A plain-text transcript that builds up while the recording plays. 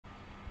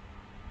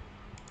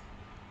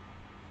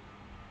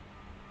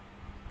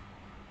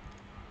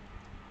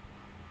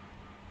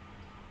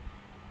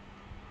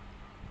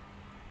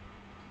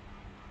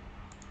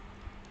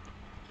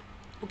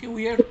Okay,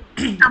 we are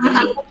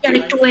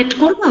একটু wait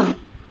করবো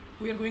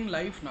we are going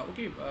live now.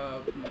 Okay,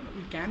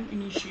 we can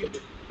initiate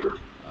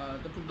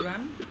the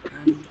program,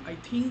 and I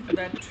think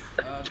that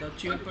the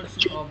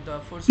chairperson of the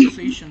first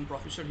session,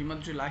 Professor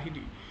Himadri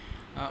Lahidi,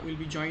 will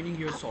be joining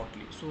here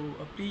shortly. So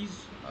please,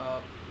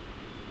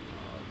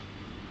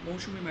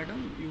 Moshumi madam,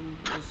 you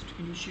just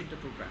initiate the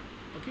program.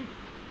 Okay.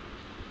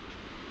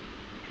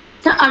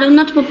 Sir, are you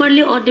not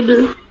properly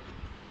audible?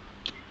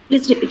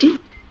 Please repeat it.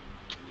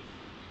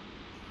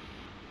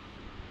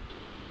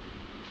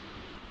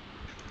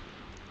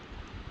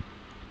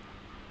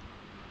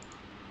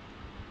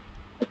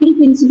 I think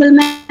Principal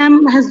Ma'am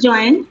has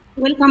joined.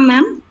 Welcome,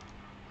 ma'am.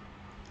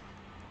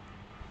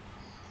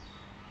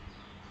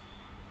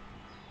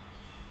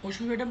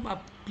 Moshumi madam,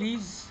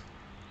 please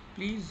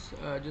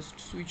just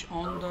switch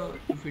on the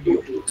video.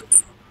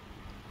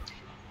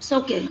 It's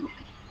okay.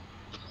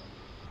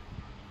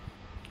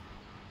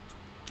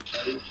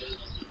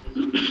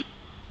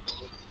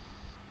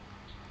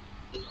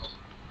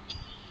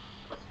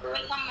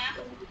 Welcome, ma'am.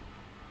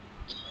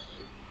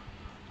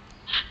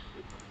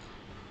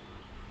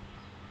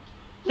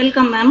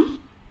 Welcome, ma'am.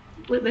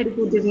 Very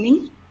good evening.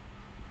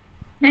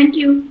 Thank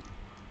you.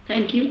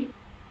 Thank you.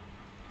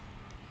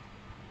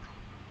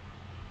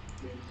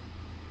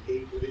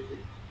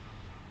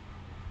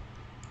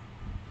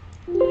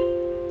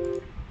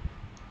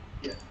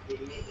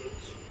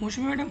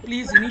 Moshumi madam,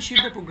 please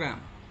initiate the program.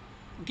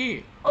 Okay,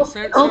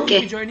 sir will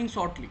be joining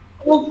shortly.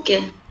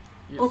 Okay.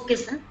 Yes. Okay,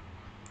 sir.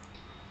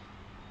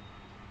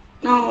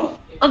 Now,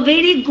 a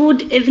very good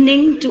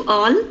evening to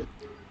all.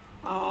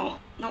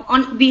 Now,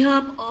 on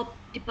behalf of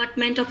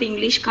Department of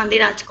English, Kandi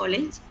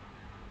College,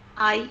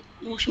 I,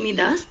 Moshmi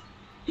Das,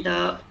 the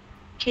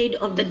head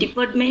of the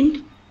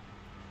department,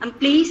 I'm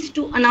pleased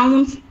to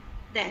announce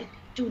that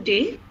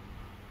today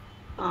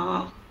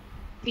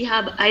we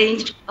have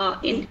arranged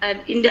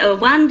in the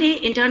one-day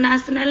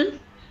international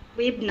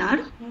webinar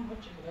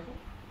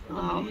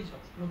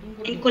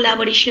in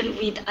collaboration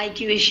with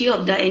IQAC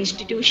of the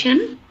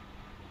institution,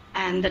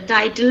 and the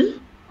title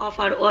of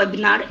our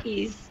webinar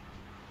is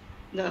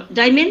The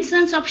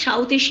Dimensions of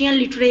South Asian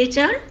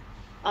Literature,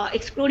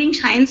 Exploring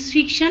Science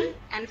Fiction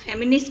and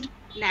Feminist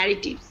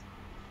Narratives.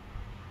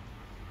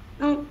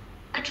 Now,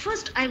 at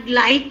first, I'd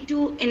like to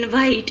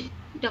invite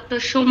Dr.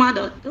 Shoma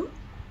Dotto,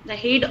 the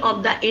head of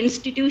the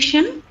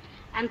institution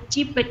and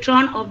chief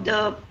patron of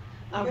the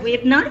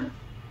webinar,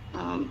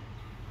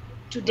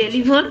 to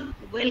deliver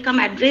welcome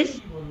address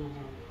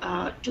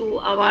to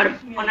our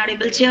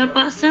honorable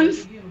chairpersons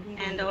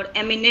and our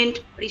eminent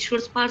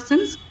resource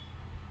persons.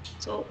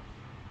 So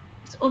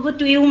it's over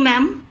to you,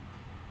 ma'am,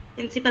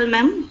 principal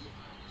ma'am.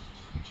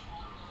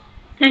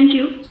 Thank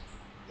you.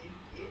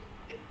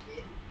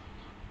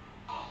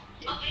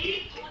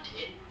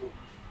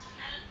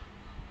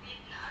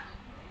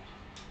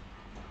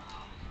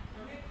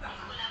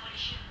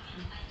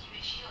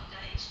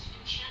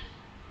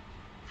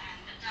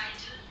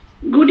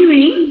 Good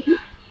evening.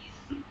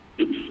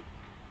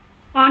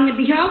 On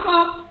behalf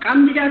of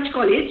Kandi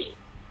College,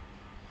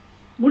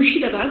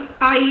 Murshidabad,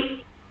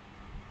 I,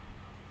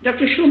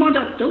 Dr. Shoma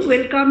Datta,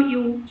 welcome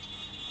you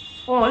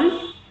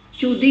all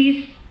to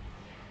this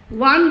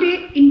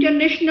one-day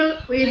international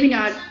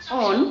webinar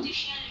on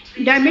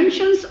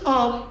dimensions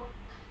of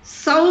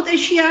South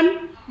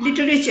Asian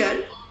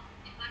literature,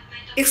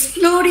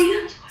 exploring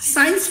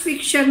science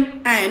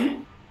fiction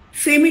and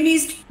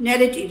feminist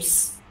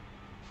narratives,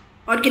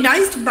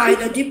 organized by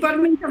the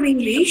Department of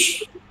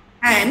English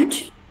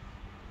and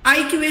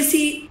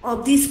IQAC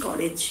of this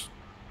college.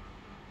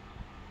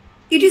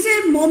 It is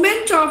a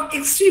moment of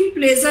extreme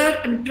pleasure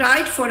and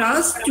pride for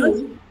us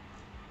to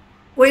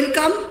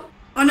welcome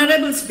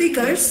honorable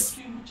speakers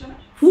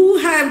who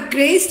have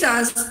graced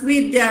us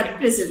with their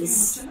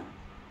presence.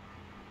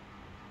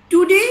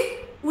 Today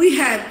we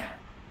have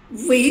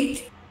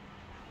with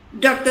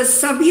Dr.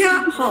 Sabia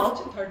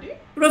Hawk,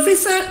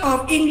 Professor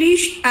of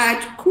English at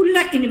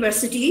Khulna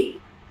University,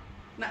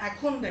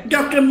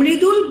 Dr.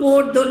 Mridul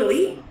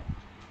Bordoloi,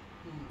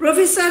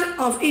 Professor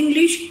of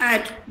English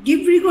at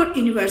Dibrugarh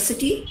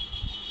University,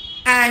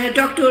 and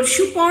Dr.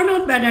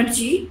 Suparna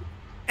Banerjee,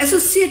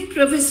 Associate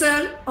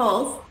Professor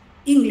of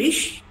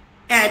English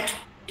at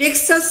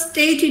Texas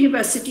State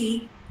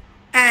University,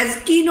 as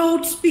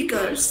keynote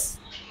speakers,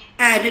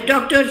 and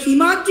Dr.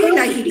 Himadri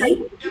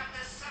Lahiri,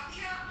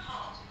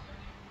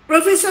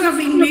 Professor of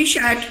English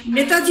at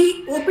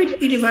Netaji Open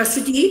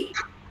University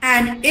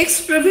and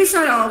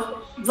ex-professor of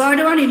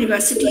Bardhaman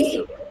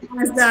University,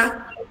 as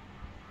the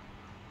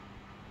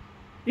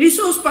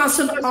resource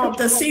person of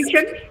the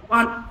session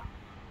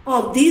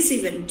of this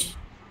event.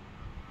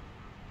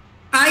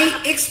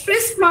 I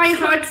express my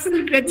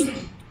heartfelt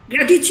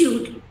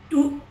gratitude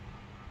to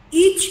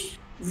each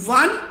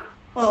one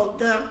of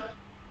the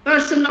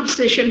person of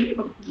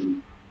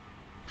session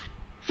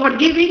for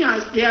giving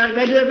us their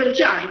valuable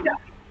time.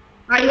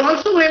 I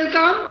also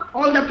welcome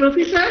all the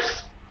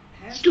professors,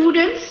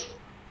 students,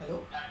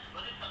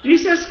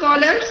 research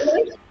scholars,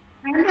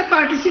 and the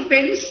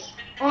participants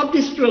of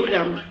this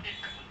program.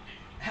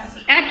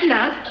 At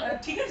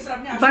last,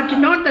 but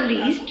not the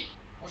least,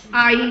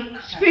 I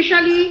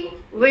specially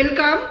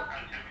welcome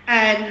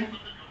and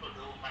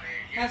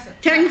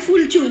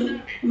thankful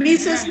to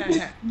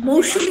Mrs.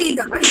 Moshuli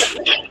Das,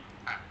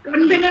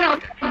 convener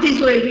of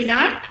this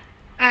webinar,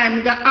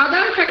 and the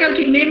other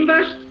faculty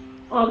members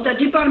of the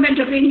Department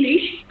of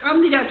English,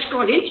 Kandi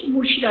College,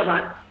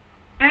 Murshidabad,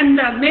 and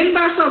the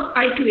members of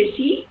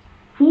IQAC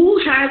who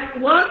have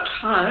worked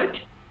hard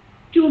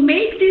to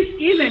make this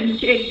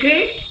event a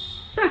great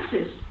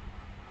success.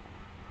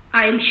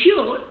 I am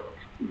sure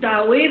the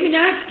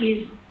webinar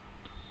is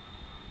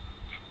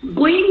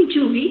going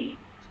to be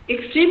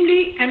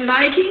extremely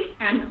enlightening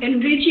and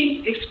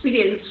enriching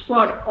experience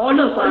for all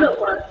of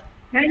us.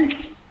 Thank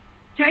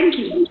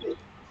you.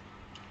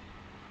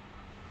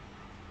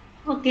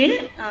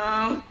 Okay.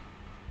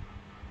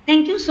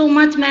 Thank you so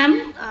much,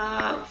 ma'am,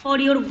 for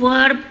your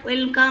warm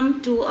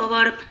welcome to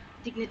our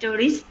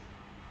dignitaries.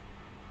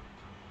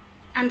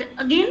 And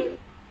again,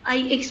 I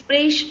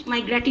express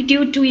my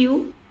gratitude to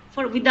you,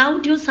 for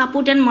without your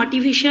support and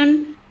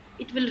motivation,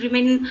 it will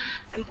remain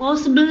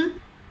impossible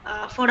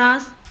for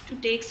us to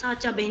take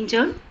such a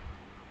venture.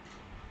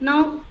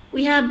 Now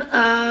we have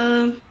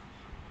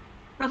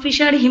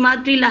Professor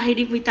Himadri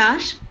Lahiri with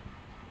us.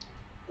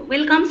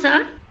 Welcome,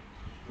 sir.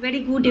 Very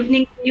good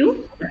evening to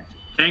you.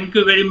 Thank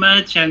you very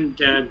much, and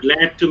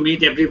glad to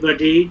meet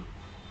everybody.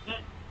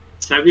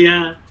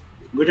 Savia,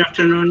 good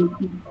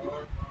afternoon.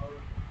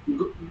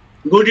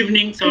 Good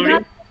evening,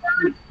 sorry.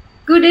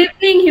 Good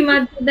evening,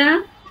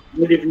 Himadri.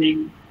 Good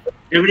evening.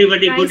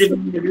 Everybody, good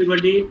evening,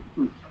 everybody.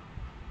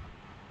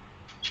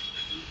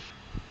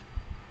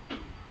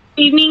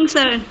 Evening,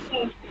 sir.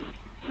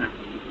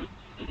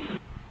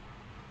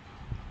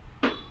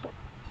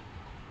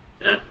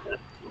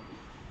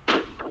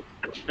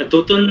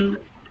 Totun,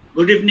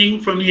 good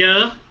evening from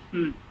here.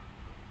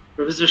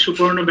 Professor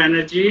Suparna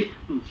Banerjee.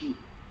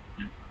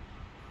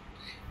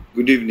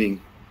 Good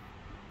evening.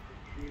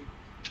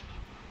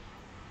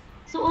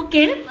 So,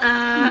 okay,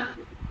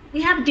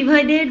 we have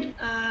divided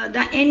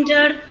the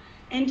entire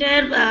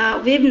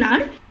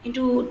webinar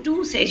into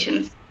two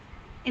sessions.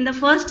 In the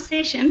first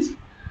sessions,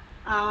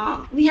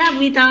 we have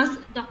with us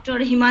Dr.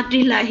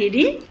 Himadri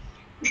Lahiri,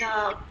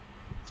 the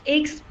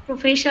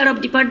ex-professor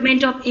of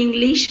Department of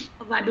English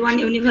of Burdwan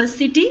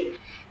University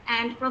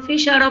and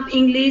Professor of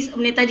English of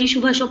Netaji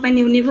Subhash Open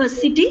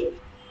University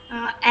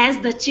as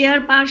the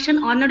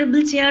chairperson,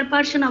 honorable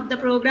chairperson of the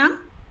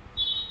program.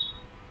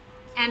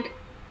 And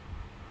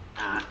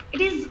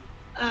it is,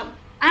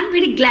 I'm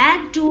very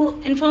glad to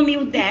inform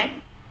you that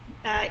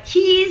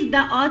he is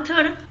the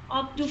author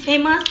of two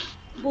famous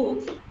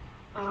books.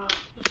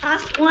 The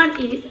first one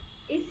is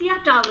Asia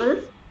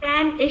Travels,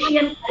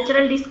 Pan-Asian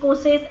Cultural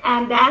Discourses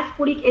and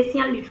Diasporic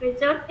Asian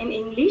Literature in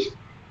English.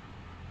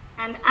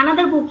 And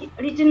another book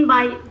written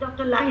by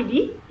Dr.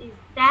 Lahiri is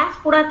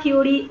Diaspora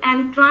Theory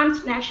and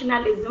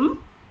Transnationalism.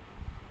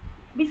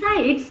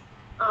 Besides,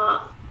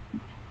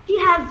 he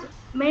has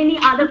many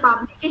other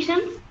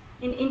publications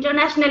in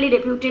internationally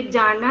reputed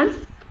journals.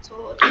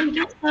 So thank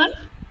you, sir.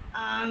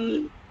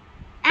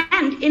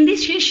 And in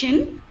this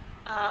session,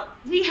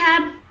 we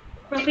have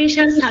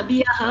Professor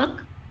Sabia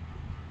Haq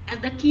as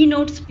the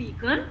keynote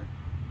speaker.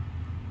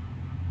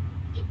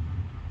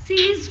 She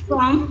is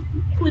from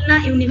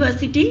Khulna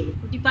University,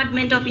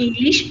 Department of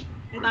English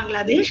in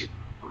Bangladesh,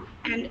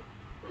 and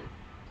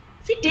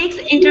she takes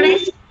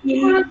interest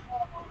in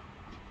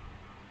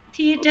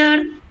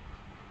theater,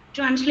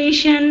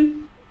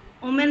 translation,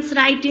 women's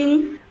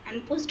writing,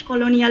 and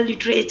post-colonial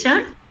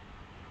literature.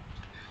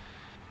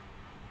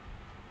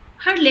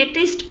 Her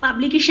latest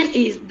publication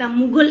is The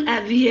Mughal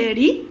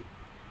Aviary,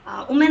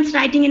 Women's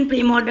Writing in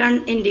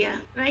Pre-Modern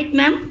India. Right,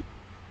 ma'am?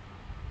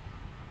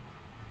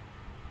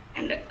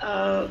 And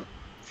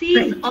she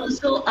is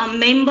also a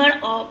member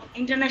of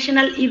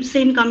International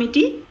Ibsen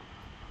Committee,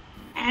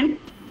 and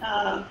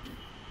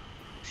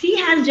she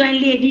has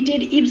jointly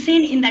edited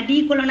Ibsen in the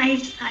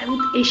Decolonized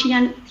South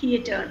Asian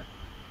Theatre.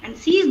 And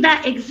she is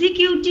the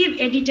executive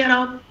editor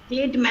of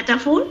Dead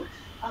Metaphor,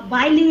 a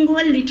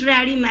bilingual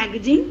literary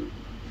magazine.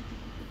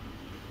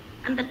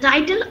 And the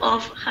title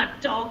of her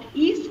talk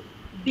is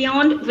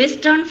Beyond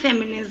Western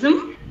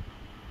Feminism,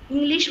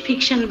 English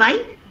Fiction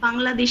by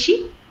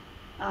Bangladeshi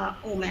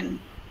Women.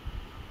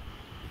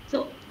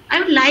 So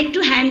I would like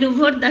to hand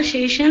over the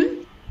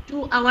session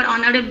to our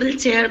honorable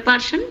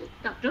chairperson,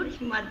 Dr.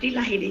 Himadri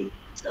Lahiri.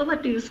 So over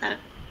to you, sir.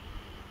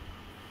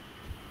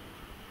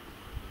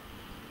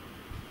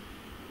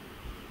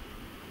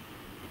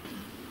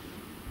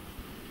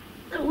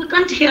 We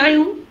can't hear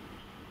you.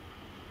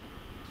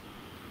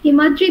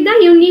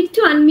 Himadrida, you need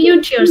to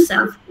unmute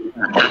yourself.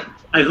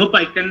 I hope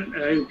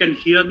you can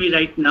hear me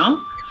right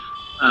now.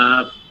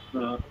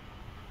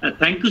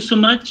 Thank you so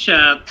much.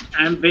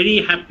 I'm very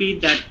happy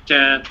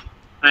that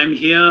I'm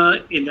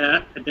here in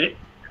the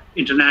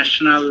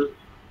international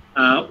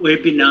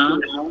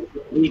webinar,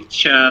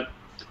 which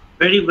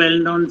very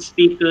well-known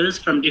speakers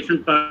from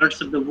different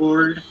parts of the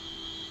world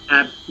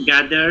have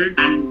gathered,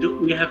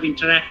 and we have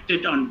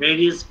interacted on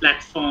various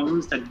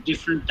platforms at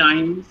different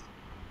times,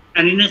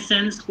 and in a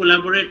sense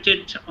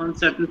collaborated on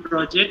certain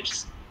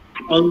projects.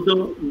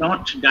 although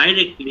not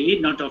directly,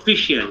 not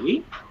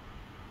officially.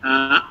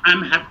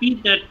 I'm happy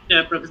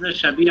that Professor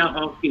Shabia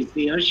Haq is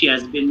here. She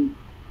has been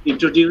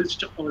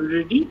introduced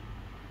already,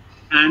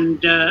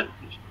 and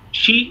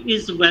she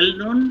is well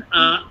known,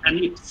 and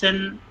it's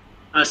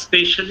a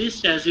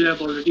specialist, as you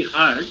have already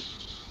heard.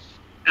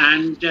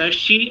 And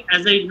she,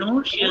 as I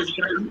know, she has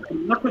done a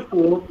lot of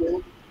work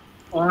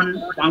on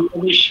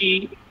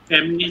Bangladeshi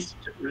feminist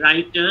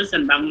writers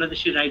and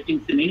Bangladeshi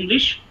writings in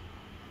English.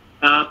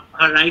 Her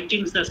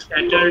writings are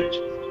scattered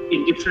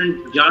in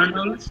different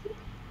journals.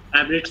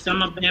 I've read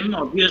some of them,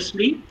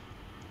 obviously.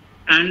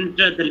 And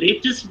the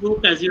latest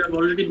book, as you have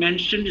already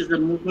mentioned, is the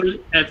Mughal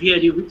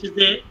Aviary, which is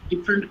a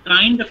different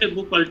kind of a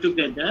book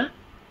altogether.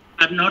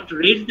 I've not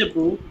read the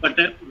book, but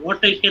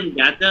what I can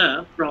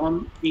gather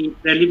from the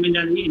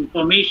preliminary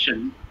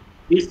information,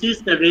 this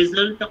is the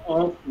result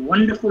of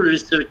wonderful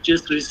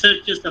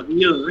researchers of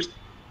years.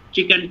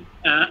 She can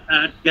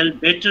tell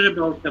better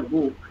about the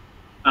book.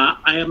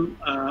 I am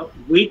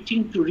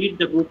waiting to read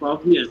the book,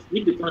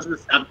 obviously, because the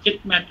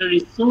subject matter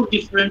is so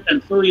different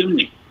and so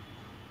unique.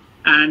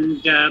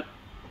 And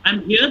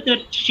I'm here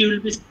that she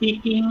will be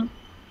speaking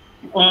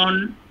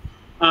on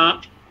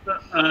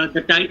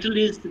the title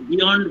is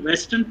Beyond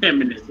Western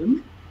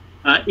Feminism,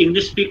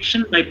 English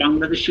Fiction by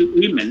Bangladeshi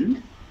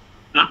Women.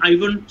 I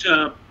won't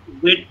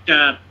wait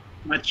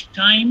much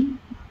time.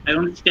 I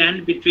won't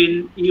stand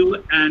between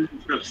you and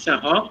Professor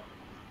Haq,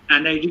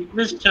 and I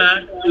request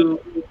her to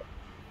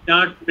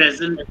start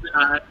present.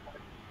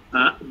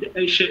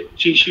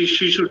 She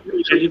should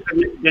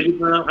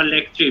deliver her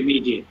lecture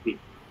immediately.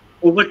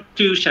 Over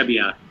to you,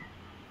 Shabia.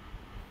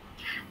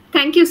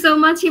 Thank you so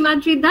much,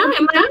 Himadrida.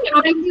 Am I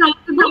talking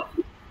after that?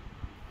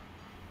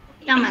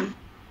 Yeah, ma'am.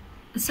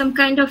 Some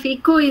kind of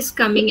echo is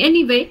coming.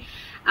 Anyway,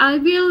 I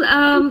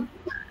will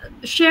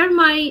share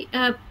my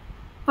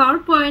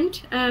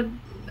PowerPoint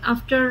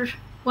after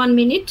 1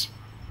 minute.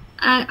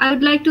 I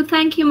would like to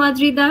thank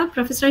Himadrida,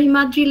 Professor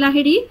Himadri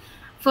Lahiri,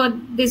 for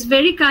this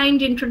very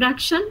kind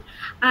introduction.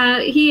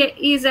 He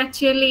is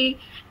actually,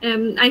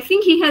 I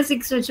think he has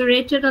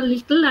exaggerated a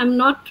little. I'm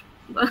not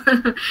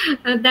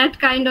that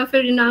kind of a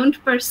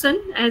renowned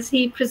person as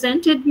he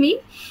presented me.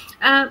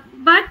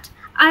 But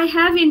I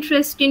have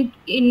interest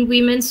in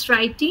women's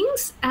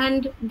writings,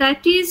 and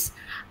that is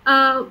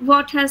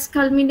what has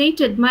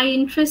culminated. My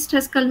interest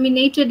has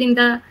culminated in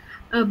the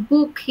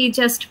book he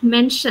just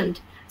mentioned.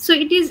 So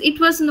it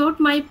was not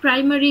my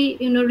primary,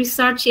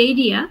 research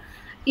area.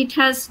 It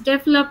has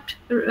developed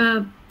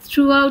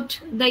throughout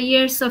the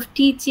years of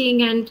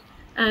teaching and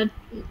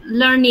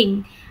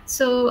learning.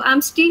 So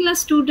I'm still a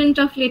student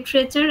of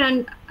literature,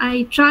 and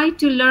I try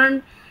to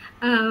learn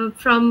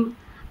from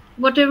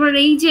whatever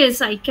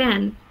ages I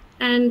can.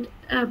 And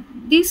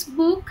this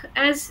book,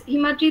 as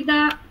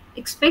Himadrida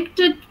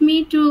expected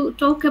me to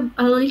talk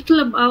a little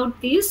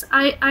about this,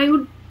 I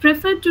would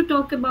prefer to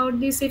talk about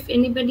this if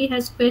anybody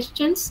has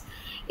questions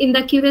in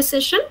the Q&A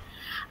session.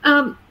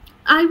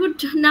 I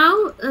would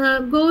now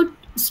go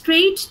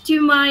straight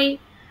to my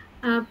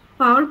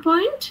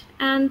PowerPoint,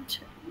 and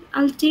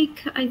I'll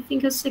take, I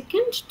think, a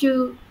second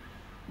to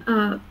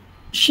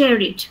share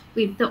it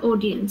with the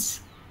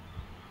audience.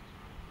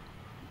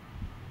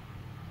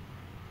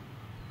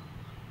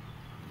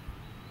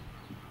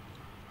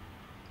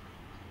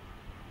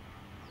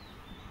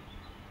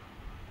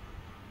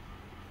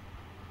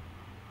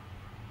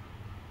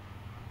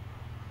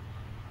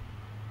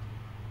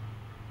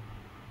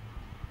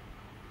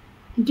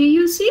 Do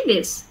you see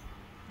this?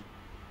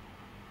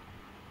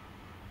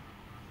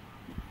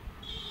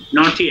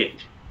 Not yet.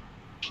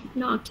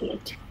 Not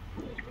yet.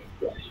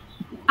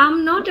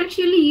 I'm not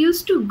actually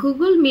used to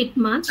Google Meet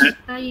much.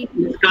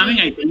 It's coming,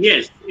 I think.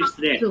 Yes, it's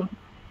there.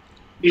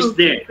 It's okay,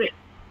 there. Great.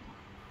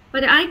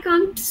 But I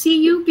can't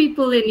see you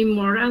people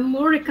anymore. I'm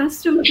more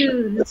accustomed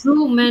to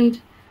Zoom.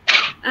 And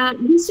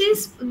this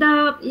is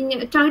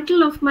the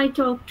title of my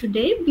talk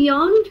today,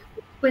 Beyond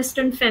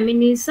Western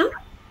Feminism,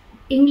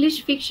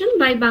 English Fiction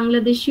by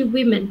Bangladeshi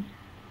Women.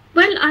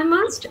 Well, I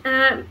must,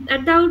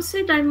 at the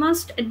outset, I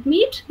must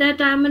admit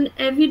that I'm an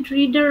avid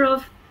reader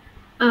of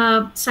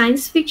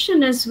science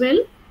fiction as well.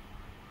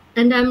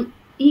 And I'm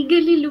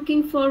eagerly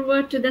looking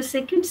forward to the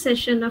second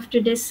session of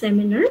today's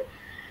seminar.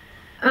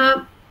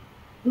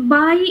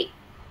 By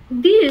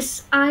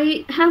this,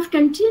 I have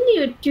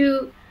continued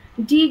to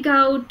dig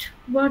out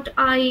what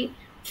I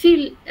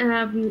feel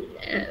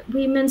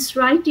women's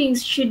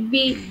writings should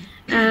be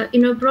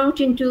brought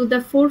into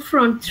the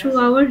forefront through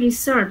our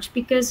research,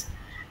 because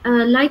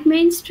like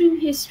mainstream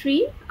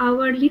history,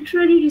 our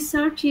literary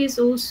research is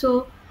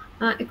also,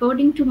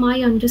 according to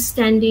my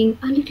understanding,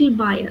 a little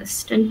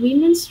biased, and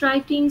women's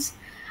writings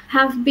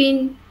have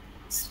been,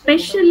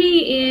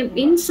 especially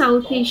in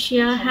South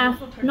Asia,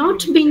 have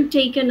not been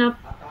taken up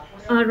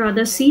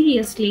rather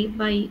seriously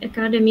by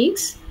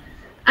academics.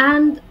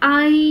 And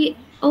I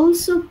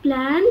also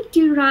plan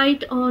to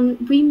write on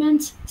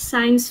women's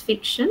science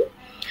fiction,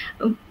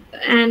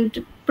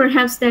 and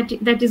perhaps that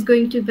is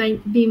going to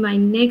be my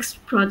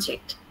next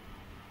project.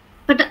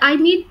 But I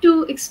need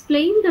to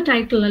explain the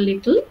title a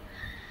little.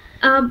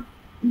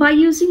 by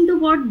using the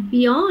word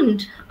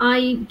beyond,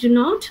 I do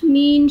not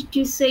mean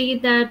to say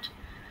that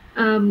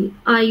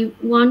I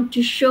want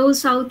to show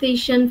South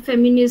Asian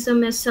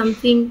feminism as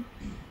something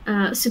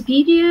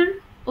superior,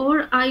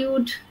 or I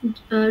would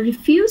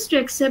refuse to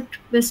accept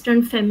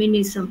Western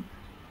feminism.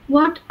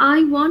 What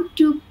I want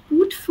to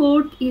put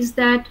forth is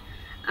that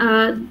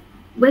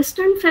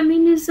Western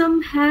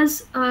feminism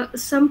has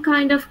some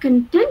kind of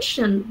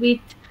contention with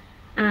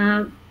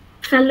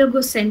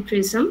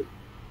phallogocentrism,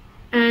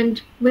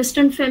 and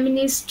Western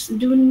feminists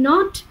do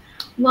not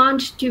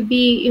want to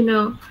be,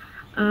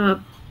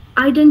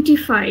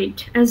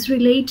 identified as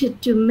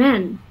related to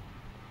men.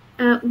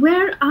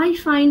 Where I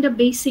find a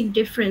basic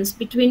difference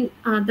between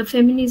the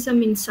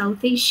feminism in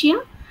South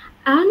Asia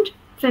and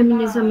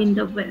feminism in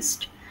the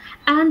West.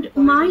 And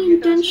my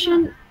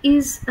intention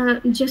is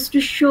just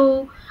to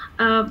show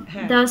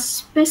the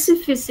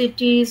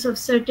specificities of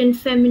certain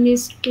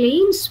feminist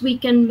claims we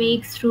can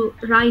make through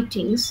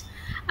writings,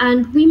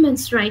 and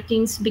women's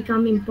writings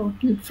become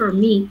important for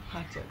me.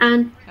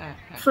 And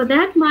for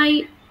that,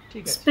 my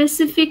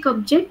specific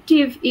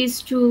objective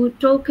is to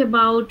talk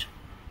about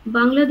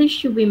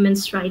Bangladeshi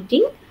women's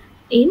writing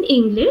in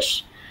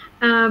English,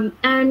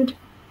 and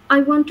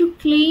I want to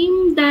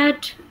claim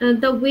that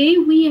the way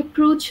we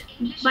approach,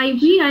 by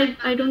we,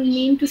 I don't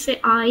mean to say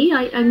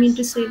I mean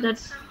to say that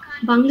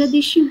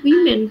Bangladeshi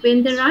women,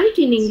 when they write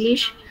in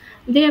English,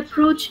 they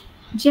approach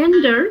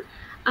gender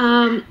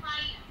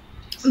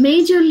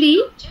majorly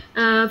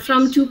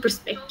from two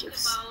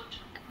perspectives.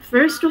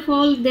 First of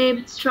all,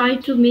 they try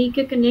to make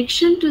a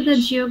connection to the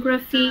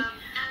geography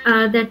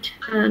that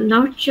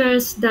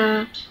nurtures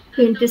the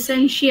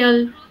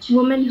quintessential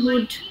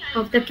womanhood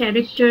of the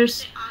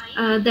characters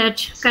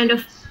that kind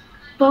of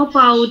pop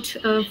out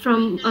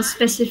from a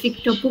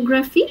specific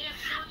topography.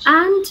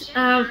 And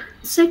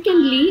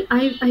secondly,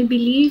 I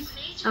believe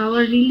our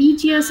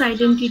religious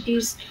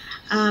identities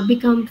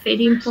become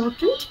very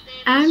important,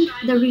 and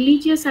the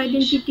religious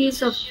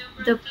identities of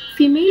the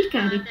female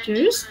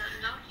characters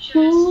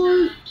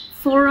hold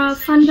for a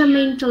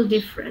fundamental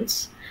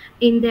difference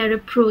in their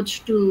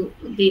approach to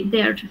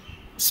their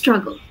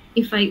struggle,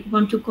 if I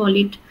want to call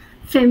it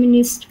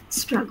feminist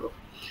struggle.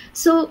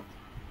 So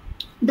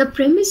the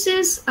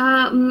premises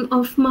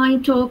of my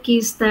talk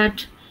is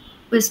that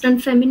Western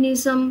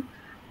feminism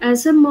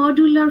as a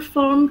modular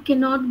form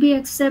cannot be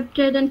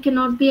accepted and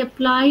cannot be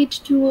applied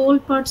to all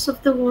parts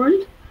of the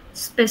world,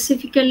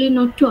 specifically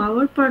not to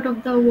our part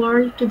of the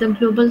world, to the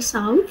global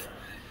south.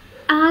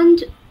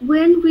 And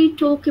when we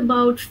talk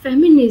about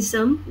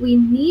feminism, we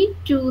need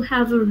to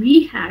have a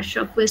rehash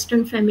of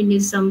Western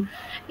feminism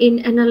in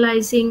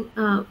analyzing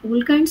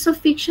all kinds of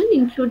fiction,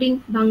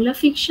 including Bangla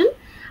fiction.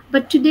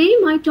 But today,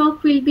 my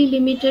talk will be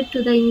limited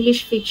to the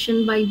English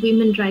fiction by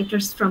women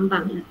writers from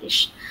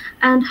Bangladesh,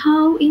 and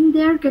how in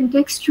their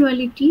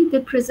contextuality, they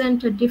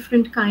present a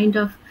different kind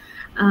of,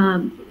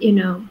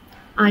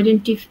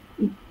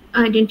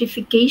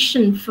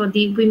 identification for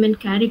the women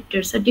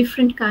characters, a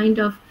different kind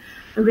of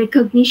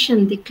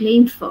recognition they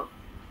claim for.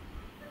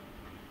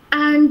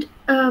 And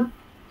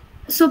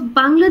so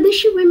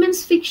Bangladeshi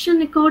women's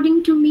fiction,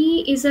 according to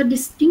me, is a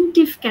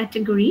distinctive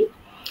category,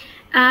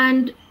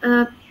 and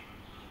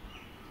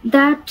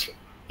that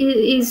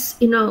is,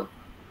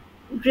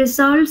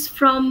 results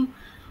from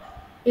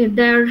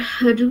their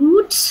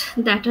roots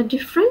that are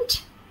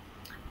different,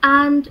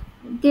 and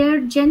their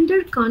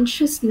gender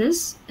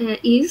consciousness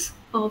is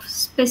of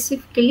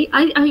specifically,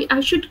 I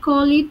should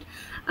call it,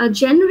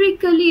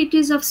 generically it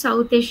is of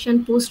South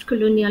Asian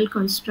post-colonial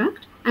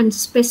construct, and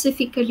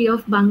specifically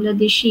of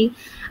Bangladeshi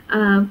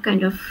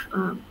kind of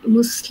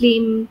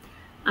Muslim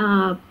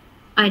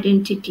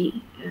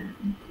identity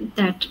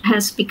that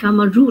has become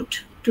a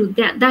root to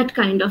that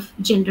kind of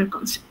gender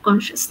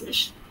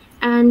consciousness.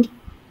 And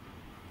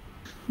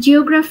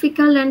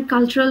geographical and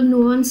cultural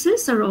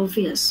nuances are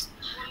obvious.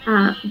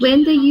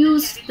 When they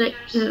use the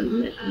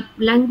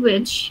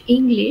language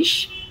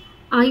English,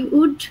 I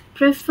would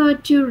prefer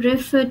to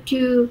refer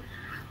to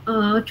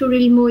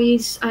Turil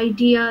Moi's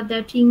idea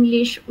that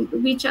English,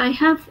 which I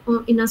have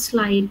in a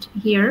slide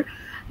here,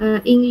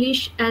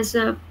 English as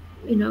a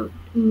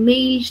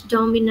male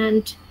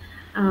dominant,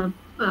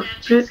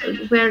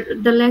 where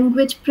the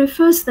language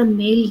prefers the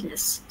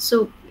maleness.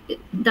 So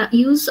the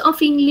use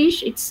of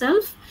English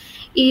itself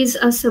is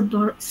a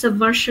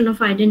subversion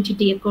of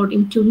identity,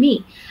 according to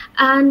me.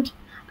 And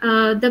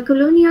the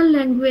colonial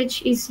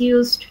language is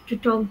used to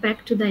talk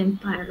back to the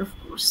empire, of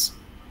course.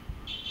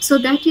 So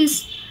that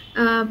is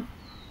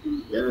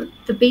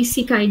the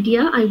basic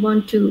idea I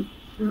want to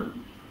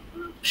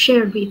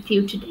share with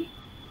you today.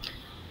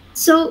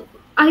 So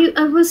I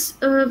was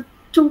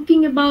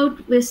talking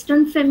about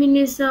Western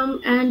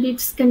feminism and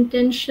its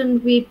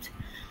contention with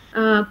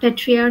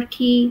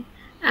patriarchy,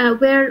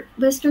 where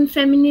Western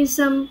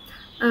feminism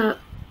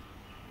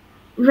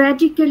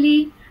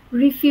radically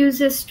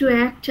refuses to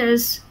act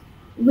as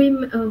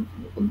women,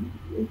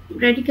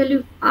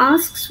 radically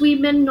asks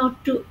women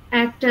not to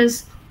act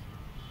as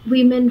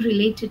women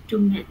related to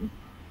men.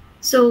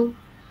 So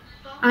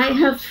I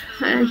have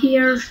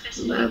here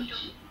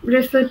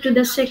referred to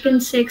the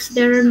second sex.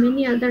 There are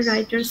many other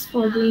writers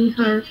following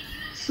her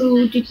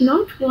who did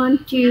not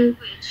want to,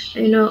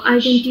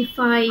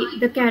 identify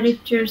the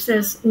characters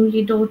as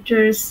only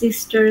daughters,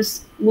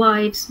 sisters,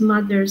 wives,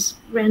 mothers,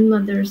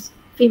 grandmothers,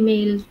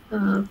 female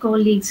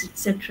colleagues,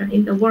 etc.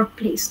 in the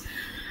workplace.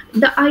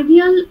 The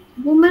ideal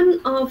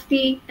woman of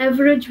the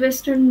average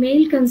Western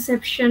male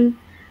conception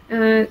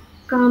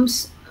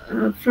comes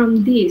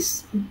from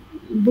this.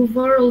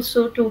 Beauvoir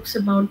also talks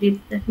about it,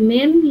 that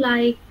men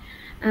like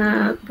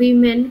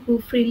women who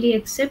freely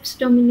accepts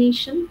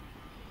domination,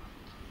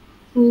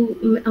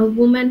 a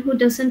woman who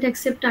doesn't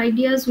accept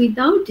ideas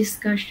without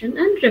discussion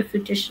and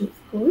refutation,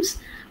 of course,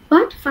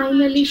 but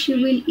finally she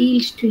will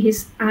yield to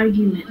his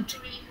argument.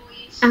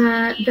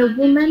 The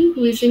woman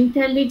who is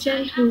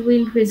intelligent, who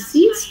will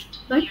resist,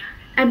 but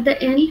at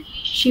the end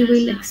she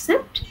will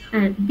accept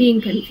and being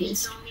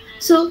convinced.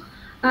 So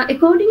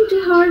according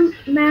to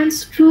her,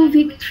 man's true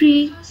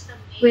victory,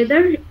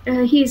 whether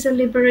he is a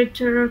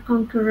liberator or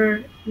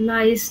conqueror,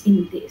 lies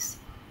in this.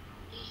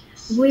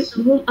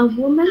 A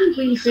woman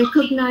will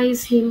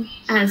recognize him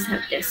as her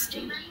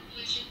destiny.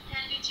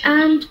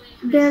 And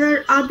there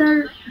are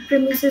other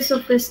premises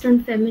of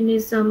Western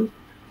feminism,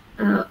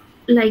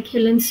 like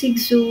Helen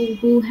Sigzu,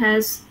 who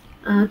has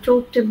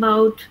talked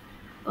about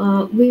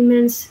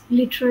women's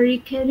literary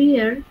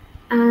career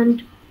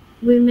and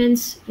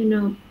women's,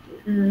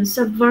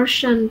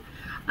 subversion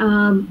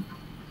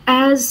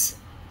as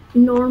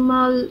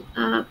normal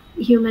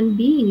human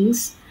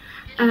beings.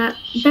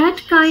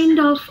 That kind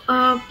of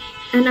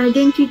an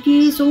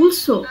identity is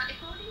also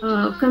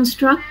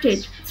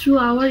constructed through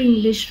our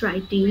English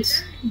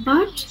writings,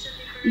 but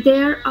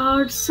there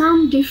are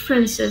some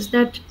differences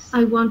that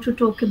I want to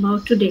talk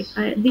about today.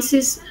 This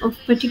is of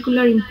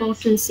particular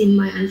importance in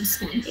my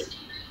understanding.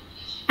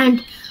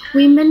 And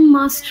women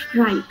must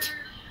write.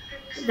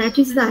 That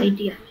is the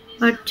idea.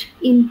 But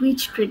in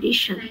which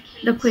tradition?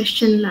 The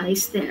question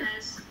lies there.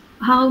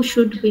 How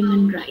should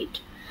women write?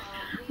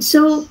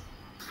 So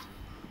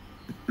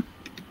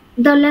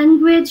the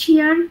language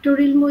here,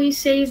 Toril Moi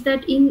says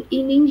that in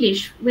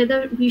English,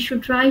 whether we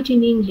should write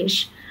in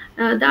English,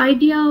 the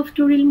idea of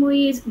Toril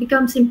Moi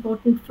becomes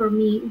important for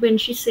me when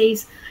she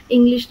says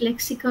English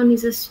lexicon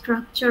is a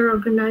structure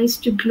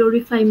organized to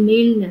glorify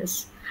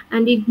maleness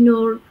and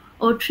ignore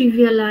or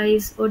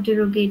trivialize or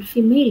derogate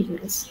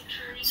femaleness.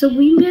 So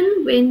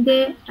women, when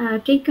they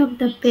take up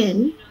the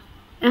pen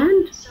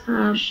and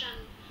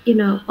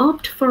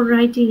opt for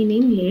writing in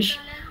English,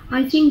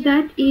 I think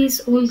that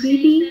is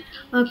already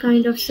a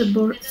kind of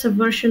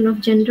subversion of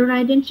gender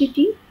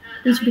identity,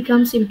 which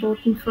becomes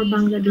important for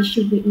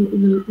Bangladeshi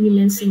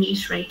women's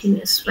English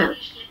writing as well.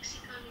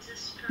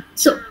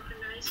 So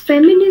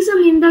feminism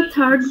in the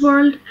third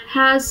world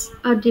has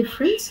a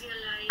difference,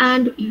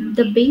 and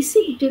the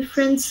basic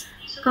difference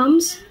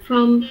comes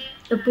from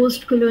the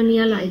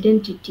post-colonial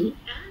identity,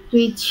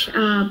 which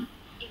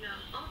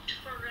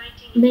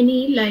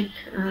many like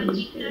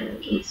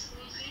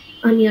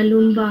Anya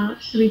Lumba,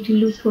 Riti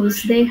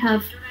Lukos, they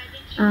have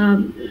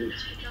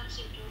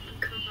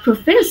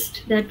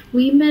professed that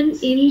women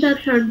in the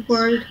third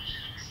world,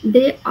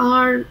 they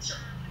are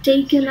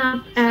taken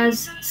up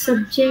as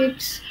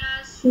subjects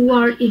who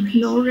are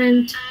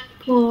ignorant,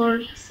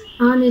 poor,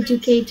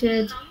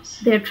 uneducated,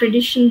 they're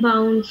tradition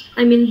bound.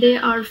 I mean, they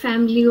are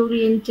family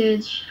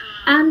oriented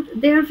and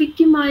they are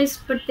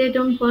victimized, but they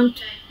don't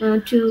want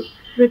to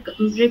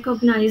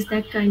recognize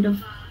that kind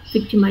of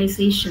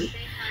victimization.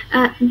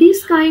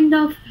 This kind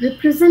of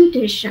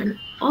representation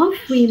of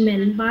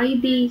women by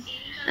the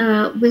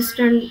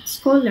Western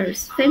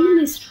scholars,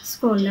 feminist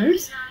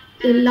scholars,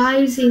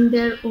 lies in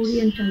their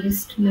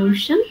Orientalist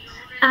notion.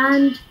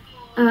 And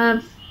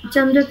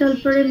Chandra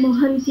Talpare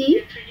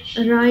Mohanty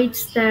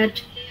writes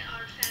that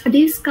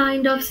this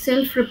kind of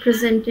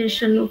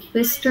self-representation of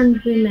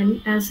Western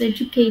women as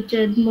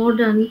educated,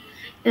 modern,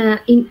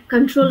 in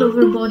control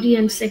over body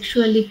and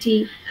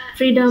sexuality,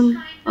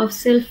 freedom of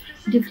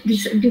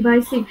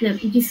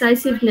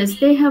decisiveness,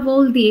 they have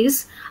all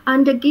these,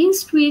 and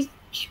against which,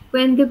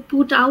 when they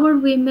put our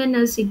women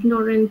as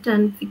ignorant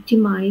and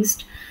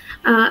victimized,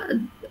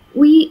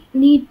 we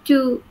need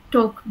to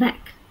talk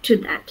back to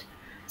that.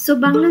 So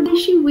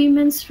Bangladeshi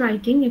women's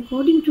writing,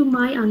 according to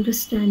my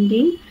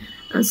understanding,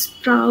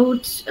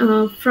 sprouts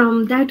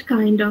from that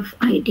kind of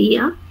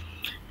idea.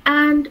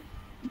 And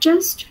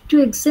just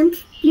to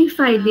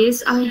exemplify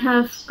this, I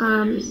have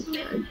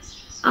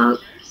a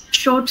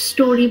short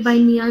story by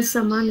Nia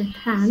Zaman at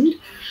hand,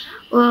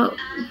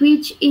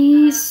 which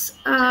is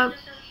a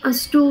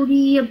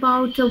story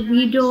about a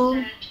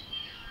widow,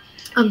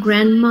 a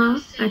grandma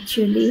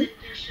actually.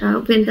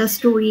 When the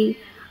story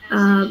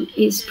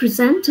is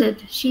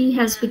presented, she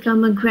has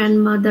become a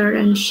grandmother,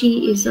 and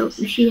she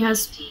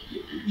has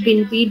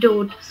been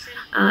widowed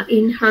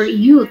in her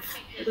youth.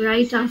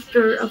 Right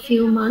after a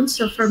few months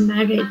of her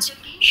marriage,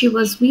 she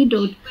was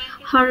widowed.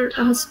 Her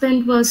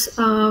husband was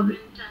an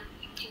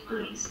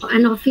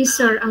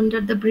officer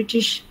under the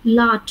British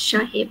Lat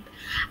Sahib.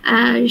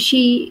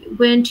 She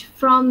went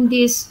from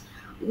this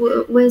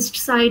west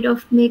side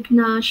of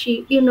Meghna.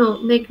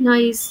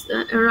 Meghna is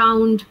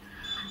around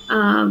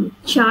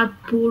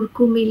Chatpur,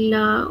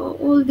 Kumilla.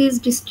 All these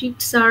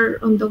districts are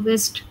on the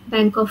west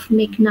bank of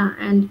Meghna,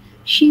 and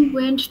she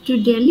went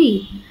to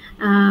Delhi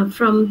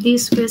from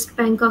this west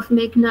bank of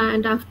Meghna,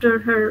 and after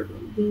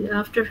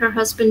her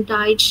husband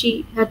died,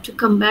 she had to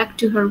come back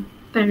to her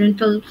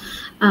parental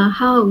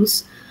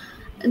house.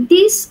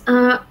 This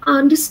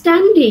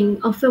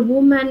understanding of a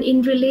woman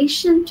in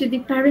relation to the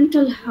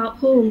parental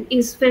home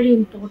is very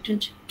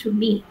important to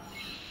me.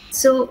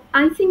 So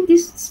I think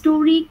this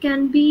story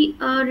can be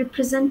a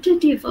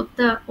representative of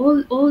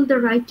all the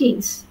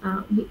writings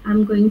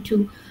I'm going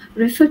to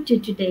refer to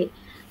today.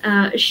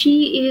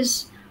 She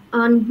is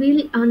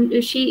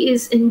she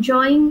is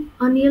enjoying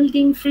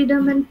unyielding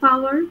freedom and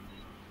power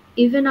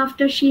even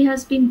after she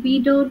has been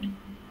widowed.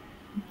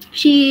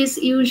 She is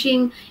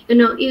using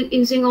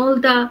all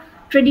the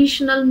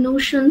traditional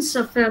notions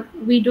of a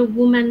widow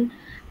woman.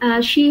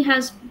 She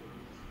has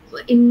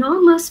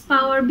enormous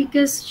power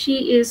because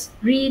she is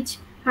rich,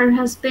 her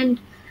husband,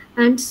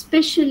 and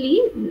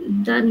especially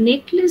the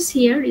necklace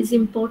here is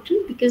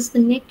important because the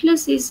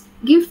necklace is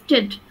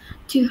gifted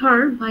to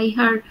her by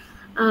her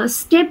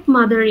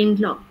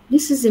stepmother-in-law.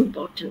 This is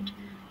important.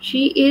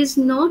 She is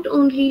not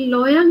only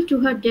loyal to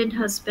her dead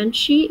husband,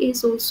 she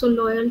is also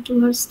loyal to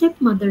her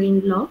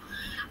stepmother-in-law,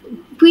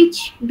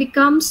 which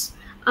becomes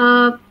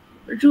a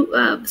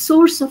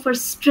source of her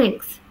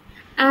strength.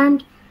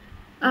 And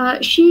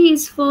she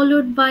is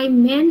followed by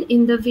men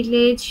in the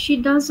village. She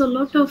does a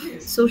lot of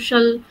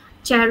social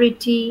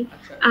charity,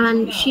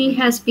 and she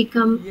has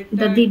become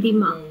the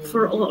Didima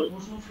for all.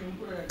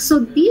 So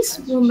this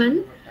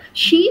woman,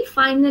 she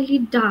finally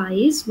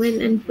dies.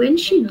 When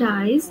she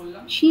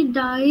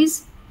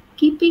dies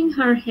keeping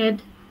her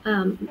head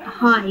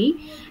high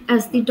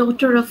as the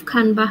daughter of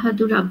Khan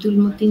Bahadur Abdul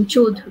Matin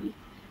Chaudhuri,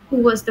 who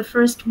was the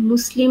first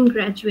Muslim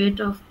graduate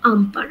of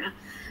Ampara.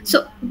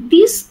 So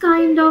this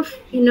kind of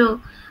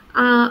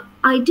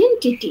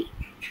identity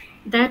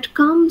that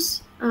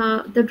comes,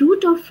 the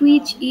root of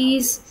which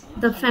is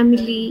the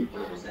family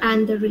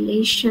and the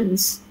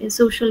relations,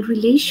 social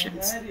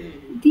relations.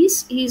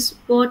 This is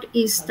what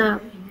is the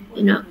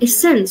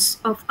essence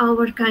of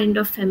our kind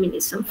of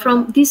feminism.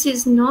 This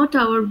is not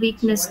our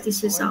weakness,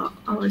 this is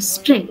our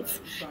strength,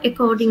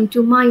 according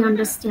to my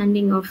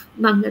understanding of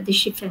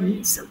Bangladeshi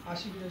feminism.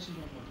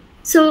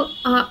 So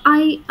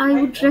I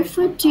would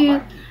refer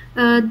to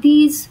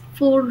these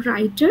four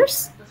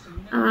writers.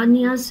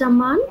 Niaz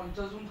Zaman,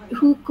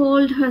 who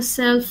called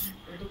herself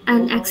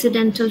an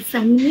accidental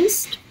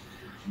feminist.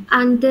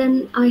 And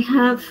then I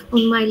have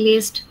on my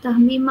list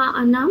Tahmima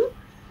Anam,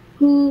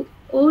 who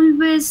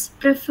always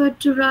preferred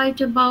to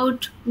write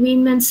about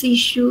women's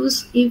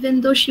issues,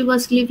 even though she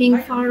was living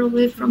far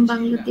away from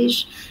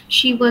Bangladesh.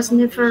 She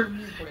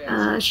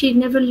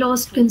never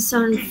lost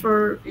concern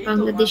for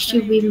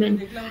Bangladeshi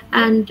women,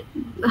 and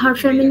her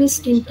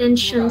feminist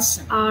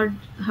intentions are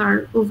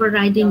her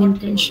overriding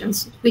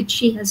intentions, which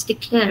she has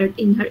declared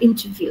in her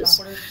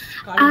interviews.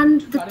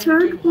 And the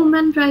third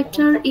woman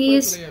writer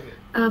is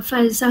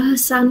Faiza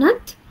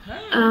Hasanat.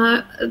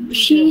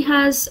 She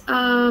has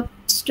a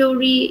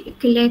story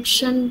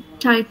collection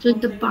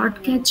titled The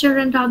Birdcatcher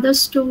and Other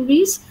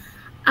Stories.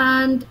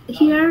 And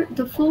here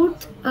the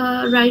fourth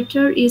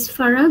writer is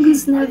Farah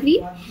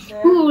Ghaznavi,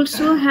 who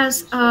also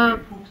has a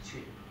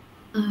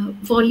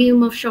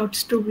volume of short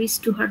stories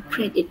to her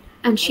credit,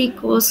 and she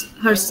calls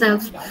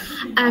herself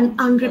an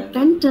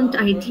unrepentant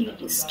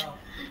idealist.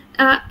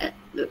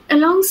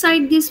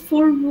 Alongside these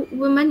four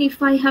women,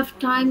 if I have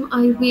time,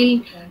 I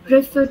will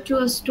refer to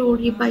a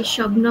story by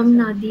Shabnam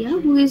Nadia,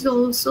 who is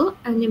also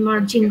an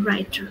emerging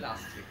writer.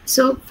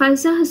 So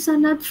Faiza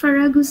Hasanat,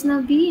 Farah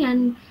Ghaznavi,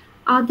 and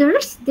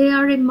others, they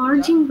are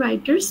emerging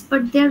writers,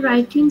 but their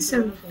writings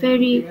are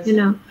very,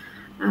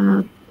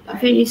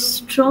 very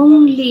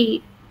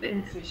strongly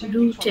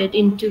rooted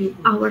into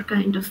our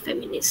kind of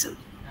feminism.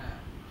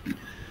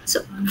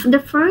 So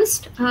the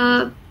first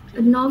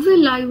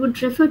novel I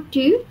would refer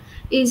to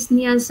is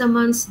Niaz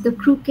Zaman's The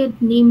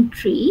Crooked Neem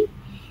Tree,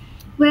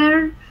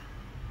 where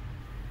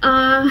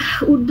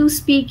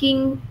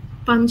Urdu-speaking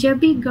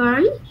Punjabi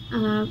girl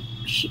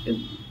she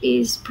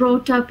is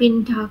brought up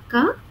in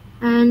Dhaka,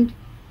 and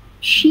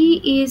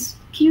she is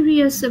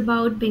curious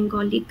about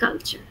Bengali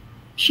culture.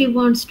 She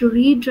wants to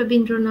read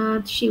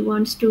Rabindranath, she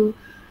wants to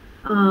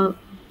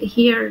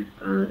hear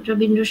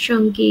Rabindra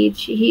Sangeet,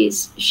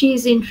 she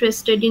is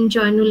interested in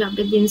Jainul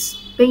Abedin's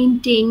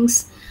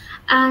paintings,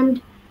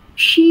 and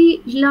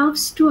she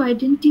loves to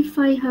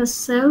identify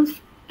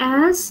herself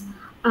as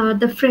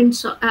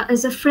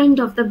as a friend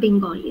of the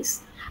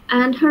Bengalis.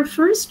 And her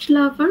first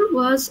lover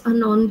was a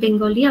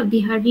non-Bengali, a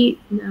Bihari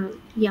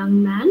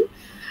young man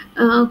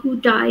who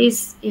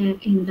dies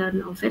in the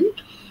novel.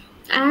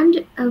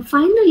 And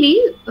finally,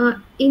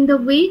 in the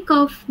wake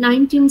of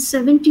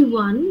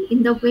 1971,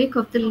 in the wake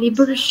of the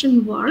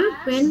Liberation War,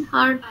 when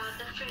her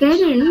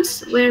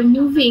parents were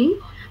moving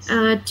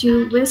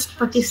to West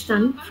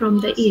Pakistan from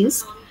the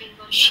east,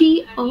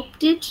 she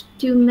opted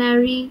to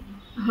marry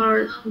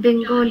her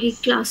Bengali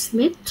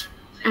classmate,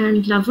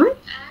 and lover,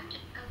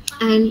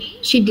 and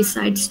she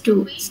decides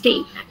to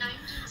stay.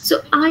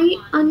 So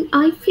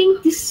I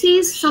think this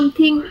is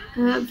something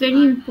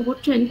very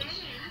important,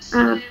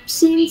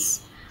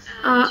 since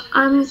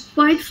I'm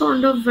quite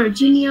fond of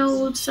Virginia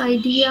Woolf's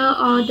idea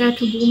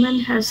that a woman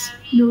has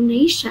no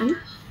nation.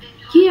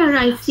 Here,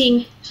 I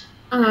think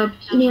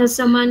Nia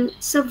Zaman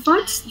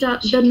subverts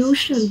the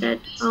notion that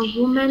a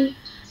woman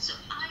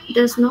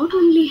does not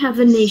only have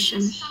a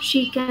nation,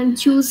 she can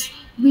choose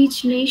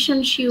which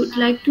nation she would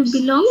like to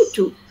belong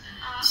to.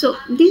 So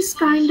this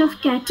kind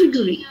of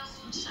category,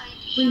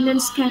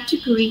 women's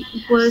category,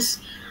 was,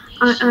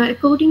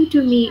 according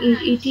to me,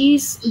 it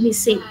is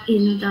missing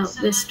in the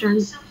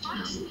Western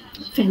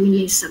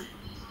feminism.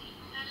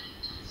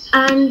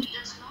 And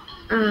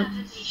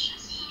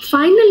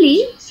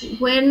finally,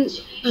 when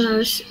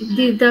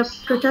the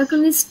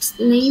protagonist's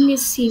name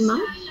is Seema,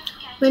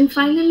 when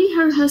finally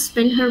her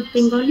husband, her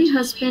Bengali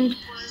husband,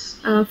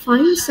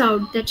 finds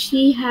out that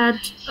she had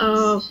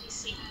a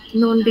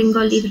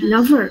non-Bengali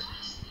lover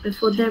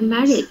before their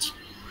marriage,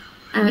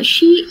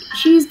 she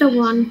is the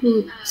one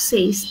who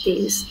says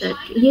this, that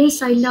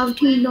yes, I loved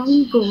him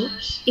long ago,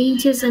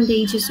 ages and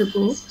ages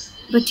ago,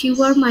 but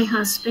you are my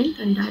husband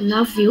and I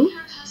love you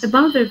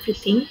above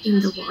everything in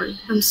the world.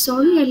 I'm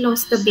sorry I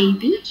lost the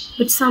baby,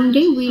 but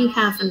someday we'll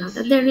have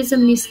another. There is a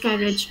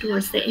miscarriage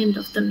towards the end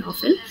of the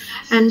novel,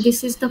 and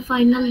this is the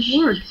final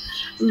word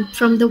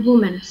from the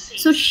woman.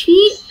 So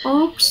she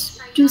opts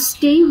to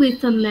stay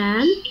with a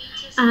man,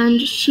 and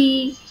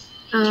she,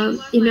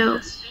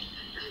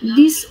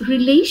 this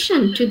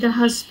relation to the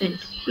husband,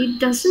 it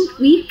doesn't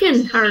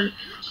weaken her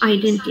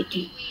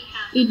identity.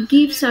 It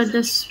gives her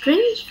the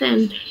strength,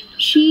 and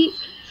she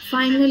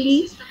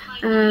finally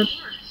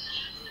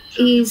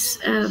is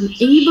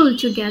able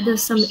to gather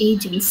some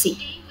agency.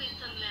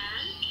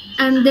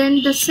 And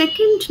then the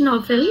second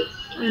novel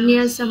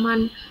Nia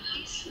Zaman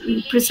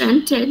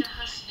presented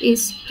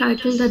is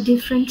titled A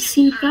Different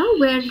Sita,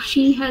 where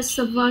she has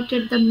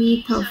subverted the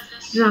myth of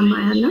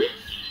Ramayana.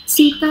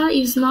 Sita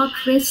is not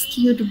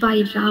rescued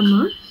by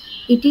Rama.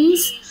 It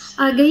is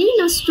again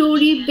a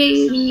story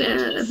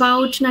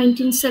about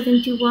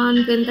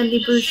 1971, when the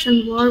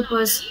Liberation War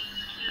was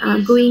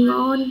going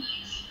on.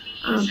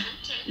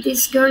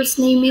 This girl's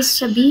name is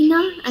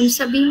Shabina, and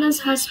Shabina's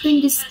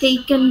husband is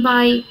taken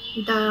by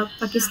the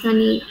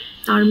Pakistani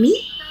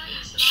army.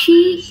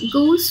 She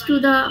goes to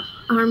the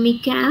army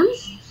camp,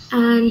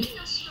 and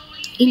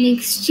in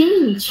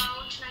exchange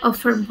of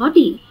her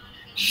body,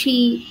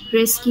 she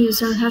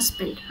rescues her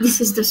husband. This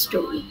is the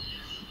story.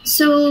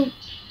 So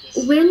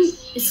when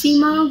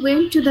Seema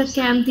went to the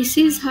camp, this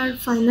is her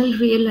final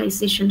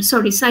realization.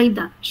 Sorry,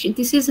 Saida.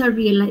 This is her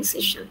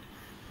realization.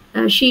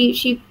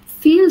 She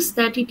feels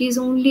that it is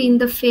only in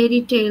the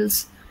fairy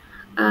tales.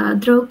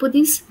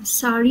 Draupadi's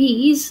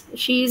saris,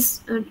 she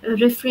is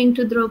referring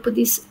to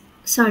Draupadi's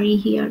sari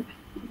here.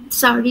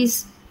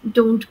 Saris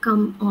don't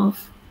come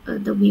off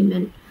the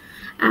women,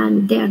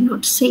 and they are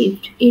not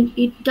saved.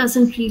 It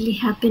doesn't really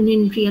happen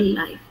in real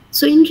life.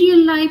 So in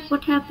real life,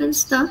 what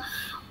happens? The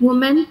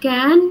woman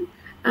can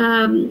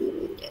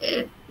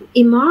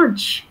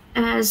emerge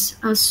as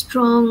a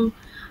strong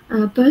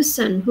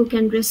person who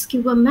can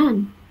rescue a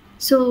man.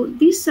 So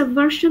this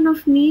subversion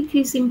of myth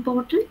is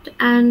important,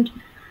 and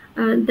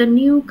the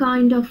new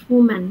kind of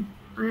woman,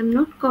 I am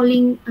not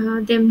calling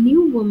them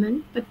new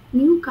women, but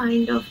new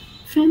kind of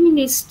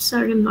feminists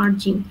are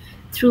emerging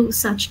through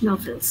such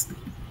novels.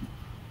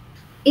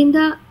 In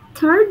the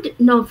third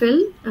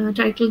novel,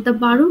 titled The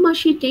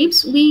Baromashi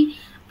Tapes, we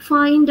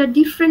find a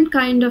different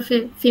kind of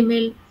a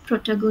female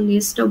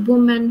protagonist, a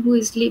woman who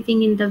is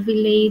living in the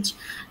village,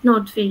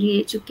 not very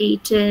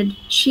educated.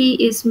 She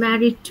is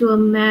married to a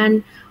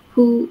man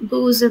who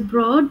goes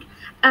abroad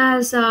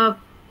as a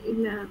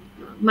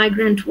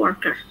migrant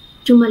worker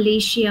to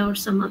Malaysia or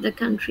some other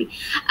country.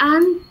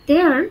 And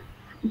there,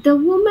 the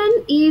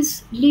woman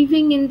is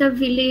living in the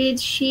village,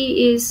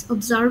 she is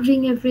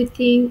observing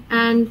everything,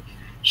 and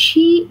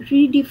she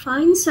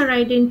redefines her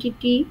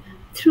identity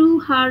through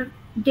her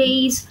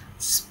days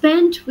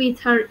spent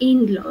with her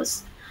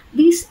in-laws.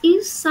 This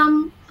is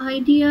some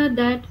idea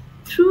that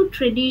through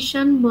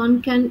tradition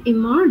one can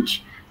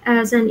emerge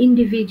as an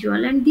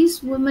individual, and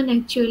this woman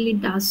actually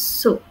does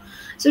so.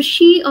 So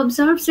she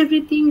observes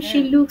everything.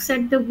 She looks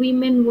at the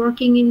women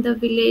working in the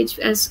village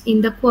as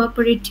in the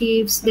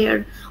cooperatives,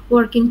 they're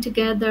working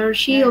together.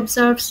 She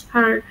observes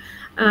her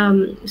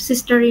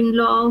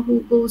sister-in-law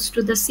who goes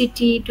to the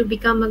city to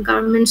become a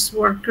garments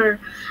worker,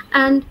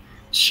 and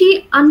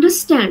she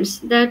understands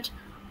that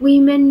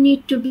women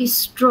need to be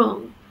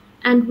strong,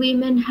 and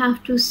women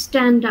have to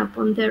stand up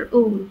on their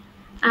own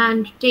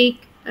and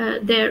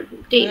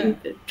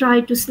try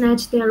to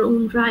snatch their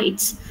own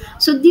rights.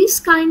 So this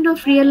kind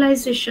of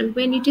realization,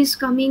 when it is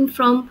coming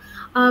from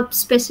a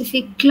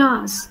specific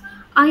class,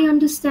 I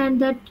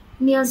understand that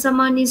Nia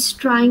Zaman is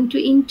trying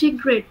to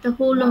integrate the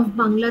whole of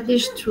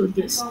Bangladesh through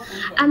this.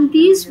 And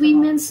these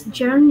women's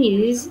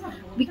journeys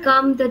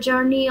become the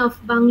journey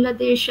of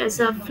Bangladesh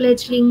as a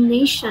fledgling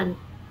nation,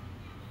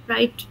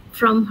 right?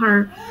 from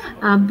her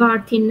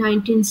birth in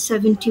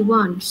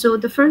 1971. So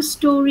the first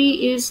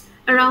story is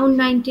around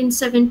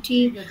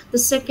 1970. The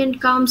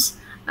second comes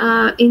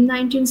in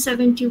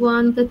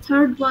 1971. The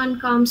third one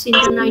comes in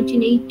the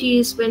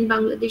 1980s when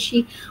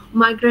Bangladeshi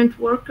migrant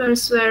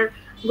workers were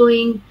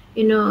going,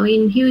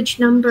 in huge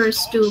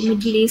numbers to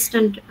Middle East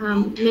and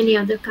many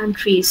other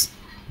countries.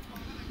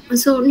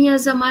 So Nia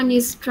Zaman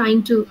is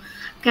trying to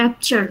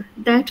capture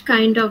that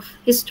kind of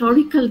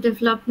historical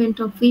development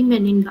of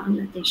women in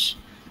Bangladesh.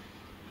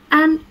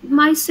 And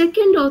my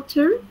second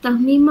author,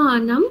 Tahmima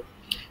Anam,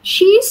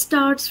 she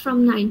starts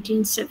from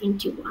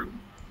 1971.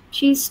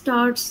 She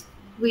starts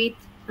with,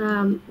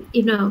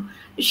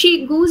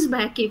 she goes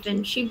back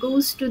even. She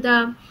goes to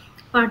the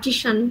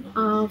partition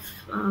of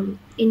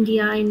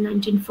India in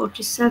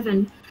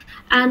 1947.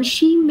 And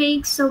she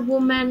makes a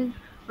woman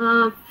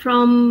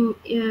from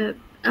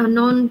a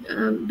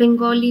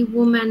non-Bengali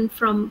woman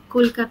from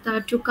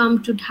Kolkata to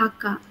come to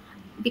Dhaka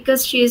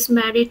because she is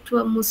married to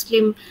a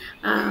Muslim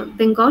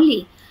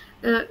Bengali.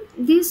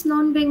 This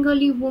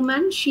non-Bengali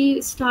woman,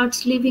 she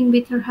starts living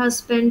with her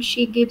husband,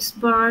 she gives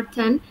birth,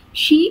 and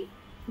she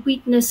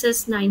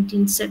witnesses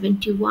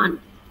 1971.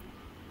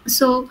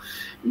 So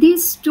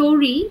this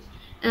story,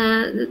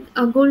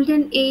 A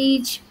Golden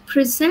Age,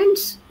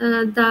 presents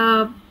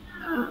the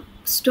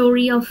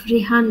story of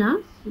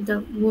Rihanna,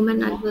 the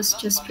woman I was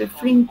just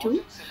referring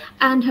to,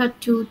 and her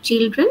two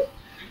children.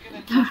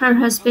 Her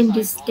husband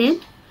is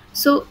dead.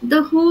 So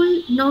the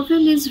whole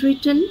novel is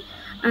written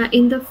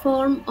in the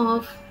form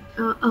of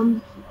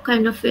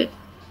kind of a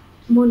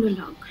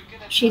monologue.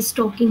 She's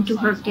talking to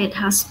her dead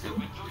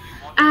husband.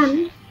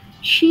 And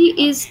she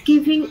is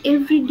giving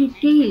every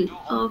detail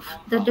of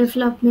the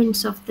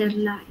developments of their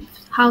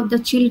lives, how the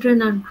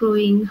children are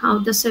growing, how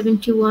the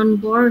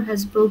 71 war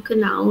has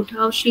broken out,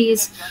 how she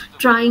is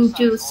trying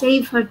to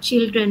save her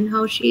children,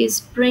 how she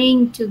is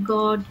praying to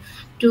God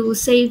to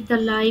save the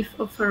life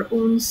of her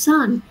own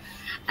son.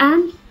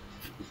 And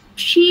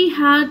she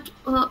had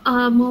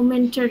a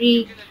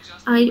momentary,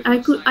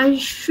 I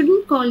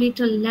shouldn't call it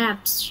a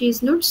lapse. She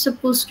is not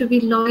supposed to be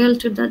loyal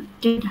to the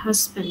dead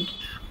husband,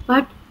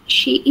 but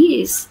she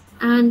is.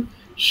 And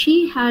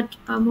she had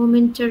a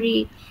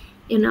momentary,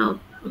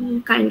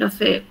 kind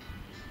of a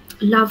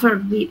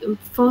lover.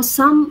 For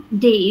some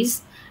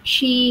days,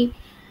 she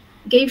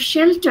gave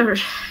shelter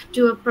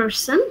to a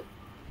person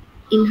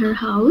in her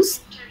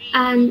house,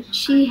 and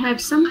she had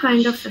some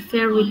kind of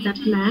affair with that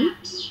man.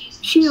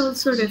 She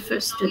also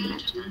refers to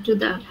that, to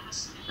the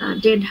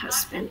dead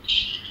husband.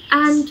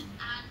 And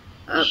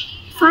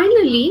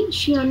finally,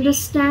 she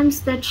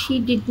understands that she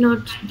did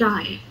not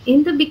die.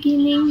 In the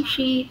beginning,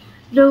 she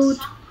wrote,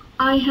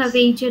 I have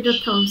aged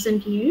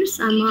 1,000 years.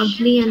 I'm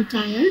ugly and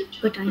tired,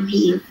 but I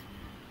live.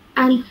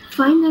 And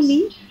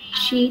finally,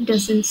 she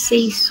doesn't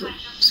say so.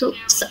 So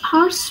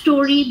her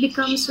story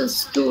becomes a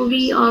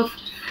story of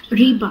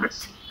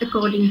rebirth,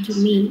 according to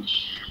me.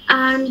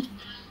 And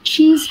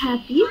she is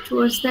happy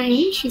towards the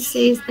end. She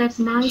says that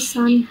my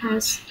son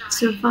has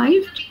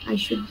survived. I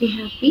should be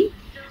happy.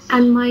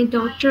 And my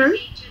daughter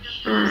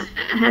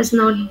has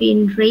not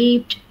been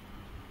raped.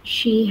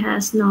 She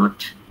has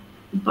not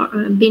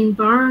been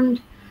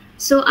burned.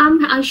 So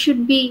I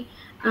should be,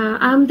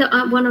 I'm the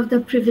one of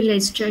the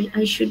privileged.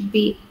 I should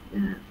be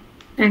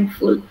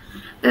thankful.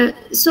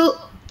 So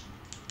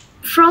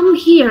from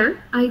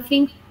here, I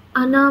think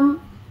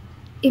Anam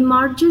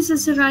emerges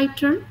as a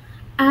writer,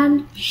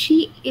 and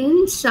she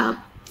ends up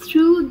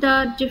through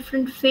the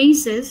different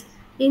phases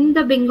in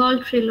the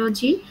Bengal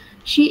trilogy.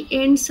 She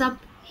ends up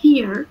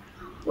here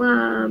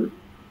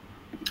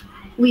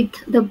with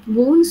the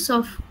bones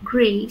of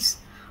grace,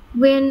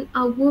 when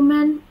a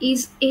woman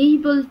is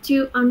able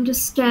to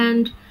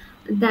understand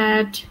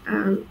that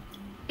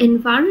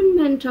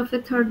environment of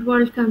a third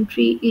world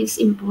country is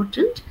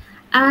important,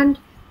 and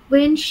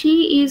when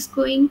she is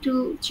going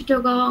to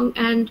Chittagong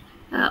and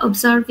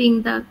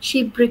observing the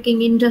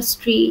shipbreaking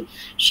industry,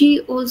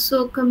 she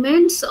also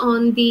comments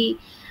on the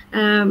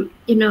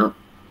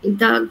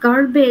the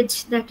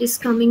garbage that is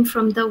coming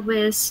from the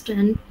West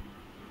and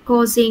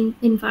causing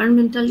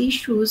environmental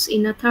issues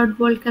in a third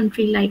world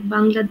country like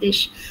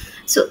Bangladesh.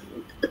 So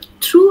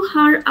through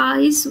her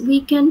eyes,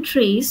 we can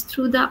trace,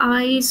 through the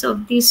eyes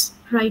of this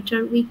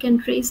writer, we can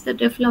trace the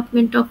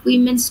development of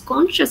women's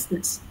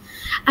consciousness.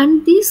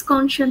 And this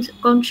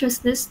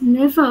consciousness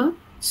never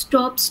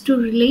stops to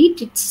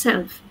relate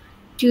itself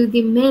to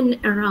the men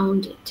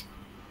around it.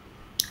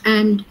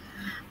 And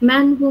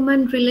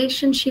man-woman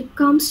relationship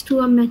comes to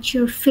a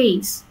mature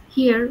phase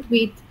here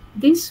with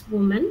this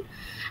woman.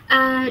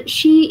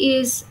 She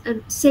is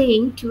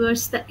saying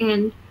towards the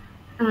end,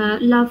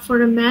 love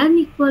for a man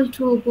equal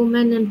to a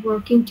woman and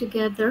working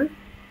together,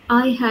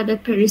 I had a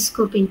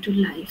periscope into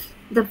life,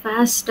 the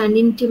vast and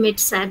intimate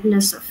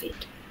sadness of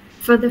it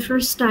for the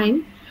first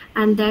time,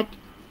 and that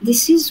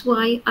this is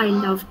why I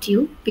loved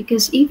you,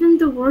 because even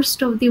the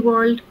worst of the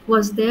world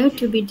was there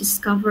to be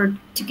discovered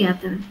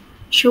together,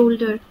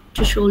 shoulder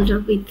to shoulder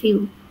with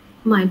you,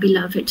 my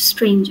beloved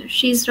stranger.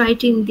 She's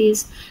writing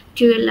this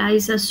to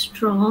Eliza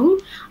Strong,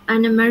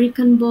 an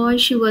American boy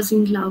she was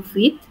in love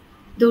with,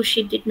 though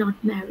she did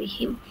not marry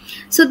him.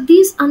 So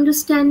this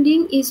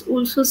understanding is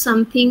also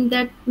something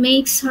that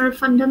makes her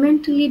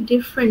fundamentally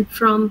different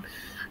from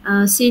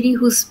Siri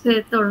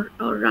Hustvedt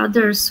or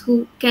others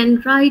who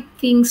can write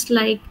things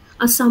like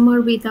A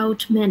Summer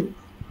Without Men.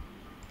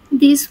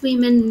 These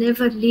women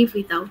never live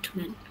without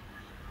men,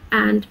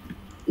 and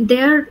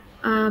their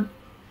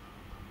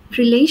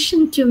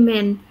relation to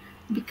men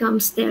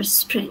becomes their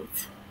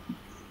strength.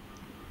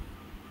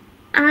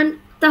 And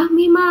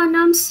Tahmima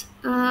Anam's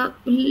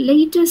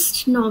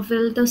latest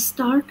novel, The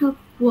Startup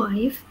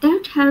Wife,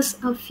 that has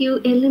a few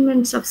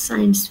elements of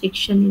science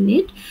fiction in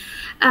it.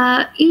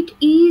 It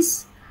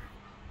is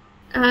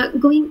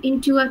going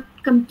into a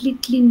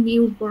completely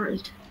new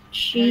world.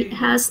 She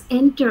has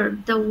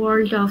entered the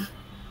world of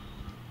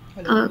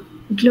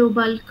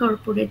global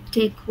corporate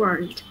tech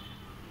world,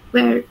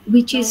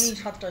 which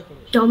is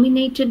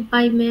dominated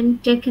by men,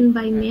 taken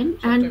by men,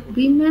 and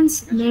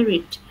women's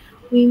merit,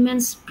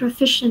 women's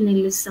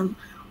professionalism,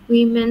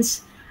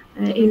 women's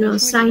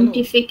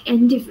scientific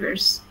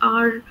endeavors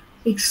are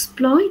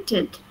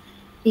exploited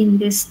in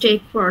this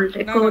tech world,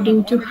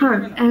 according to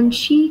her. And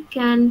she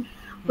can,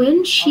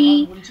 when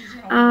she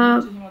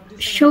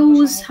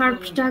shows her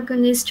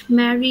protagonist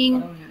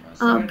marrying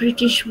a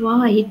British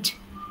white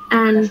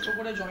and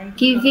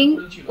giving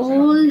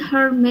all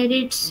her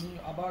merits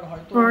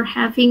for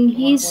having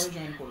his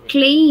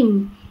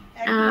claim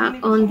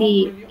on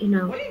the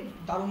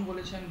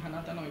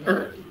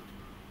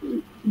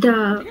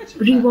the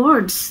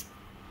rewards.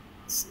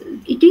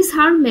 It is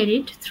her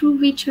merit through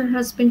which her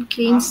husband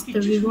claims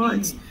the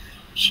rewards.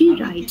 She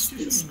writes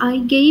this: I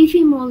gave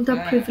him all the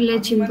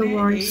privilege in the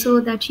world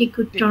so that he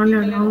could turn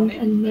around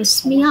and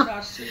mess me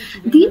up.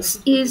 This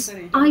is,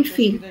 I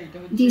feel,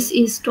 this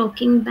is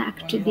talking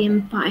back to the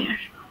empire.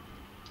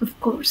 Of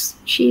course,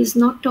 she is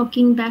not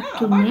talking back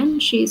to men,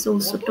 she is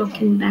also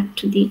talking back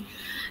to the,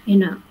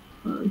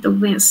 the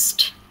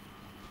West.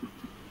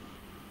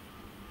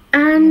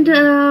 And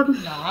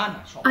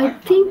I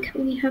think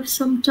we have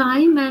some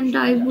time, and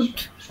I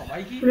would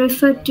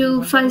refer to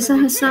Faiza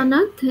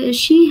Hassanat.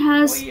 She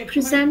has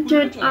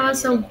presented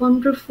us a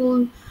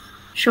wonderful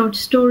short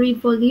story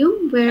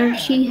volume where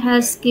she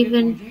has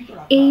given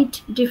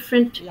 8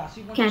 different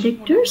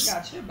characters,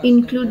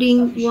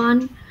 including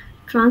one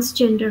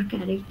transgender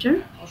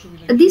character.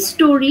 This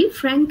story,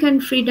 Frank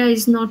and Frida,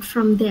 is not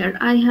from there.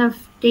 I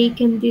have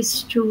taken this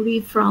story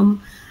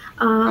from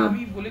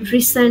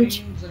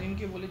recent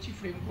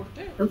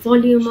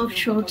volume of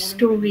short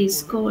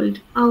stories called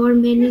Our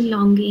Many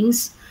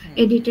Longings,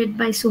 edited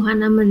by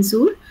Suhana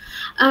Manzoor,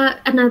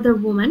 another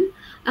woman.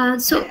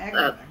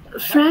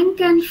 Frank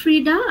and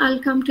Frida, I'll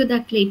come to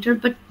that later,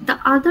 but the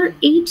other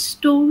 8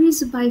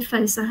 stories by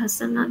Faiza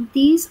Hassanat,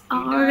 these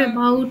are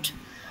about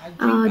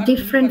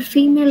different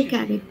female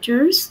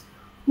characters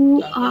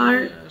who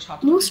are,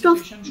 most of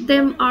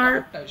them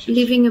are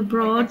living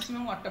abroad.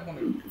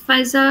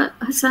 Faiza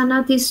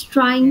Hassanat is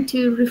trying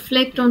to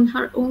reflect on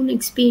her own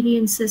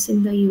experiences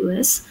in the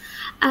US,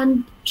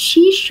 and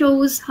she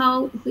shows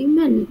how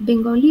women,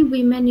 Bengali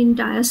women in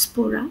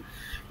diaspora,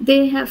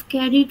 they have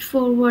carried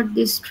forward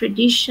this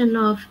tradition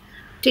of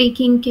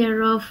taking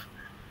care of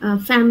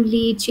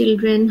family,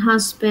 children,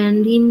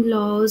 husband,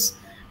 in-laws,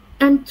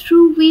 and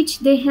through which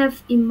they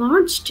have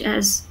emerged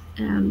as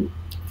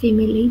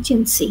female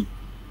agency.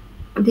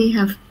 They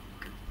have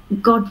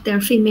got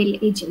their female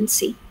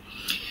agency.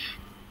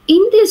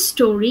 In this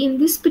story, in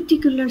this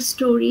particular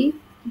story,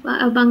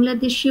 a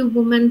Bangladeshi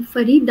woman,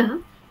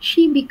 Farida,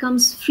 she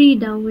becomes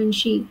Frida when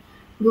she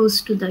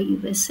goes to the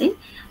USA,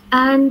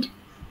 and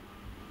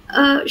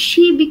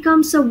she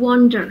becomes a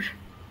wonder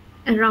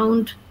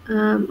around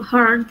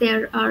her.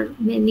 There are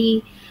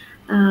many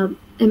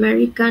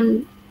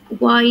American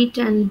white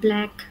and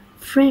black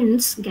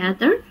friends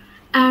gather,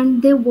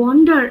 and they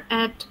wonder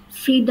at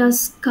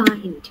Frida's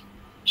kind.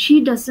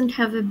 She doesn't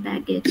have a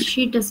baggage.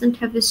 She doesn't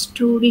have a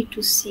story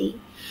to say.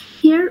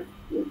 Here,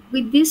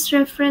 with this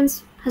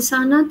reference,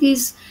 Hassanat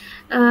is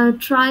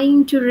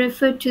trying to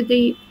refer to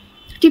the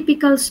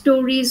typical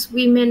stories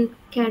women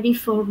carry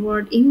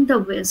forward in the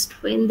West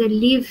when they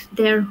leave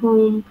their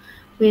home,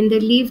 when they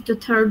leave the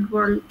third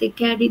world. They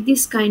carry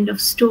this kind of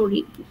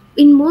story.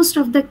 In most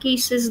of the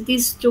cases,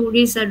 these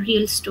stories are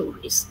real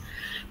stories.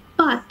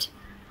 But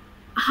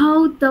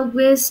how the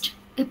West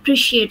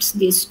appreciates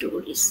these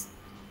stories,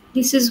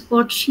 this is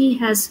what she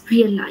has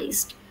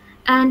realized.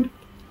 And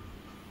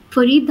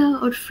Farida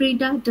or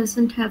Frida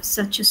doesn't have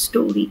such a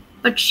story,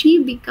 but she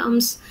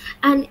becomes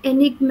an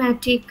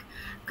enigmatic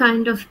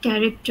kind of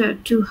character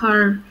to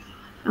her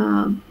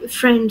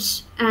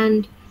friends,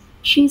 and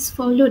she's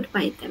followed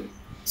by them.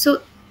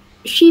 So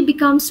she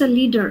becomes a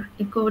leader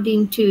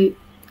according to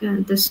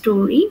the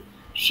story.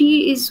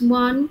 She is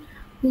one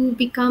who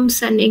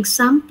becomes an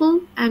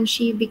example, and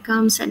she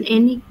becomes an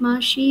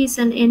enigma. She is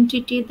an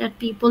entity that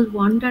people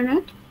wonder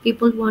at.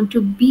 People want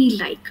to be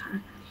like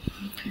her.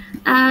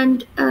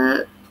 And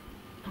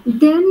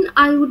then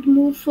I would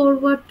move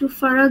forward to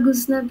Farah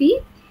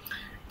Ghuznavi.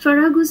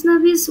 Farah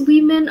Ghuznavi's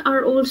women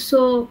are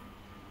also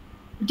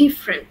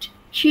different.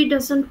 She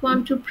doesn't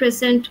want to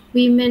present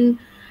women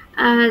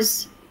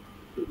as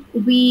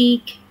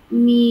weak,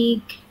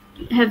 meek,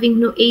 having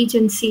no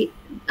agency.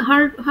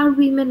 Her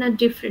women are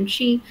different.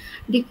 She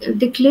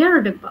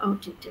declared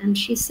about it, and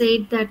she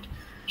said that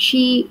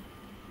she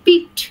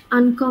picked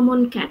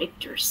uncommon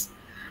characters.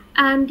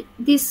 And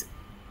this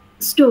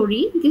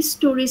story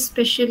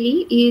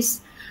especially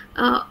is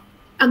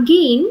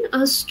again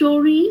a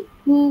story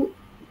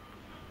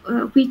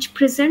which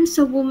presents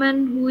a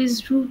woman who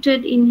is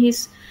rooted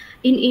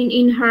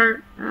in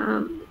her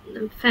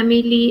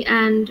family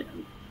and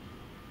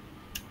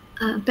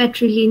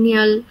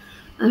patrilineal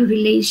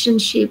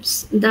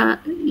relationships. The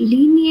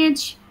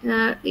lineage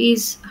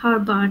is her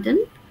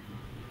burden,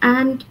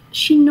 and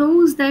she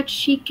knows that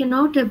she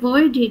cannot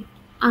avoid it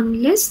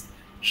unless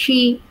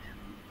she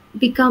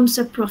becomes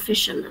a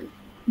professional,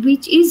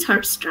 which is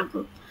her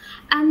struggle.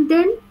 And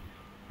then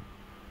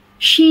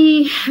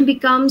she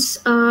becomes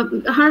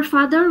her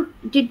father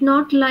did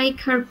not like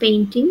her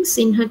paintings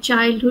in her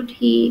childhood.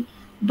 He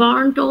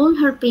burnt all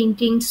her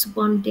paintings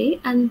one day,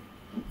 and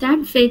that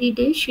very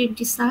day she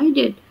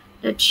decided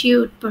that she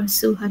would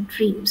pursue her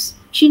dreams.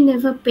 She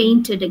never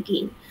painted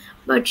again,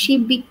 but she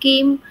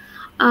became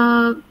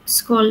a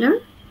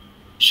scholar.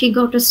 She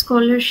got a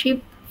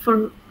scholarship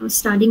for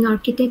studying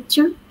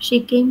architecture.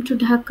 She came to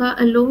Dhaka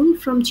alone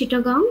from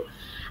Chittagong,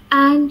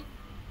 and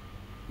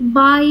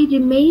by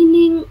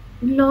remaining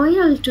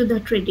loyal to the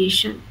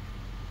tradition,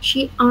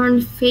 she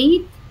earned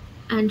faith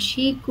and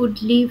she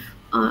could live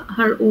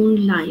her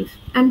own life.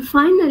 And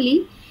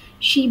finally,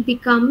 she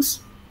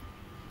becomes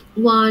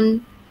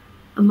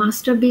a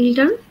master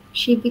builder.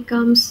 She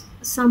becomes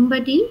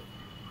somebody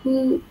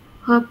who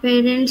her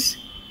parents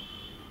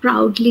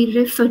proudly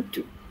referred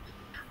to.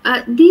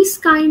 This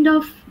kind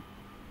of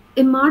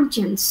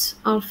emergence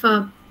of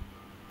a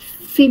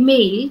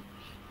female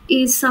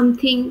is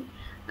something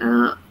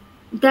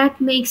that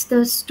makes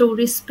the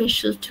story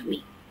special to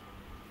me.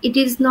 It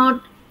is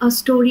not a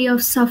story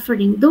of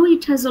suffering, though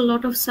it has a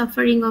lot of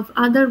suffering of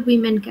other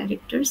women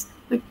characters,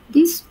 but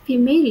this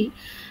female,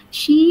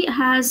 she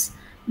has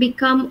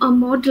become a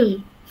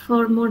model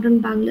for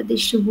modern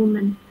Bangladeshi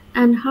women,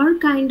 and her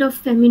kind of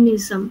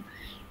feminism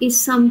is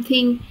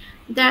something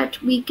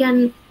that we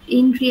can,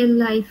 in real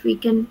life, we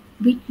can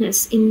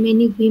witness in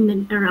many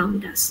women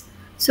around us.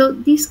 So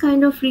this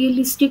kind of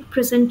realistic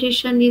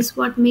presentation is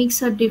what makes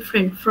her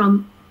different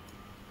from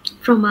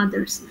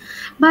others.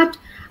 But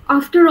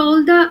after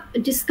all the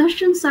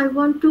discussions, I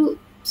want to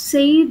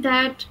say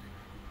that,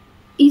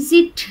 is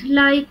it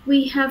like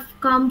we have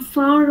come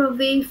far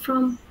away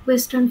from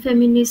Western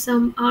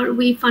feminism? Are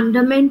we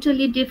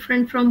fundamentally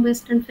different from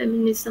Western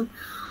feminism?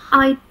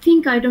 I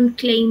think I don't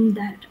claim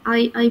that.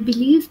 I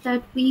believe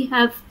that we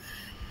have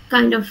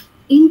kind of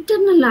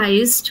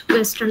internalized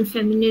Western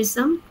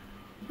feminism,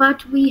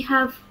 but we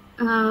have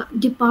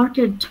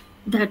departed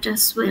that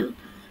as well.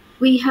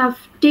 We have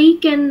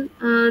taken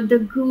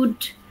the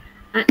good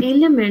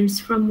elements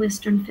from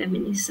Western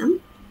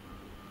feminism,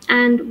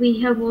 and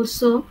we have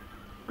also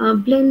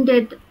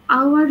blended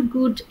our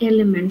good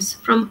elements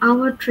from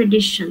our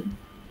tradition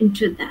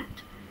into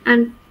that.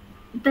 And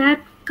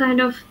that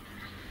kind of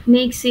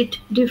makes it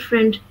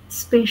different,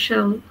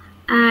 special,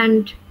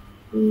 and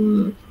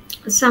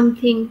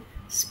something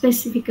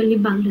specifically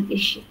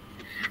Bangladeshi.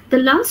 The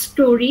last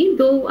story,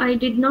 though I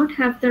did not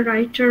have the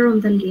writer on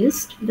the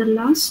list, the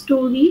last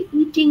story,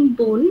 Eating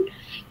Bone,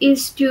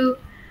 is to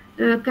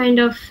kind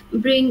of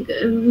bring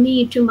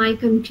me to my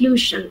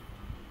conclusion.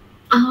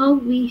 How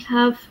we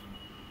have,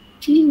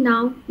 till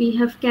now, we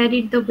have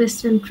carried the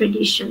Western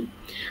tradition.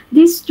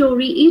 This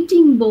story,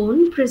 Eating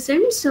Bone,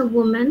 presents a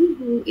woman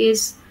who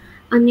is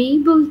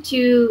unable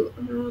to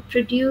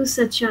produce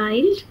a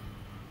child.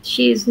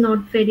 She is not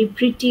very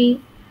pretty.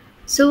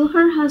 So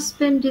her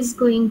husband is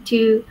going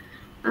to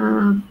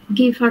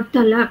give her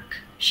talak.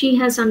 She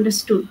has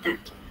understood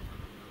that.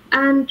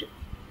 And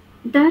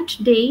that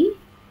day,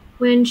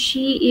 when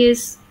she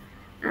is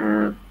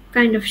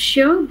kind of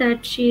sure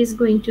that she is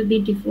going to be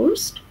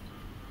divorced,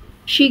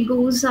 she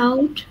goes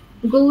out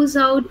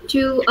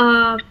to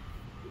a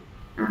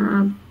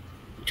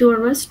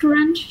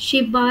restaurant.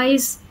 She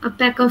buys a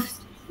pack of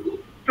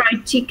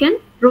fried chicken,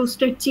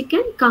 roasted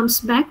chicken, comes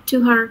back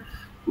to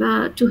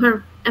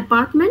her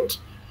apartment,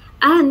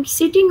 and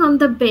sitting on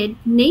the bed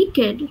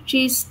naked,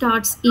 she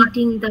starts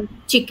eating the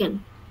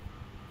chicken,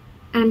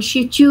 and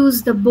she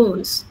chews the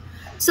bones.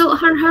 So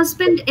her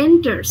husband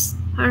enters.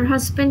 Her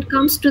husband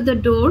comes to the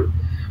door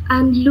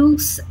and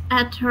looks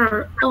at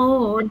her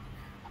awed,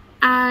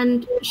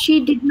 and she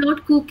did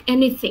not cook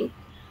anything.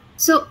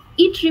 So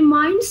it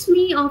reminds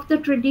me of the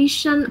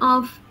tradition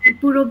of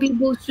Purabi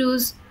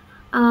Bosu's.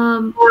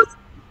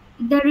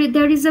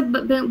 There is a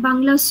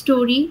Bangla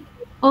story,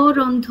 or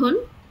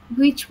Randhon,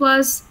 which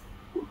was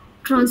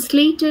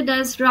translated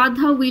as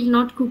Radha will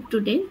not cook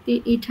today.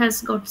 It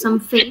has got some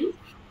fame.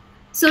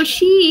 So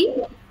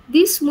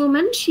this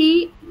woman,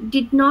 she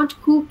did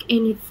not cook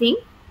anything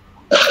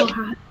for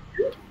her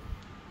husband,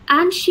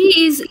 and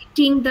she is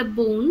eating the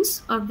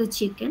bones of the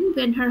chicken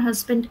when her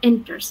husband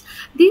enters.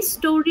 This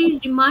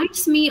story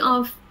reminds me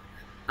of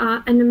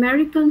an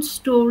American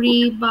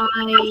story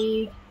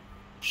by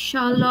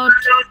Charlotte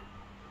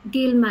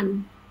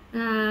Gilman,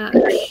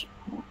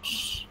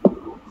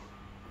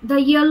 The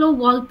Yellow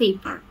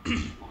Wallpaper,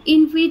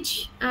 in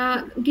which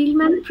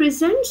Gilman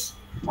presents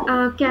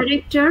a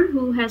character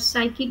who has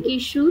psychic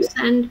issues,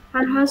 and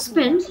her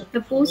husband,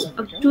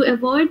 to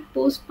avoid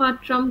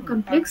postpartum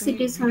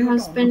complexities, her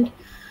husband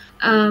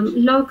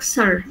locks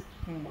her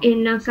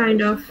in a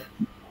kind of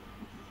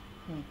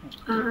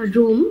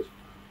room,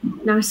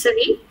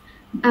 nursery,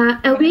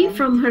 away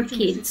from her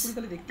kids,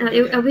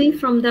 away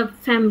from the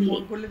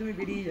family.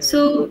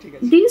 So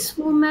this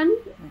woman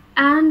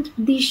and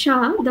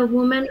Disha, the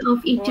woman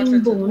of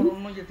eating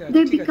bone,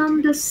 they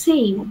become the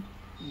same.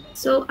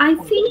 So I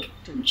think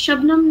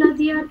Shabnam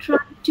Nadia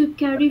tried to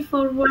carry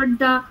forward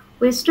the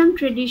Western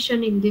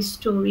tradition in this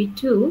story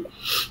too.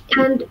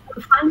 And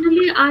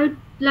finally, I'd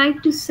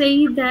like to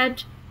say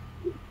that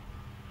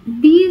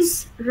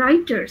these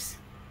writers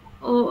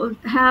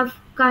have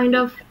kind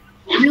of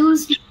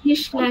used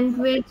English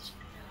language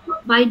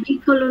by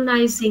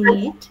decolonizing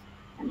it,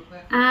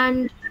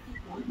 and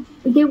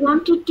they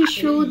wanted to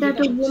show that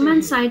a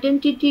woman's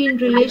identity in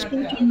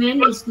relation to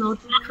men is not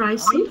a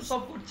crisis,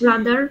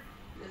 rather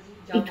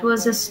it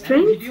was a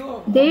strength.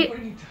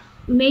 They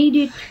made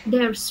it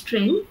their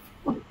strength.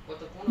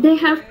 They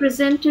have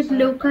presented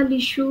local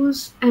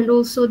issues and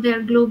also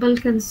their global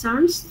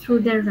concerns through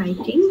their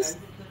writings.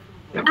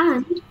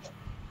 And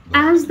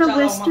as the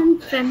Western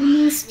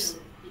feminists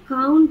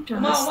count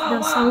us,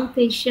 the South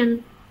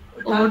Asian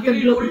or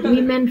the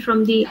women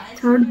from the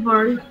third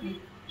world,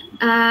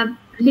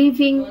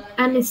 living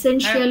an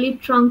essentially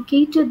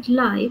truncated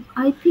life,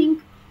 I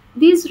think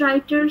these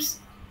writers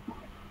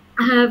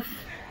have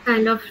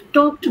kind of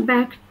talked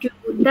back to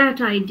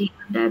that idea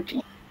that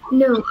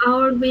no,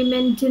 our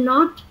women do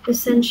not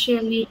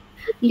essentially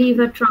live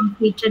a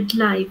truncated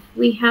life.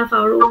 We have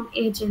our own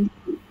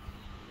agency,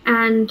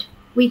 and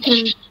we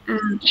can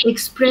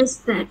express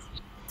that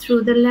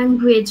through the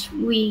language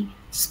we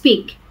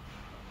speak.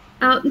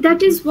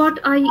 That is what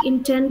I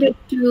intended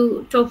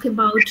to talk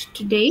about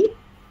today.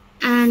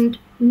 And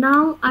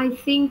now I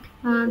think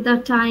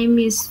the time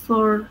is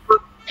for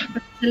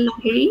Dr.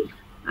 Lahiri.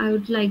 I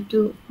would like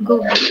to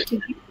go back to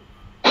you.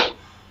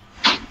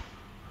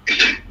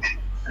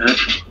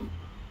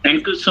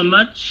 Thank you so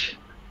much.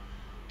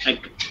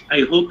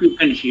 I hope you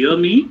can hear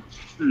me.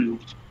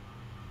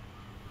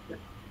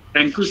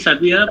 Thank you,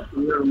 Sabia,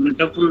 for your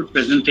wonderful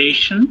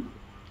presentation.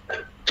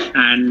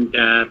 And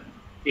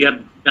you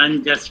have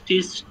done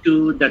justice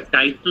to the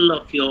title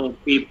of your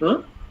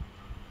paper.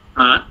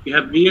 You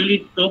have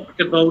really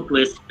talked about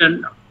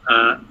Western,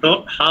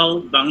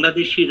 how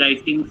Bangladeshi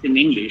writings in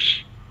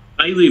English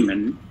by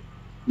women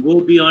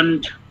go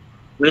beyond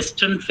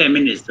Western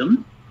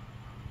feminism,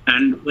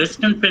 and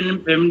Western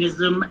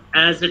feminism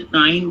as a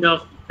kind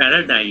of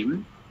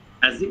paradigm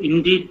has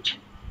indeed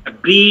a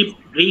great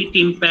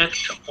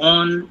impact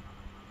on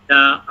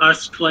the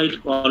erstwhile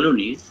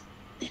colonies,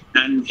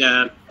 and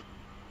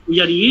we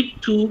are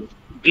yet to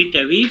get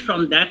away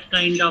from that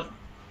kind of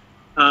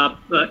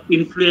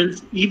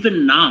influence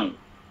even now.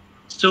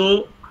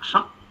 So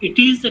it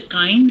is a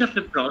kind of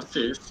a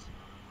process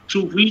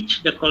through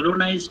which the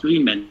colonized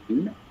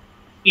women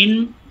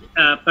in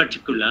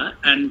particular,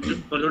 and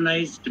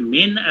colonized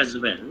men as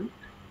well,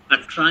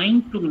 are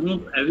trying to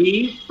move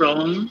away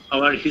from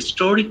our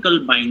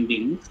historical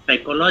bindings,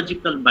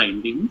 psychological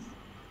bindings,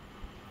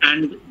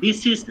 and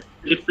this is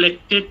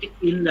reflected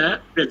in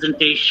the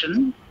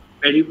presentation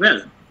very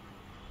well.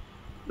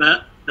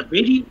 The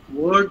very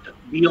word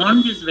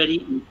beyond is very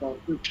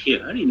important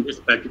here in this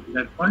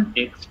particular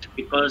context,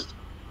 because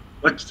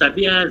what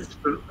Sabia has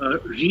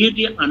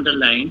really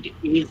underlined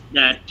is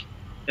that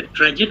the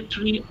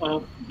trajectory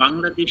of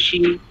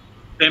Bangladeshi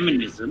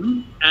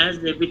feminism, as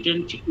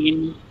evident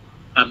in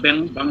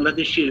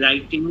Bangladeshi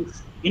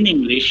writings in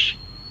English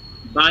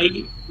by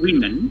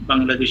women,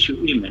 Bangladeshi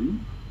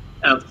women,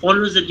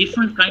 follows a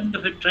different kind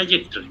of a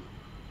trajectory.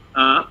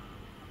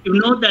 You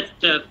know that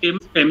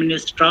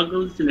feminist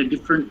struggles in a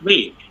different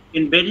way,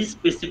 in very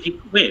specific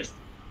ways.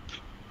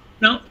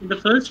 Now, in the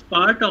first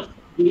part of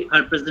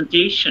her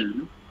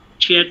presentation,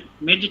 she had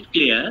made it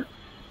clear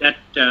that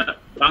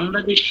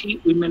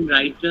Bangladeshi women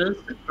writers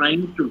are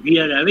trying to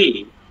veer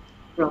away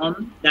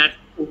from that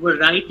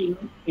overriding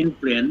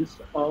influence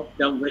of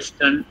the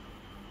Western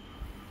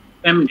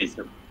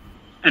feminism.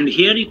 And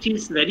here it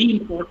is very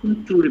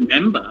important to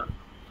remember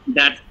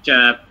that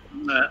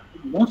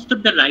most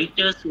of the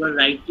writers who are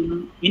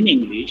writing in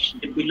English,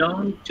 they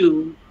belong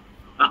to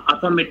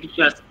upper middle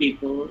class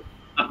people,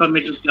 upper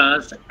middle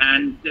class,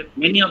 and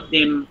many of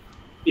them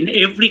in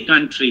every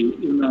country,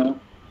 you know,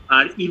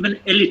 are even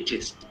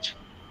elitist.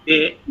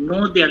 They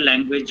know their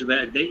language,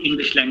 the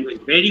English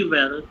language very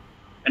well,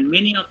 and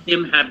many of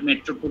them have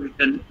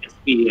metropolitan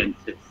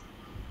experiences.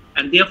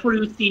 And therefore,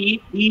 you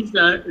see, these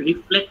are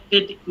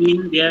reflected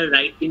in their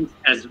writings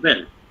as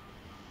well.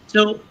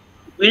 So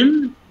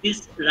when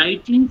these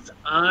writings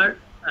are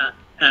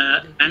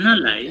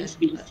analyzed,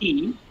 you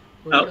see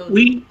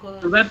we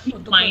probably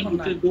find,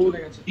 if we go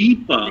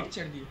deeper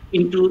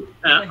into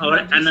our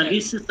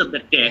analysis of the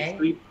text,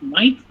 we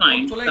might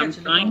find some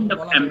kind of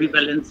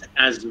ambivalence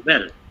as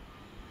well.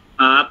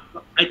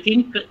 I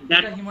think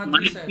that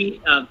might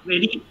be a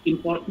very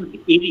important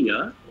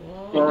area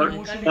for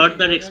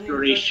further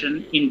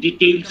exploration in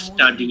detailed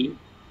study.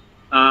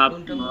 I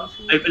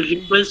will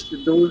request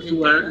those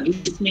who are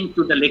listening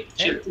to the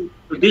lecture, to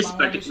this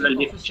particular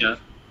lecture,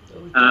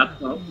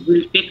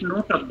 will take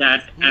note of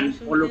that and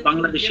follow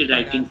Bangladeshi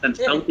writings and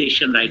South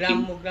Asian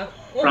writings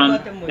from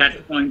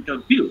that point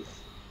of view.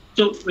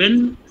 So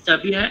when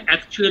Sabiha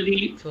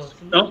actually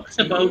talks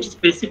about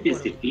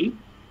specificity,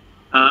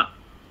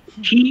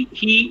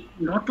 he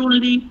not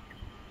only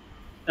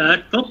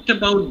talked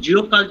about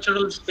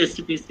geocultural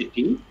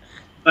specificity,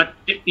 but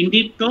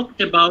indeed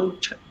talked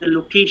about the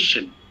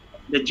location,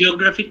 the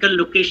geographical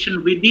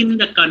location within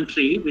the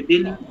country,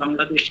 within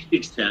Bangladesh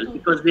itself,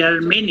 because there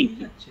are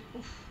many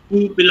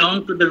who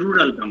belong to the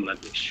rural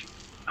Bangladesh.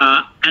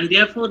 And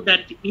therefore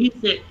that is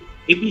a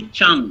heavy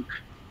chunk,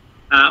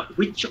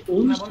 which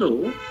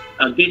also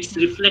gets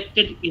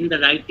reflected in the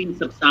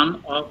writings of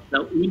some of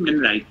the women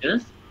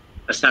writers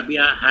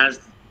Sabiha has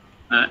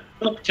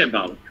talked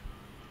about.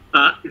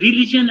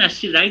 Religion, as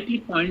she rightly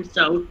points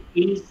out,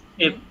 is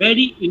a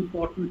very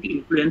important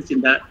influence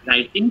in the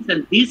writings,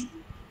 and this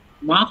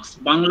marks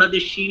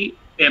Bangladeshi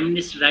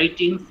feminist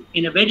writings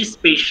in a very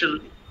special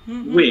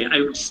way, I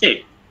would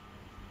say.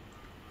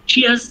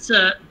 She has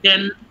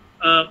then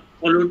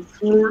followed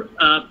four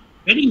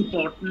very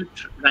important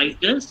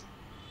writers,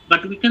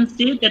 but we can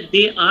say that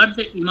they are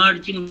the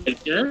emerging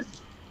writers.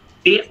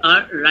 They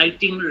are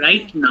writing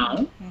right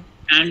now,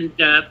 and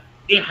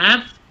they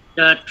have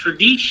the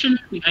tradition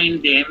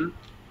behind them,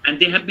 and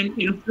they have been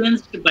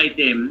influenced by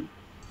them.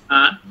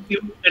 You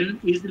can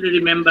easily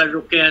remember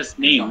Rokea's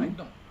name.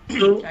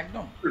 So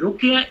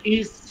Rokeya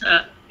is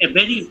a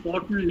very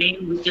important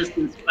name which has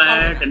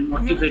inspired and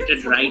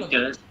motivated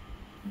writers.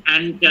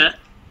 And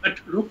but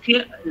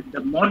Rokeya,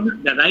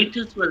 the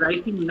writers who are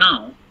writing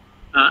now,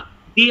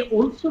 they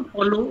also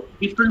follow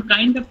different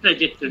kind of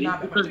trajectories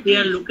because they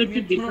are located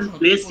in different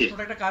places,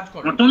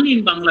 not only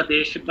in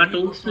Bangladesh but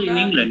also in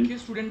England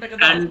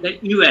and the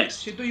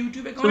US.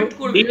 So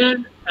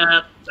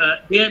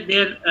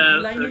their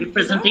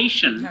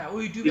representation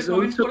is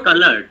also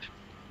colored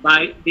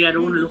by their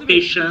own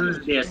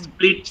locations, their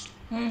splits,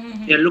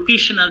 their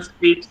locational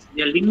splits,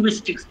 their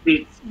linguistic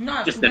splits,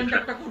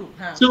 etc.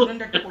 So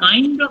the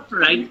kind of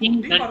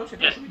writing that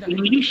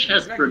English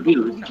has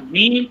produced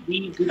may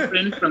be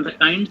different from the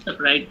kinds of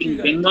writing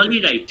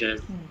Bengali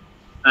writers,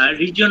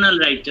 regional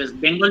writers,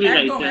 Bengali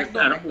writers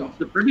are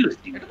also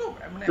producing.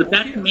 So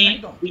that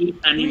may be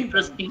an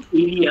interesting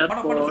area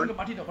for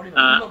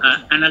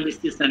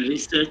analysis and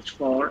research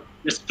for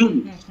the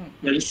students,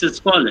 the research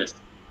scholars.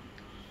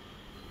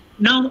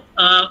 Now,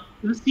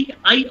 you see,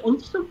 I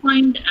also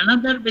find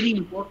another very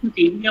important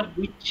area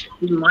which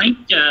we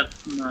might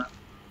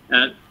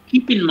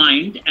keep in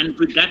mind, and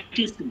that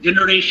is the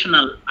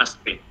generational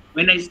aspect.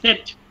 When I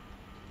said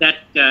that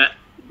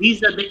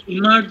these are the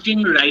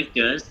emerging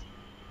writers,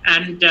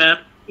 and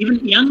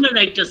even younger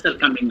writers are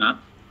coming up,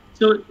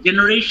 so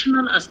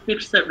generational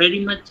aspects are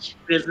very much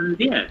present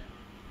there.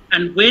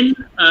 And when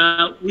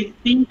we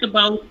think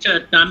about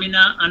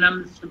Tamina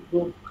Anam's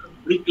book,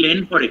 Brick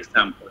Lane, for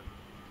example,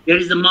 there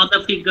is a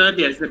mother figure,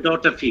 there is a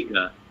daughter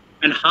figure,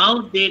 and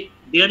how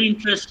their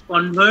interests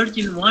converge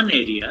in one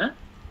area,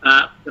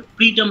 the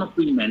freedom of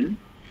women,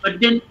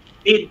 but then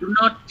they do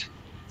not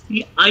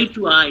see eye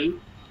to eye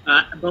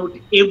about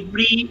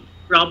every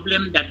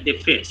problem that they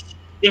face.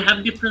 They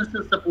have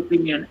differences of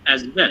opinion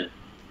as well.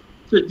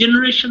 So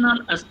generational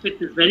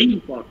aspect is very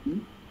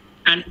important.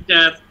 And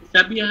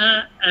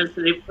Sabiha has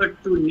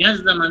referred to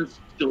Niyaz Zaman's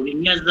story.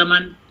 Niyaz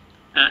Zaman,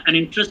 an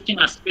interesting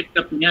aspect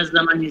of Niyaz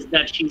Zaman is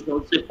that she is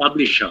also a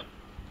publisher.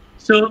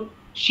 So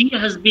she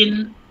has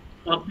been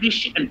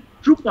published, and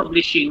through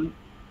publishing,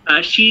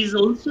 she is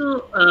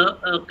also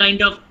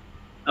kind of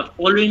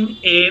following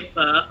a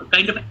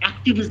kind of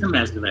activism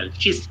as well.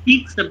 She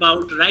speaks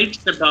about,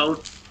 writes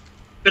about,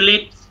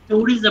 collects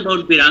stories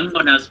about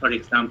Biranganas, for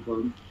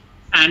example,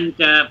 and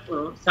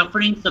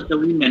sufferings of the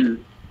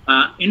women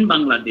in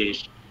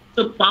Bangladesh.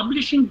 So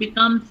publishing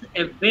becomes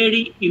a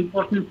very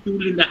important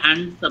tool in the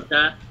hands of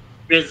the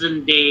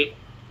present day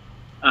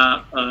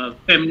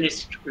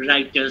feminist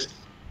writers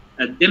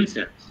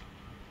themselves.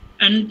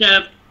 And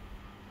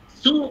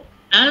so,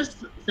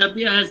 as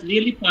Sabiha has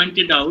really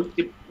pointed out,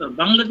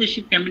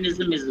 Bangladeshi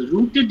feminism is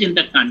rooted in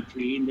the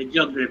country, in the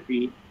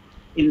geography,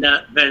 in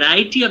the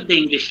variety of the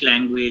English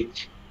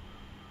language,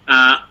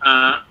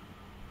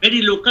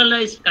 very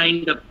localized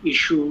kind of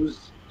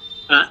issues.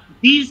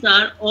 These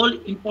are all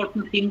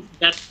important things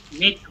that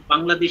make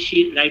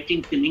Bangladeshi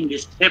writings in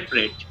English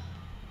separate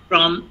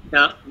from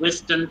the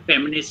Western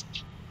feminist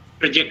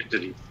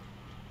trajectories.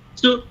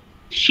 So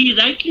she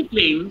rightly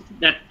claims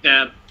that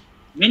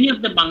many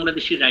of the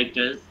Bangladeshi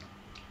writers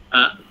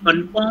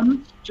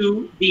conform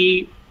to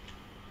the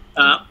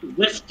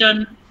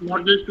Western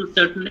model to a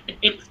certain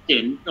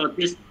extent, or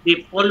they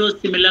follow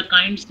similar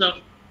kinds of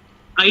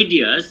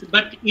ideas,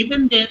 but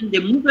even then they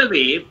move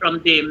away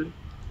from them.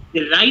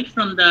 They write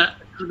through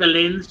the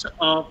lens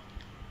of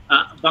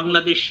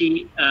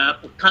Bangladeshi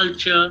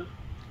culture,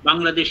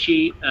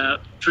 Bangladeshi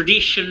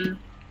tradition,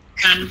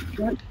 and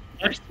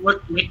that's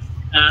what makes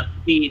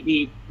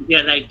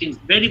their writings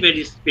very,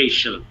 very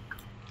special.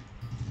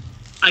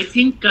 I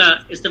think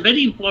it's a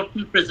very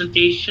important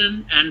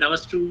presentation, and our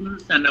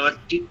students and our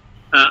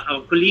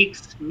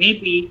colleagues may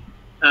be,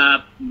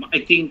 I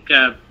think,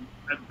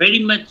 very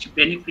much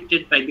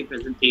benefited by the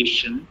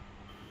presentation.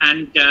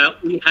 And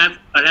we have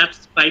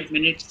perhaps 5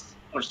 minutes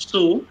or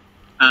so.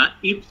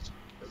 If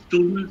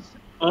students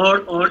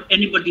or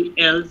anybody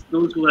else,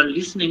 those who are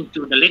listening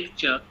to the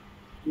lecture,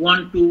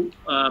 want to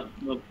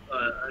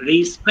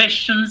raise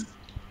questions,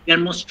 they are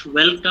most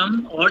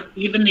welcome. Or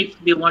even if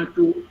they want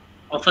to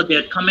offer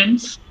their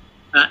comments,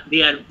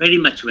 they are very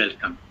much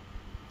welcome.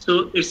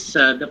 So it's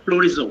the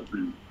floor is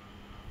open.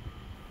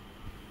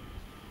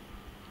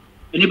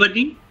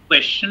 Anybody?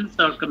 Questions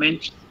or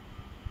comments?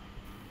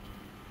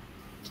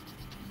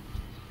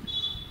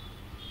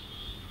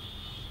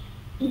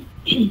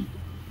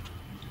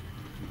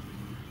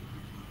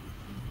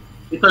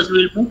 Because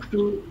we'll move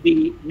to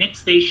the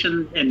next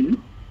session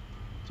then.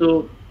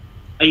 So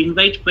I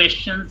invite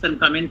questions and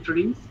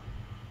commentaries.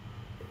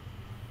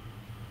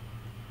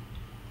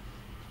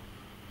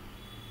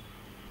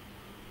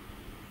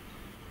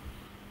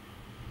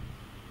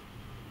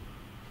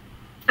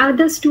 Are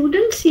the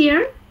students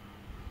here?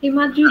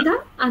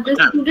 Himadrida, are the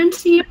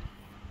students here?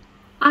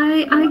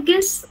 I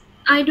guess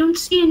I don't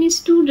see any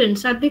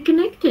students. Are they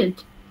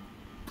connected?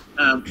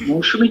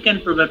 Moushumi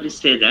can probably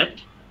say that.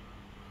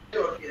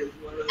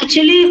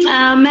 Actually,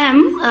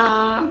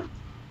 ma'am,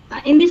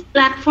 in this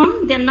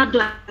platform, they're not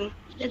joining.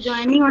 They're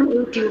joining on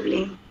YouTube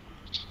link.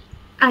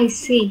 I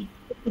see.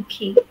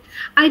 Okay.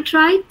 I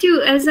tried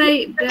to,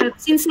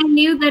 since I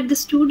knew that the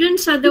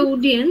students are the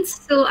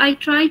audience, so I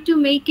tried to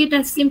make it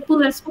as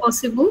simple as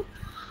possible.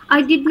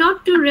 I did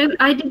not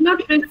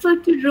refer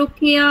to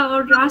Rukia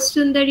or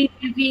Rajsundari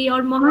Devi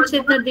or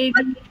Mahacheta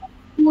Devi,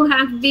 who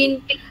have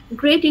been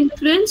great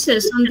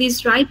influences on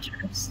these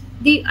writers.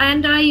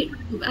 And I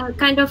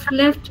kind of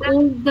left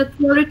all the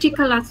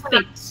theoretical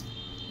aspects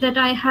that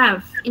I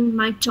have in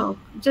my talk,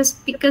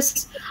 just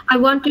because I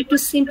wanted to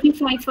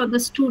simplify for the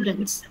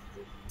students.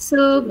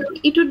 So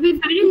it would be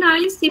very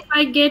nice if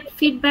I get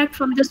feedback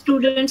from the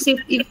students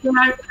if they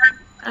are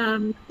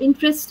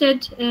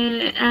interested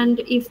and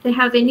if they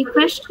have any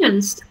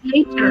questions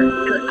later.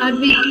 I'll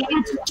be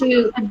glad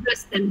to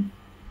address them.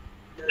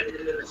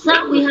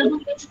 Sir, we have a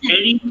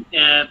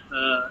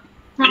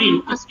very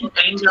interesting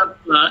kind of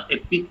a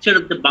picture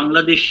of the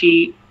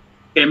Bangladeshi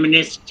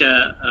feminist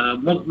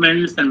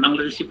movements and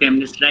Bangladeshi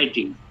feminist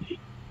writing.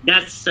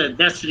 That's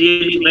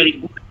really very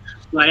good.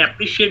 So I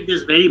appreciate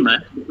this very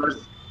much,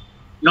 because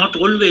not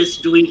always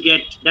do we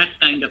get that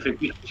kind of a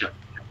picture.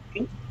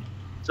 Okay?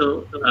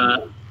 So,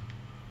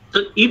 so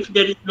if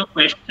there is no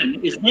question,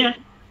 is there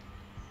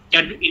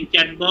in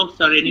chat box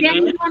or anywhere?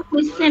 There is one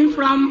question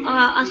from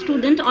a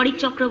student, Orik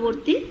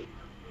Chakraborty.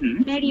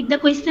 May I read the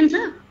question,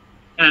 sir?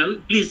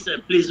 Please,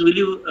 will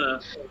you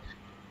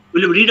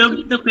read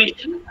out the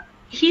question?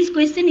 His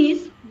question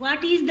is,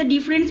 what is the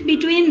difference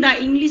between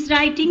the English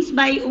writings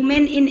by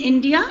women in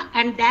India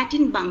and that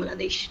in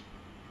Bangladesh?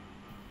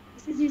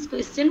 This is his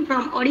question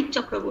from Orik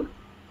Chakraborty.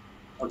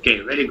 Okay,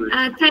 very good.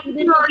 Thank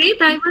you,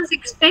 Orit. I was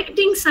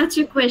expecting such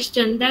a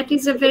question. That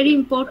is a very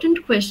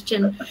important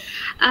question.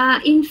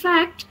 In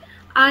fact,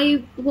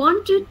 I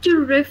wanted to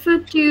refer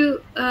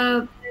to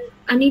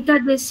Anita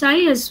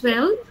Desai as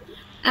well,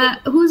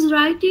 whose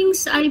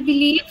writings I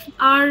believe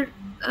are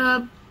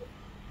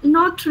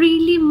not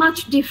really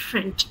much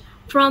different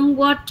from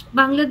what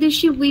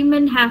Bangladeshi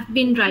women have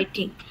been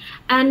writing.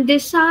 And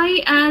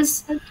Desai,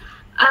 as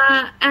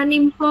an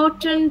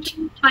important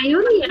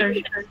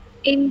pioneer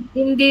in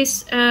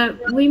this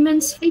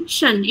women's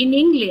fiction in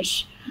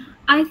English,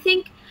 I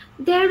think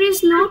there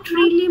is not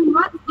really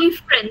much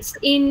difference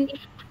in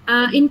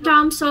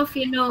terms of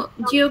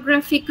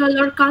geographical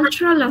or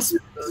cultural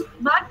aspects,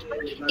 but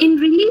in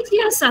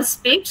religious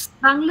aspects,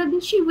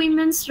 Bangladeshi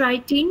women's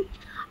writing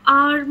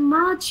are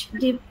much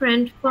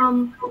different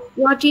from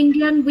what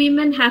Indian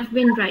women have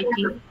been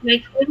writing,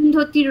 like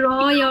Arundhati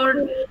Roy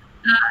or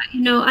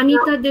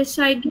Anita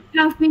Desai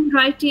have been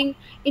writing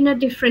in a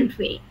different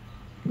way.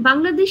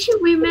 Bangladeshi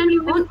women,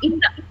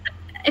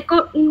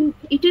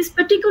 it is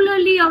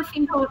particularly of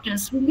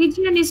importance.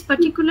 Religion is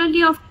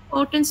particularly of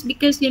importance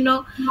because,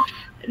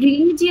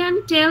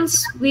 religion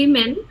tells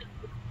women,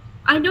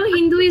 I know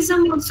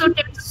Hinduism also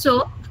tells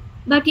so,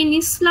 but in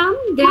Islam,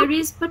 there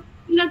is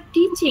particular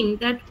teaching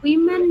that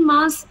women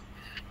must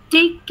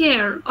take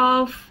care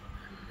of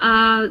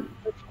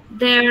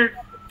their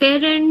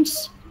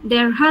parents,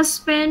 their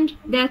husband,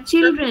 their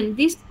children.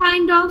 This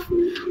kind of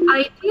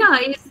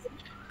idea is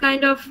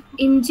kind of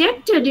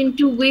injected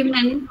into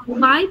women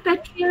by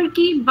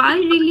patriarchy, by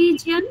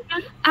religion,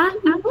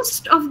 and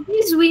most of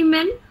these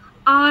women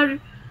are,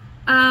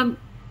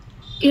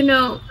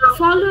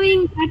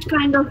 following that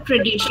kind of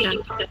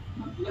tradition.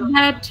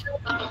 That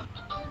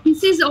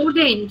this is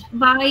ordained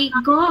by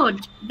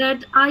God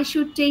that I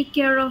should take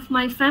care of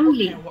my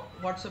family.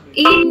 What's up?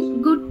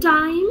 In good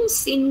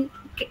times, in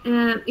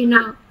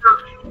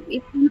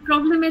in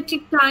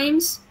problematic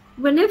times,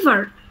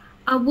 whenever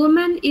a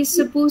woman is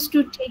supposed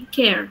to take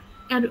care,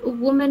 and a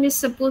woman is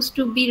supposed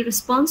to be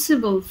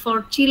responsible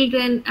for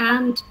children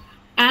and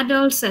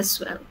adults as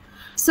well.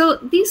 So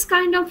this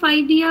kind of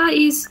idea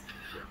is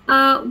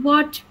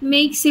what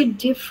makes it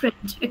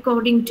different,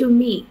 according to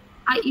me.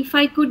 If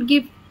I could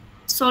give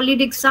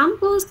solid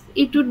examples,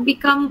 it would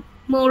become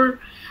more,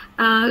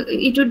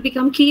 it would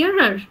become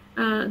clearer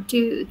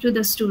to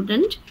the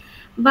student.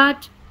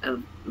 But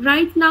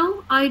right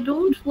now, I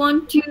don't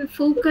want to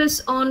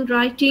focus on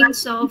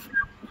writings of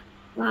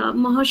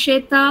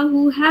Mahasheta,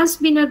 who has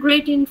been a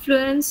great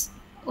influence,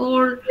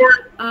 or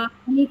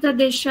Anita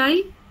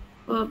Desai,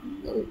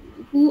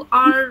 who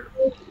are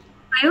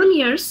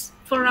pioneers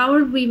for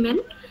our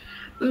women.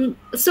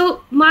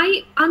 So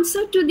my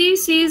answer to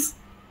this is,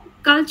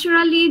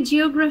 culturally,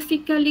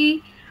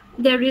 geographically,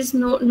 there is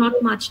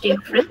not much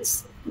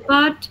difference.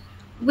 But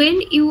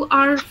when you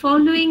are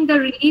following the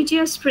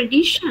religious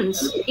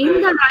traditions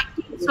in the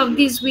writings of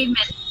these women,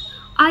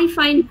 I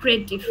find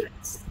great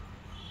difference.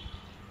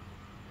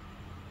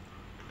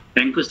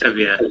 Thank you,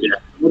 Savia.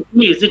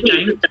 Is it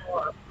time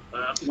for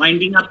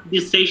winding up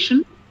this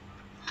session?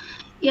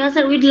 Yes,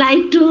 sir. We'd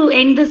like to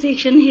end the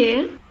session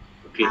here.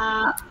 Okay.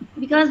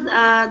 Because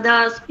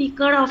the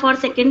speaker of our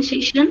second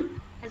session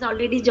has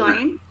already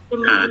joined.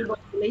 And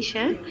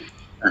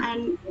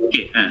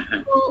okay.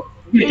 So,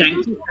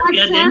 thank you,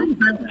 Savia.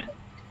 Then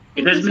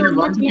it has been a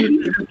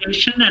wonderful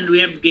presentation, and we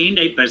have gained.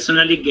 I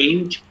personally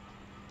gained,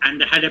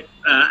 and had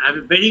have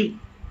a very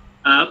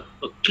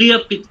clear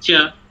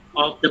picture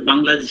of the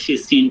Bangladeshi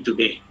scene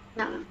today.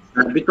 Yeah.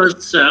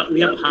 Because we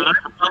have heard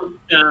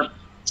about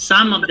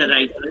some of the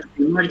writers,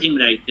 emerging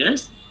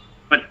writers,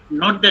 but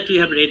not that we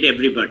have read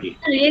everybody.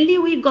 Really,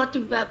 we got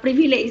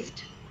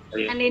privileged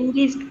and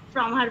engaged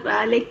from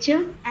her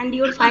lecture, and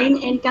your fine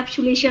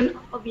encapsulation,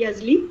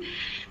 obviously.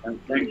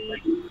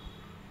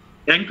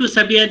 Thank you,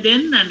 Sabia,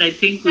 then, and I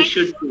think we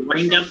should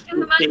wind up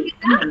the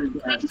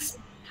session.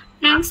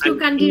 Thanks to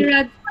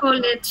Kandi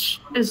College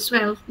as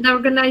well, the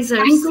organizers.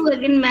 Thank you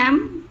again,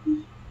 ma'am.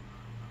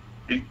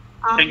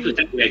 Thank you.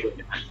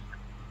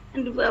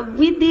 And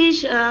with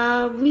this,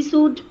 we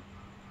should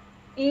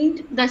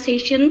end the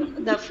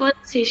session, the first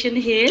session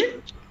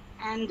here.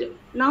 And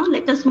now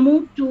let us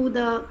move to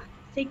the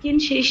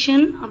second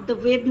session of the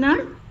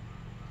webinar.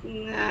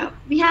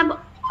 We have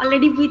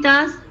already with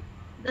us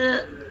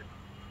the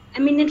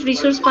eminent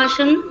resource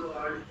person,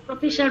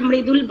 Professor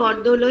Mridul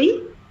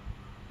Bordoloi,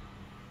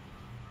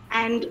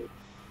 and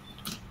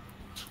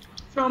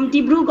from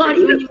Dibrugarh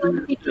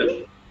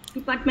University,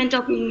 Department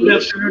of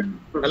English.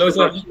 Hello,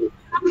 sir.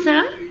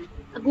 Sir,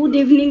 good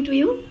evening to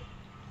you.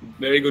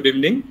 Very good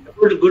evening.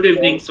 Good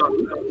evening, sir.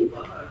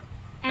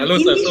 Hello,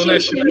 sir. So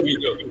nice to meet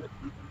you.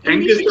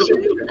 Thank you so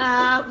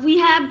much. We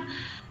have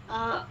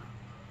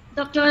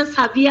Dr.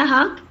 Sabia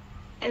Haq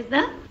as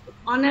the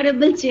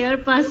Honorable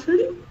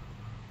Chairperson.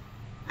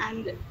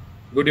 And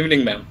good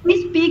evening, ma'am.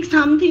 We speak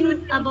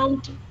something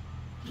about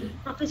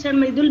Professor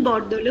Mridul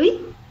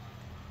Bordoloi.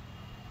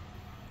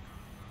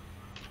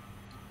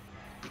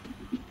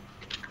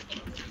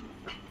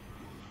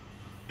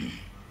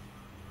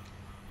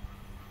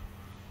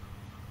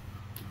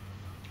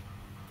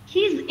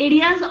 His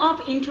areas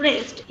of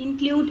interest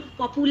include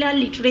popular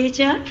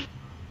literature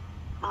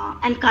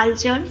and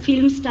culture,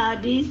 film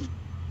studies,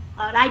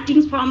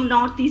 writings from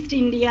Northeast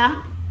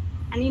India,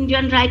 and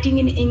Indian writing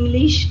in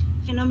English,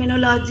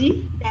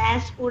 phenomenology,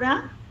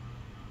 diaspora,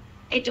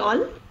 et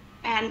al.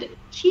 And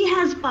he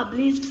has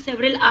published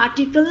several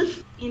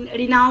articles in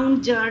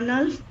renowned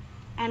journals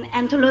and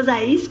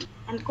anthologized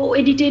and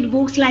co-edited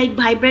books like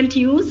Vibrant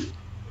Youth,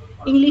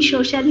 English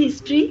Social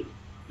History,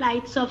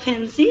 Flights of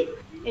Fancy,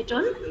 et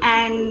al.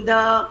 And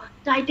the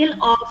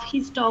title of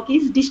his talk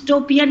is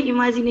Dystopian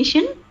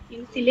Imagination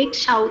in Select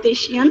South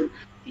Asian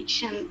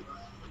Fiction.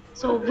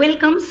 So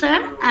welcome,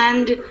 sir,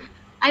 and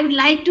I would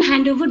like to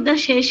hand over the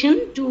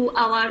session to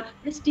our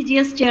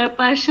prestigious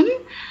chairperson,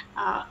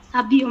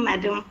 Sabio,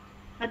 madam.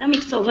 Madam,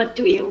 it's over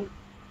to you.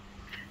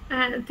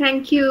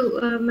 Thank you,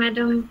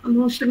 Madam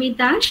Moushumi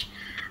Dash.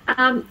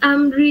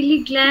 I'm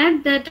really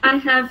glad that I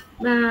have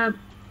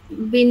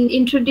been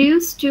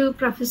introduced to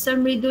Professor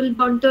Mridul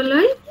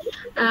Bordoloi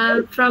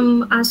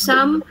from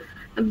Assam,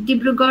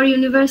 Dibrugarh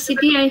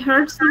University. I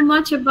heard so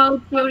much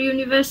about your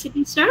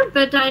university, sir,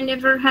 but I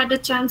never had a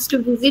chance to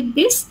visit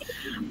this.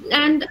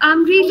 And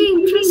I'm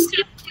really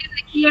interested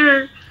to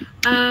hear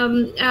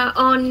on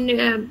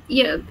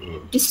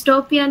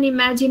dystopian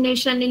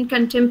imagination in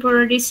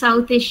contemporary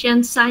South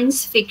Asian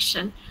science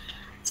fiction.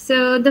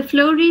 So the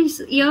floor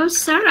is yours,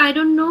 sir. I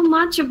don't know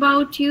much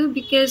about you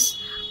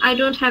because I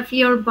don't have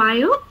your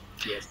bio.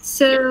 Yes.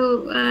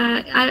 So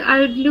I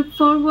would look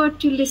forward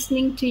to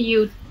listening to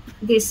you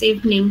this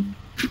evening.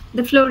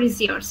 The floor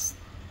is yours.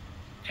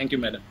 Thank you,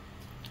 madam.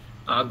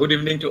 Good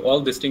evening to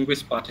all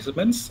distinguished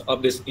participants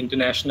of this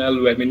international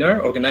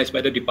webinar organized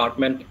by the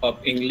Department of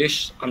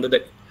English under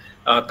the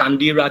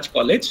Kandi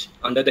College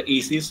under the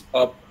aegis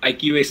of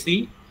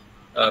IQAC,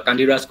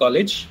 Kandi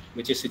College,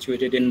 which is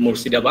situated in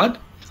Murshidabad.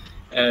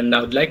 And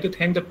I would like to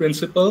thank the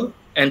principal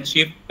and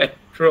chief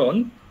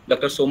patron,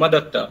 Dr. Soma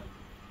Datta,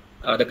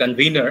 the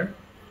convener,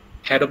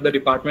 head of the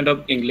Department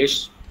of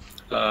English,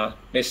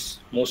 Ms.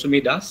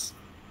 Mosumi Das,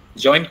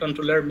 joint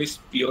controller, Ms.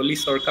 Pioli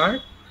Sarkar,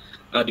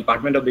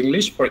 Department of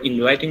English, for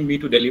inviting me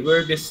to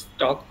deliver this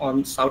talk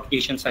on South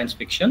Asian science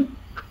fiction.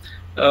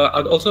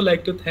 I'd also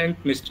like to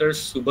thank Mr.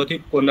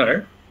 Subhadeep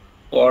Konar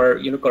for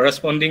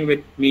corresponding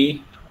with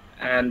me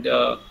and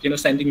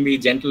sending me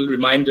gentle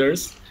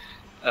reminders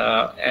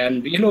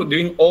and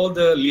doing all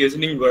the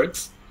liaising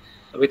works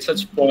with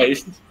such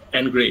poise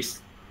and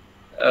grace.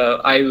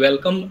 I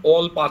welcome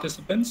all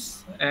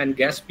participants and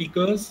guest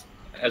speakers,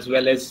 as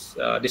well as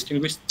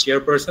distinguished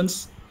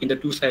chairpersons in the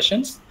two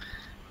sessions.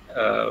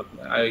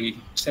 I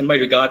send my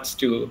regards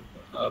to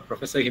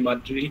Professor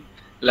Himadri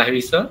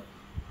Lahiri,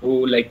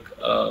 who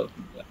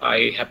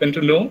I happen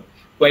to know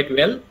quite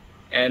well.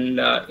 And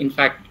in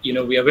fact,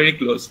 we are very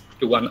close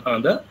to one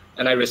another,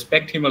 and I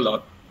respect him a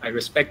lot. I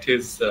respect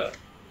his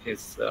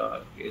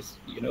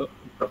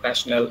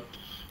professional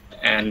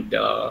and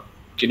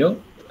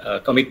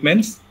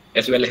commitments,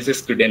 as well as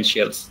his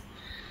credentials.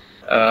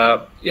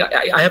 I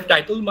have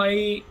titled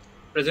my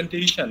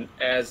presentation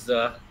as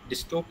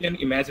Dystopian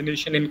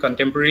Imagination in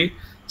Contemporary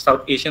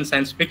South Asian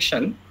Science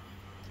Fiction.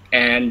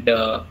 And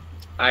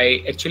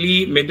I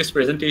actually made this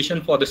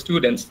presentation for the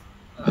students.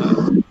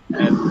 And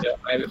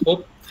I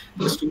hope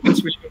the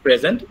students will be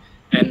present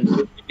and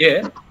will be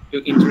there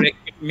to interact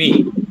with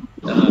me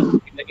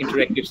in the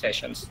interactive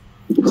sessions.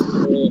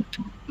 So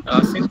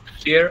since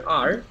there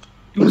are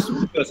two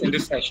speakers in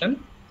this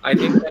session, I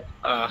think that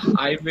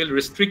I will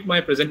restrict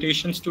my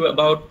presentations to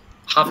about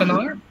half an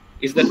hour.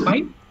 Is that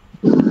fine?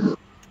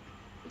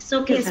 It's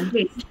okay. Yes,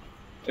 please.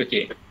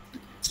 Okay.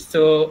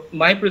 So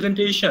my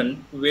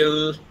presentation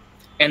will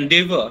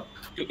endeavor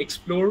to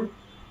explore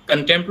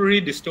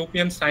contemporary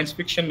dystopian science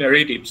fiction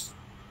narratives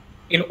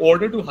in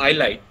order to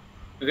highlight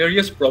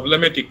various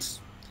problematics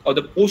of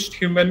the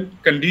post-human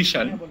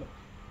condition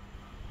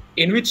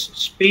in which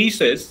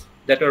spaces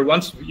that are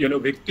once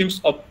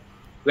victims of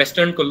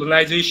Western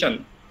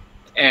colonization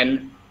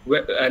and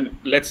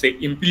let's say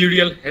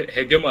imperial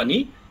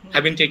hegemony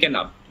have been taken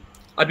up.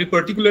 I'd be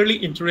particularly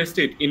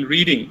interested in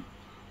reading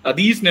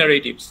these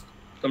narratives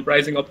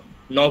comprising of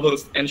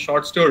novels and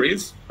short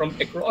stories from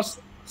across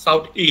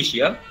South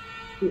Asia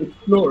to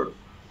explore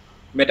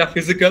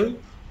metaphysical,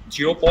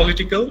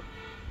 geopolitical,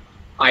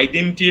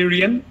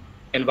 identitarian,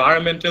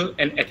 environmental,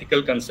 and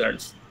ethical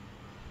concerns.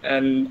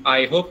 And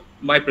I hope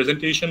my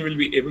presentation will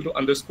be able to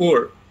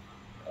underscore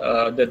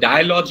the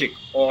dialogic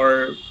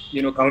or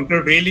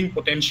countervailing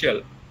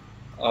potential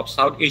of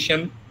South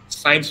Asian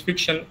science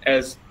fiction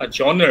as a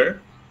genre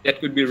that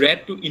could be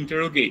read to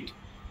interrogate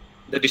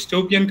the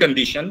dystopian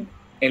condition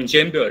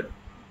engendered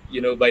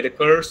by the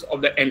curse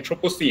of the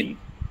Anthropocene,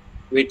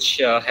 which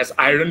has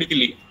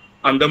ironically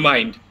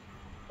undermined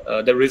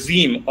the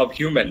regime of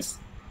humans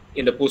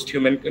in the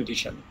post-human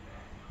condition.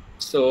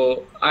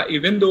 So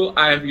even though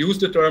I have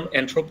used the term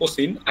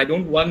Anthropocene, I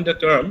don't want the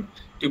term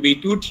to be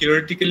too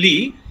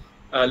theoretically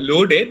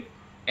loaded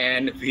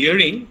and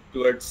veering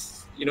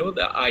towards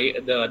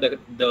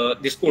the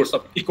discourse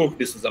of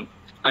eco-criticism.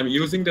 I'm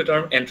using the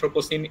term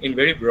Anthropocene in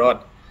very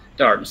broad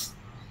terms.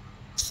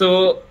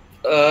 So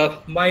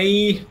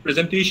my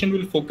presentation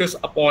will focus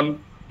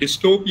upon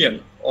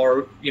dystopian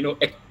or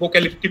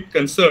apocalyptic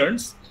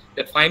concerns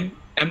that find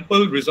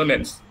ample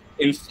resonance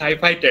in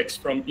sci-fi texts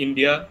from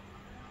India,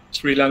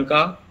 Sri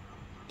Lanka,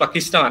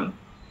 Pakistan,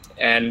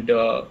 and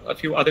a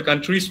few other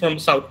countries from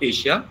South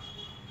Asia.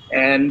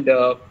 And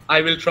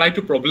I will try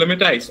to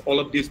problematize all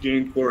of this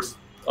during the course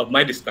of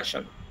my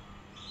discussion.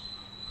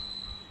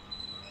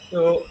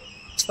 So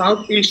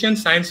South Asian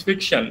science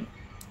fiction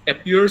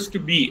appears to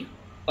be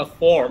a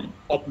form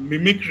of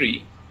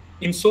mimicry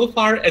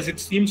insofar as it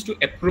seems to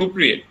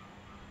appropriate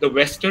the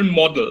Western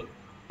model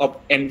of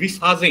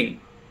envisaging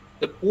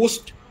the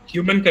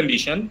post-human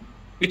condition,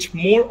 which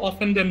more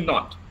often than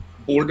not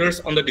borders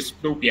on the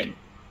dystopian.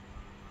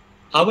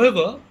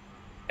 However,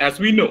 as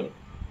we know,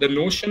 the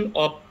notion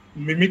of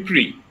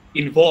mimicry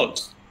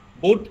involves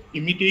both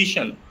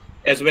imitation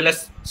as well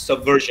as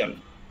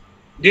subversion.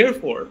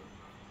 Therefore,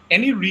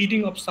 any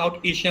reading of South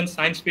Asian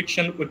science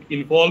fiction would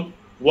involve,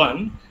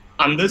 one,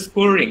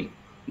 underscoring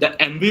the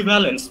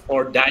ambivalence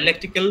or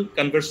dialectical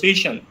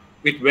conversation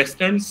with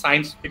Western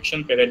science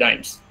fiction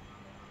paradigms.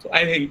 So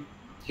I think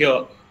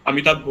here,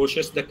 Amitabh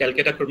Ghosh's The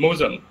Calcutta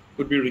Chromosome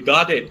could be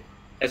regarded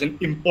as an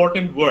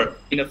important work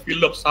in a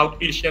field of South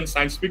Asian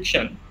science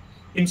fiction,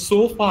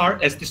 insofar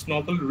as this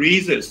novel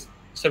raises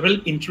several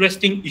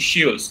interesting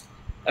issues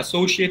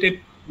associated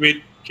with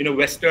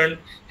Western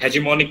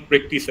hegemonic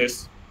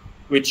practices,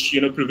 which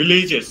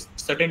privileges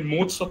certain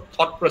modes of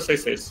thought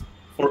processes,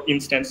 for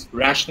instance,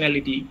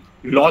 rationality,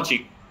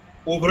 logic,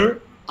 over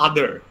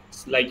others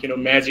like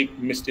magic,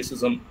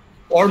 mysticism,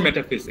 or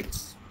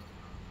metaphysics.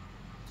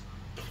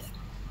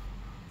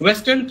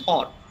 Western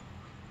thought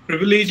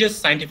privileges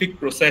scientific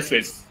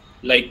processes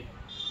like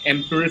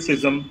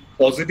empiricism,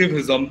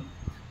 positivism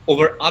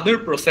over other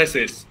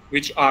processes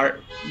which are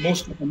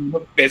most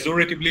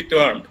pejoratively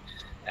termed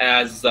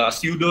as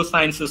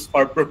pseudosciences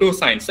or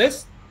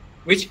proto-sciences,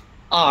 which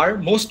are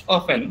most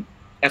often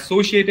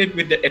associated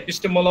with the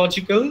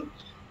epistemological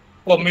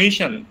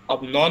formation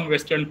of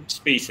non-Western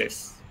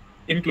spaces,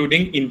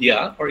 including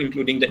India or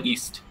including the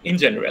East in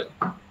general.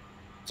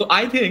 So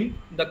I think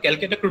the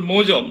Calcutta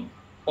chromosome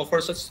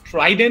offers a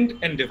strident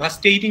and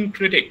devastating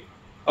critique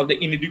of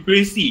the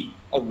inadequacy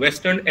of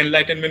Western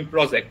Enlightenment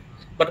project,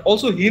 but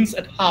also hints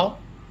at how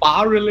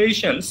power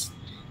relations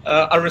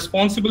are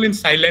responsible in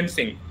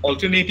silencing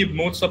alternative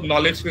modes of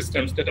knowledge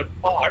systems that are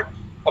part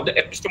of the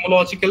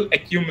epistemological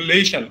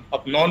accumulation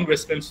of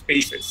non-Western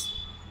spaces.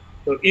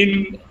 So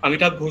in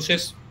Amitabh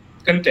Ghosh's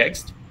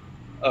context,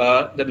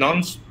 the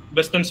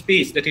non-Western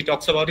space that he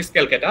talks about is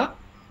Calcutta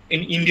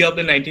in India of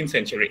the 19th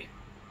century.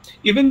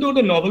 Even though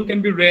the novel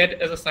can be read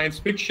as a science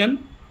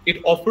fiction,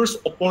 it offers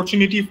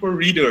opportunity for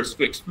readers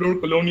to explore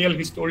colonial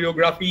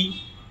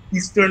historiography,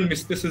 Eastern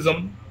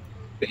mysticism,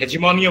 the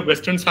hegemony of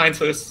Western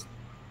sciences,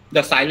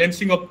 the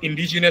silencing of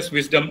indigenous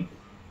wisdom,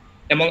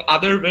 among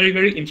other very,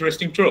 very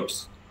interesting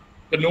tropes.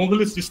 The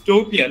novel is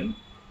dystopian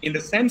in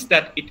the sense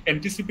that it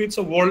anticipates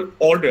a world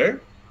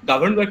order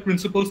governed by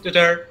principles that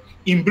are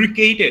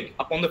imbricated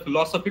upon the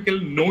philosophical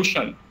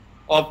notion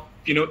of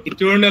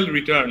eternal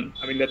return.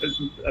 I mean, that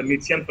is a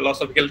Nietzschean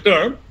philosophical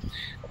term,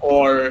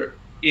 or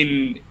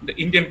in the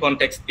Indian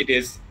context, it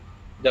is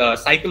the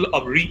cycle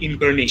of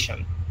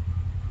reincarnation.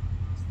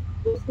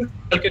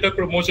 Calcutta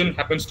chromosome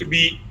happens to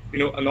be,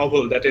 a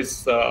novel that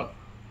is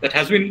that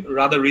has been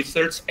rather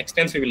researched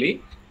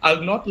extensively.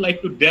 I'll not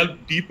like to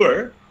delve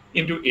deeper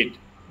into it.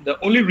 The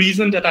only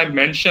reason that I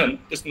mention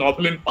this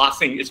novel in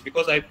passing is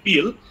because I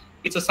feel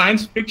it's a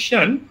science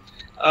fiction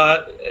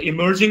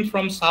emerging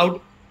from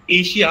South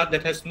Asia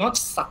that has not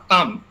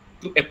succumbed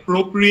to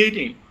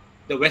appropriating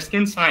the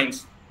Western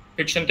science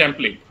fiction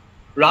template.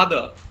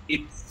 Rather,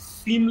 it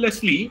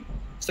seamlessly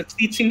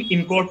succeeds in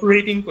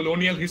incorporating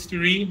colonial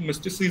history,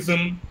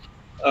 mysticism,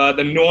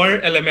 the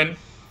noir element,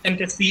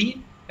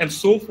 fantasy, and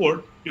so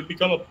forth to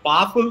become a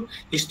powerful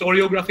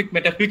historiographic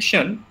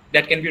metafiction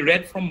that can be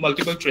read from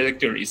multiple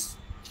trajectories.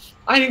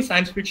 I think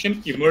science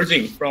fiction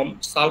emerging from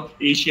South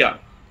Asia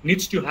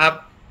needs to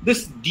have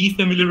this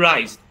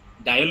defamiliarized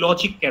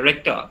dialogic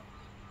character,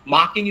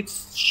 marking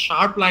its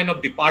sharp line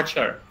of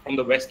departure from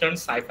the Western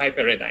sci-fi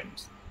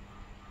paradigms.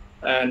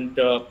 And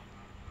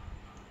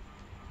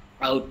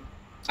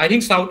I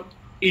think South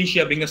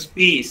Asia being a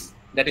space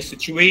that is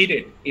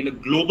situated in a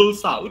global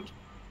South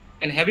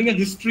and having a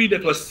history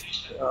that was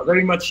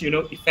very much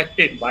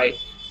affected by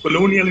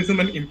colonialism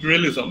and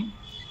imperialism,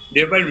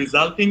 thereby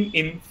resulting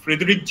in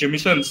Frederick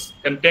Jamison's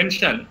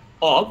contention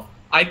of,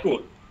 I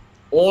quote,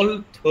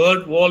 all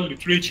third world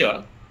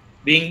literature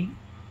being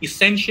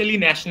essentially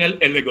national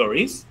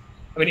allegories.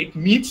 I mean, it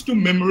needs to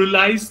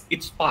memorialize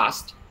its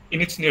past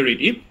in its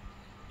narrative,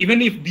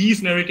 even if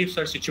these narratives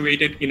are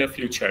situated in a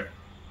future.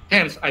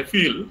 Hence, I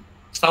feel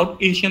South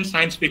Asian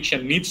science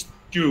fiction needs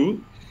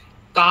to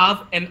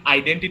carve an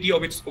identity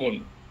of its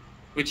own,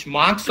 which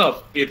marks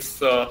up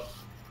its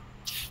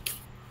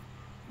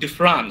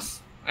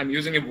difference. I'm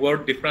using a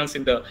word difference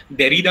in the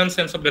Derridan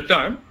sense of the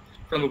term,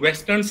 from a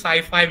Western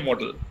sci-fi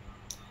model.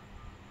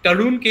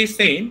 Tarun K.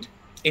 Saint,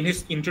 in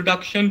his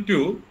introduction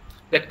to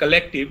that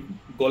collective,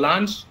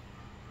 Golan's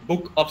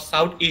book of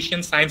South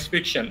Asian science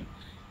fiction,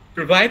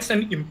 provides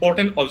an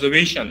important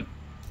observation.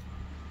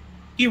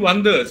 He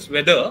wonders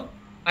whether,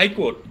 I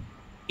quote,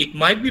 it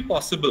might be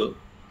possible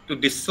to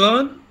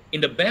discern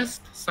in the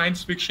best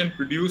science fiction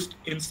produced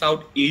in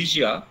South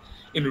Asia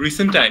in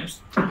recent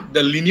times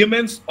the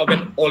lineaments of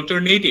an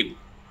alternative,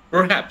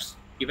 perhaps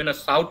even a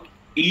South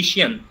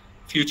Asian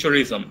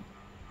futurism,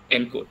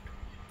 end quote.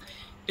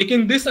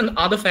 Taking this and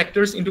other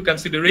factors into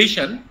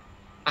consideration,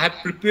 I have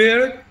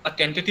prepared a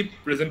tentative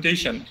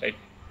presentation, right?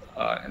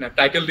 And I've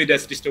titled it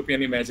as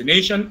Dystopian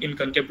Imagination in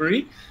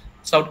Contemporary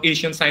South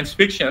Asian Science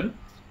Fiction,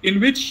 in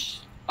which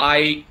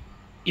I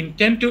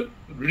intend to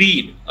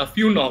read a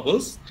few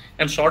novels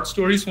and short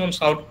stories from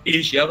South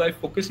Asia by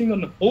focusing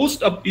on a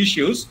host of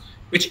issues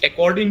which,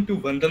 according to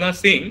Vandana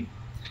Singh,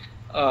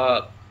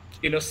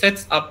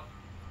 sets up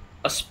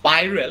a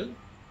spiral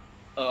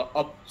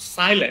of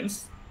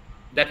silence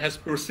that has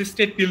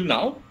persisted till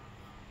now.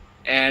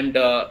 And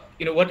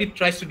what it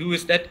tries to do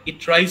is that it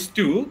tries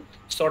to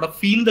sort of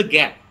fill the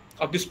gap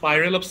of the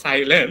spiral of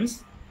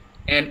silence,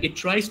 and it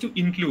tries to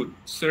include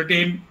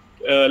certain,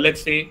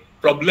 let's say,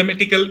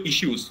 problematical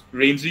issues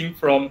ranging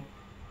from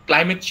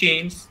climate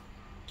change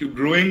to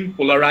growing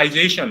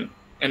polarization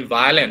and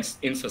violence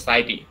in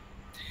society.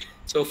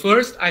 So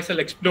first, I shall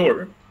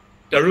explore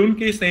Tarun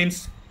K.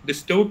 Saint's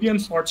dystopian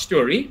short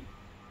story.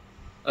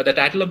 The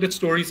title of that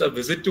story is A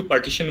Visit to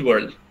Partition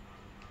World.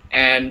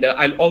 And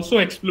I'll also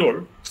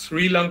explore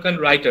Sri Lankan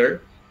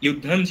writer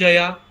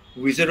Yudhanjaya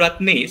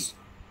Wijeratne's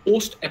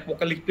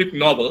post-apocalyptic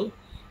novel,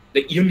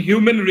 The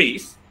Inhuman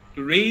Race,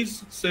 to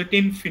raise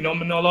certain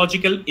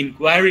phenomenological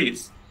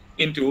inquiries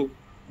into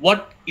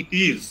what it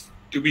is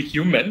to be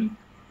human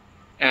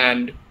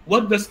And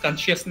what does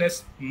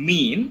consciousness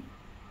mean?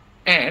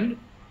 And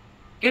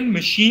can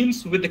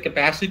machines with the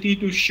capacity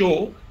to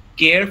show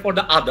care for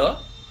the other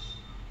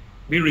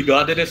be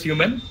regarded as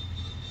human?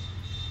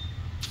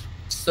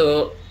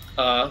 So,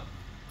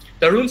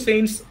 Tarun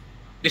Sain's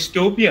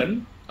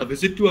dystopian, A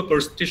Visit to a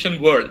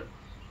Partition World,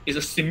 is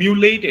a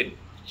simulated,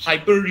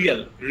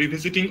 hyper-real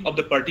revisiting of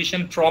the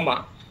partition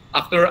trauma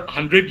after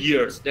 100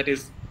 years, that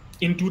is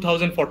in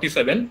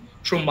 2047,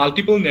 through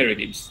multiple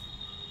narratives.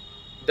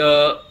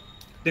 The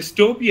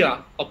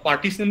dystopia of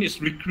partition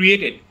is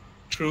recreated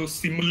through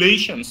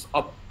simulations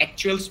of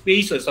actual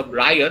spaces of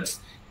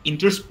riots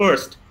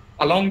interspersed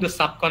along the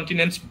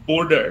subcontinent's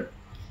border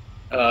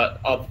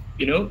let's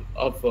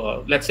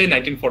say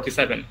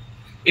 1947.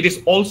 It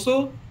is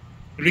also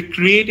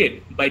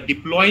recreated by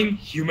deploying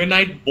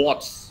humanoid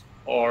bots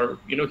or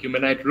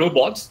humanoid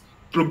robots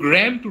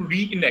programmed to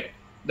reenact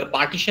the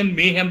partition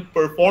mayhem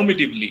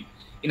performatively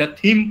in a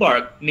theme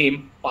park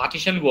named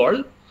Partition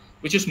World,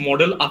 which is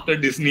modeled after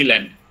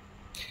Disneyland.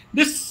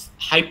 This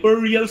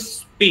hyperreal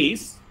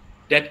space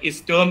that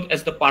is termed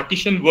as the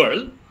Partition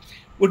World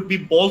would be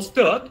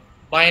bolstered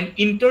by an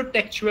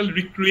intertextual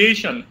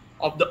recreation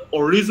of the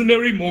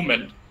originary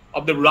moment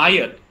of the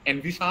riot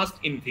envisaged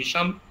in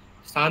Hisham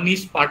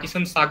Sahni's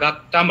partition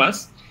saga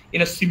Tamas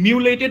in a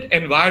simulated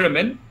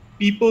environment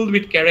peopled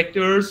with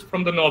characters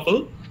from the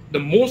novel, the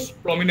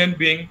most prominent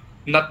being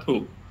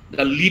Nathu,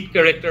 the lead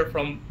character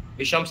from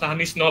Hisham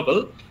Sahni's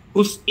novel,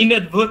 whose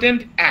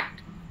inadvertent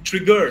act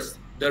triggers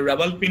the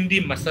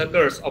Rawalpindi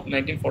massacres of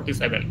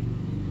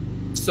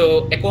 1947.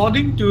 So,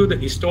 according to the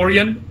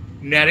historian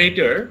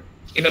narrator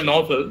in a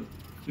novel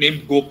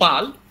named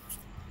Gopal,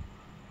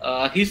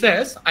 he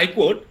says, I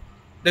quote,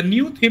 "The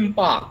new theme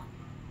park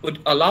would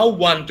allow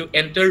one to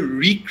enter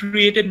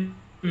recreated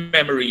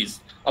memories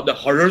of the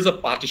horrors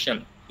of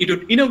partition. It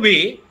would, in a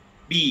way,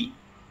 be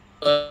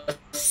a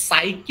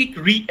psychic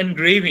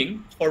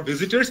re-engraving for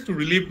visitors to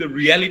relive the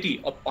reality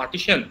of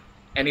partition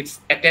and its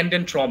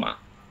attendant trauma.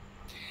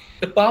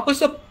 The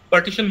purpose of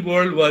Partition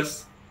World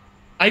was,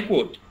 I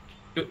quote,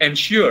 to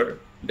ensure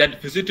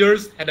that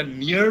visitors had a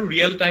near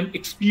real-time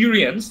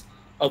experience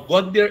of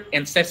what their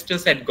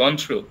ancestors had gone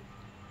through.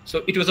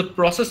 So it was a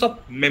process of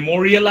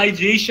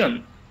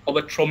memorialization of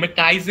a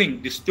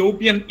traumatizing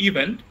dystopian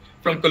event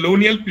from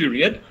colonial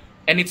period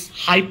and its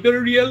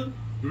hyperreal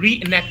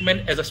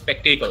reenactment as a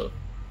spectacle.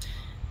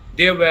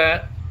 There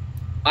were,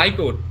 I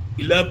quote,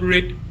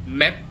 elaborate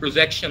map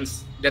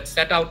projections that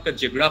set out the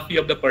geography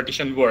of the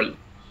partition world.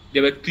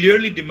 There were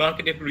clearly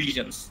demarcated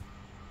regions: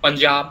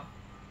 Punjab,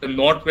 the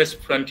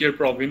northwest frontier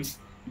province,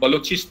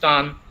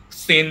 Balochistan,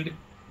 Sindh,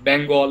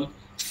 Bengal,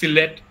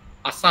 Sylhet,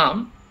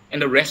 Assam,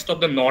 and the rest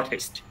of the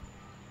northeast.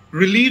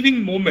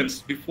 Relieving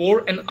moments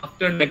before and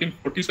after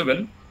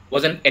 1947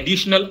 was an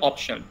additional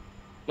option.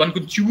 One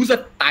could choose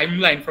a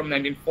timeline from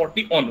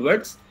 1940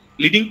 onwards,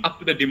 leading up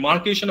to the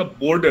demarcation of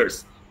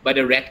borders by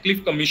the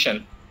Radcliffe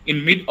Commission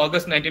in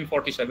mid-August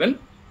 1947,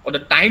 or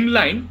the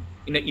timeline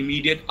in the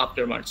immediate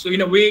aftermath. So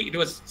in a way, it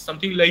was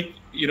something like,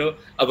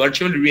 a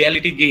virtual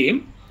reality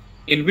game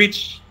in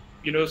which,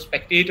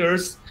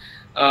 spectators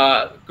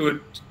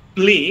could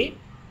play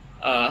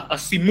a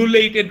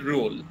simulated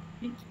role,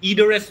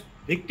 either as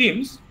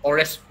victims or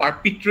as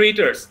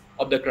perpetrators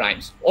of the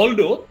crimes,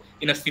 although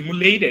in a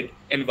simulated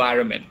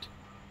environment.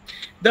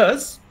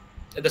 Thus,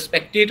 the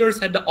spectators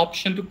had the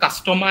option to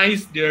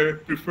customize their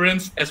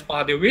preference as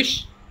per their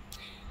wish.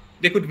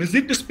 They could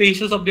visit the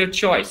spaces of their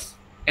choice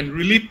and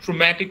relive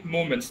traumatic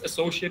moments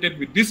associated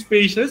with these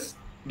spaces,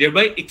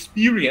 thereby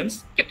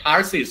experience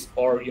catharsis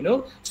or,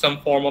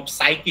 some form of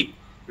psychic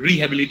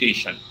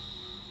rehabilitation.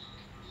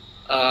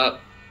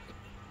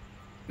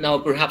 Now,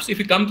 perhaps if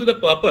we come to the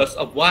purpose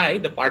of why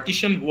the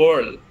partition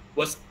world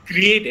was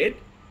created,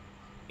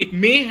 it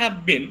may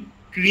have been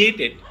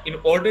created in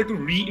order to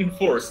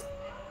reinforce,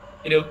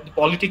 the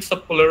politics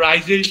of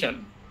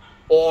polarization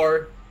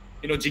or,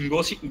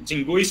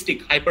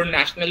 jingoistic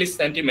hyper-nationalist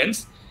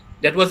sentiments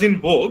that was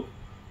in vogue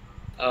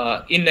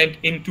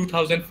in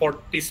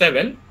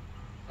 2047,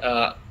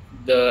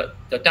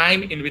 the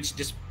time in which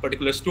this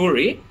particular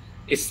story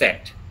is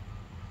set.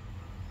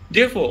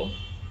 Therefore,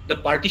 the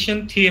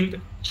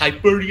partition-themed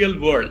hyperreal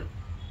world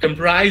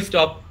comprised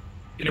of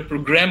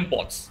program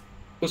bots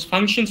whose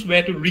functions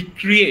were to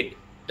recreate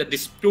the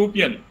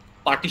dystopian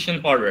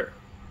partition horror.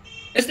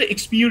 As the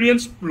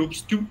experience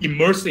proves too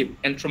immersive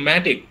and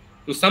traumatic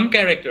to some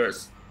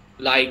characters,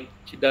 like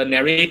the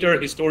narrator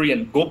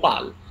historian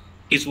Gopal,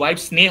 his wife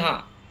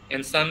Sneha,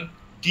 and son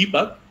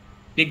Deepak,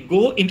 they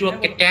go into a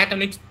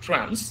catatonic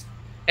trance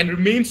and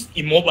remains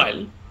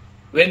immobile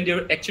when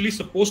they're actually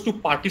supposed to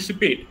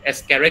participate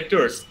as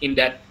characters in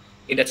that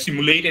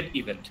simulated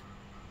event.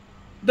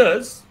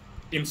 Thus,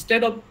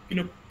 instead of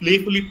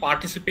playfully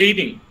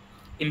participating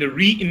in the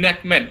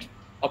reenactment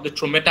of the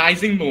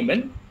traumatizing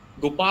moment,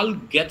 Gopal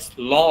gets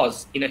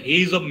lost in a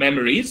haze of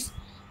memories.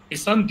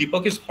 His son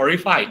Deepak is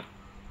horrified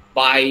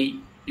by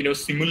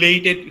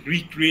simulated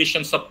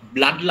recreations of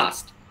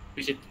bloodlust,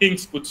 which he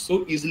thinks could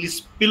so easily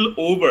spill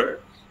over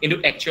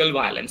into actual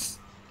violence.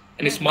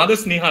 And his mother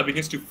Sneha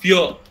begins to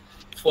fear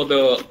for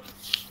the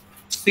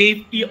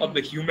safety of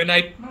the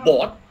humanoid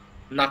bot,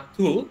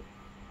 Nathu,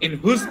 in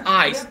whose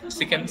eyes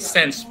she can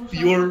sense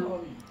pure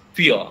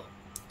fear,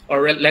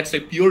 or let's say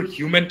pure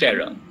human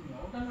terror.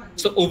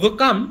 So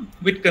overcome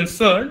with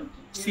concern,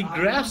 she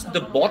grabs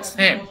the bot's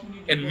hand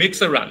and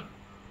makes a run.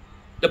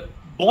 The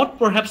bot,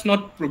 perhaps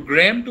not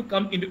programmed to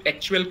come into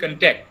actual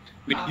contact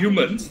with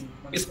humans,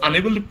 is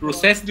unable to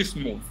process this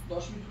move,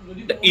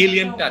 the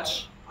alien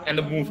touch and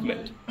the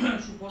movement.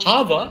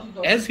 However,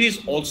 as he is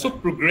also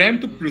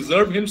programmed to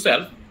preserve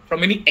himself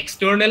from any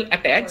external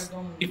attacks,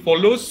 he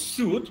follows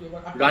suit,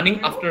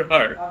 running after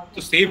her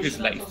to save his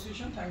life,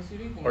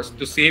 or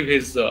to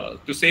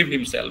save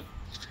himself.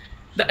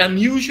 The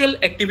unusual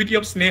activity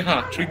of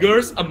Sneha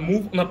triggers a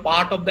move on the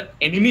part of the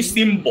enemy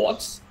sim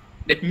bots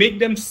that make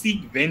them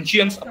seek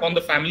vengeance upon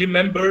the family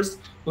members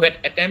who had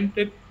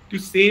attempted to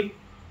save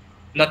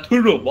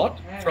Nathu robot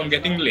from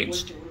getting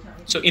lynched.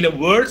 So in the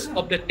words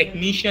of the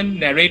technician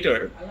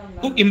narrator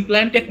who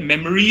implanted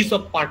memories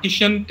of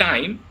partition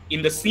time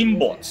in the sim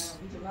bots,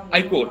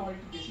 I quote,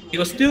 he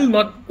was still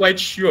not quite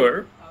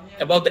sure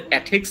about the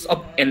ethics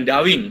of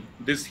endowing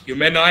these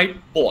humanoid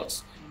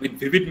bots with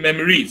vivid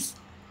memories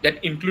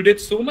that included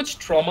so much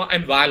trauma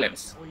and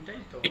violence.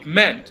 It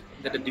meant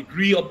that the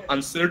degree of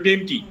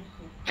uncertainty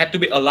had to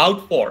be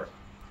allowed for,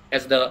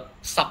 as the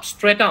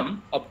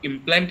substratum of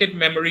implanted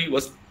memory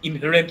was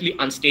inherently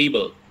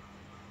unstable.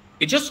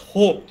 He just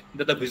hoped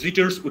that the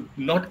visitors would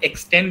not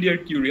extend their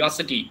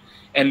curiosity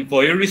and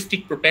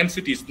voyeuristic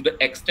propensities to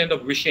the extent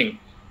of wishing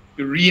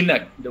to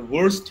reenact the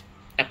worst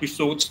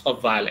episodes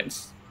of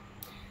violence.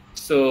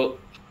 So,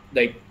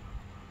 like,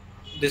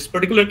 this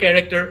particular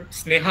character,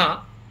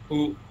 Sneha,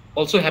 who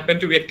also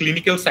happened to be a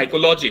clinical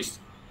psychologist,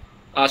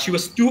 she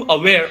was too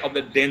aware of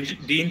the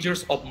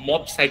dangers of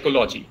mob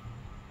psychology.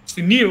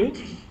 She knew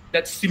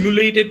that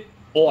simulated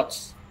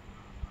bots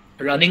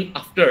running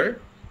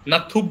after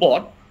Nathu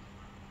bot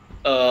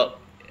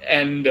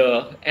and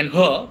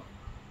her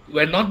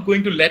were not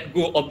going to let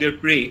go of their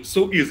prey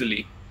so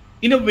easily.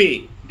 In a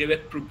way, they were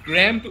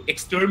programmed to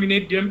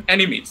exterminate their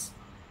enemies.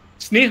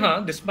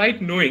 Sneha,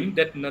 despite knowing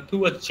that Nathu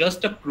was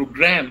just a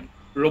programmed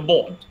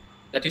robot,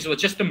 that is, was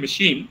just a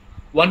machine,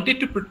 wanted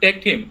to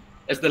protect him,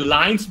 as the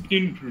lines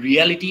between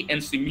reality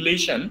and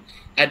simulation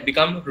had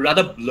become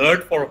rather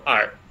blurred for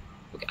her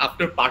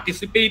after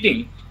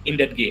participating in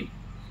that game.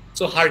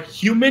 So her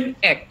human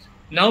act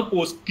now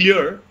posed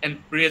clear and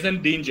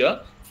present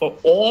danger for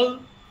all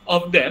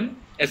of them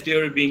as they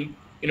were being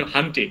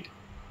hunted.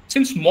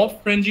 Since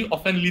mob frenzy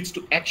often leads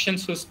to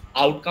actions whose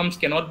outcomes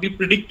cannot be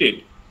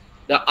predicted,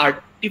 the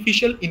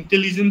artificial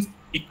intelligence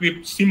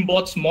equipped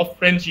Simbots mob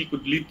frenzy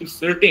could lead to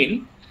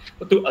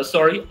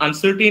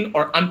uncertain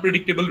or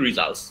unpredictable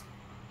results.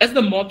 As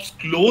the mobs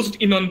closed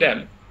in on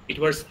them, it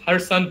was her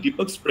son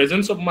Deepak's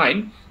presence of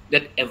mind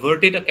that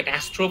averted a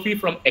catastrophe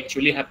from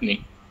actually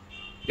happening.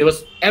 There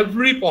was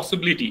every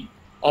possibility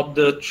of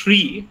the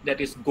three,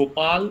 that is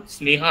Gopal,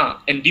 Sneha,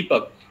 and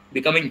Deepak,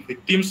 becoming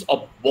victims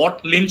of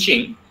bot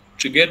lynching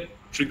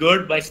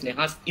triggered by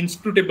Sneha's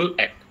inscrutable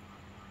act.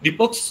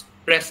 Deepak's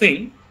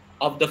pressing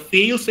of the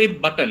fail-safe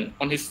button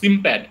on his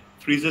SIM pad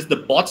freezes the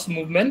bot's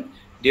movement,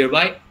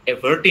 thereby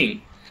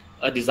averting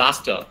a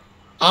disaster.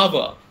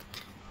 However,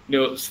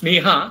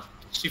 Sneha,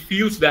 she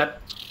feels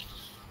that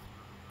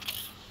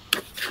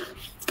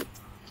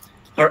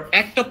her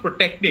act of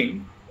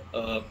protecting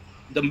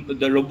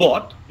the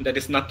robot, that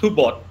is Nathu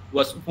bot,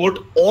 was worth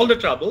all the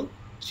trouble,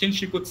 since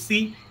she could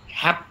see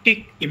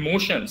haptic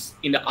emotions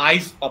in the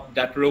eyes of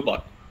that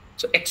robot.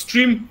 So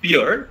extreme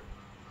fear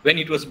when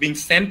it was being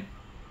sent,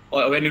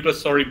 or when it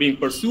was being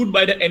pursued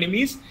by the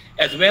enemies,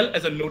 as well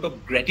as a note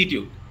of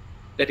gratitude,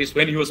 that is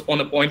when he was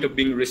on a point of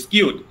being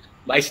rescued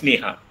by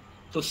Sneha.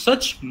 So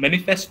such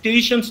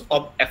manifestations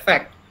of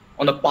affect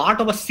on the part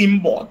of a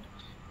Simbot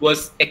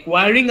was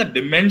acquiring a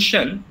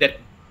dimension that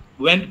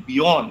went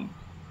beyond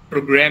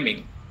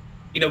programming.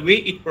 In a way,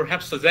 it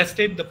perhaps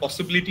suggested the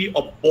possibility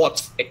of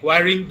bots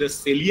acquiring the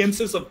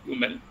saliences of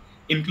human,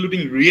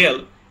 including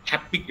real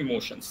haptic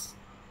emotions.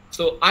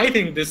 So I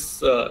think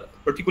this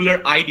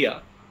particular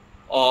idea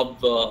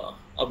of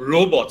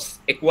robots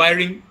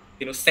acquiring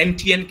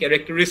sentient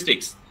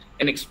characteristics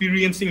and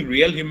experiencing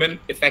real human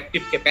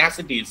affective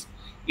capacities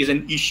is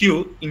an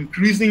issue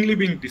increasingly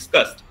being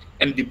discussed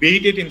and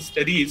debated in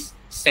studies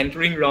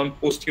centering around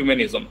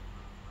post-humanism.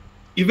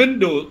 Even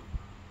though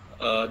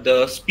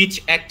the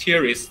speech act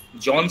theorist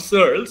John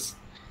Searle's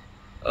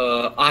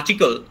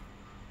article,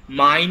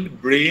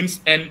 Mind,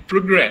 Brains, and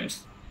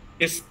Programs,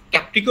 is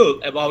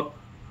skeptical about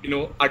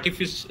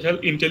artificial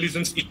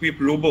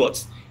intelligence-equipped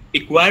robots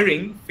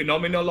acquiring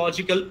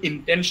phenomenological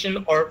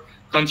intention or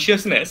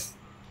consciousness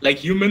like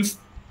humans,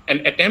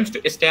 and attempts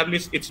to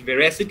establish its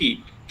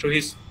veracity through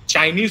his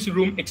Chinese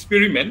room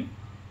experiment.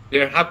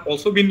 There have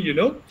also been,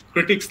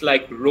 critics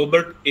like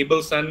Robert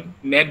Abelson,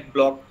 Ned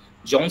Block,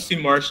 John C.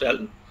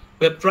 Marshall,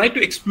 who have tried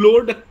to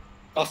explore the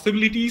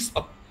possibilities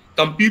of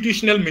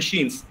computational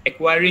machines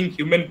acquiring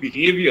human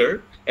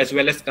behavior as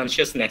well as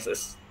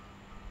consciousnesses.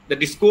 The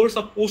discourse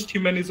of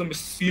post-humanism is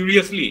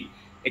seriously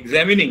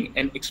examining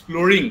and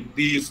exploring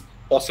these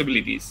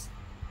possibilities.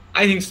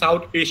 I think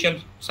South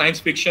Asian science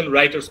fiction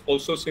writers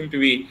also seem to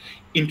be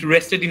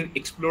interested in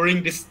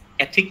exploring this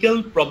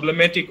ethical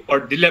problematic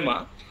or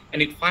dilemma,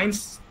 and it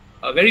finds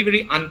a very,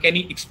 very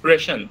uncanny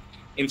expression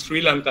in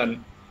Sri Lankan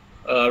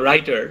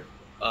writer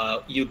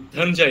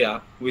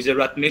Yudhanjaya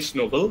Wijeratne's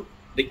novel,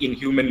 The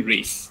Inhuman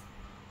Race.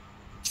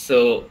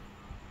 So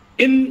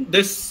in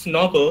this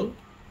novel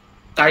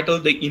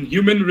titled The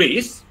Inhuman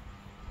Race,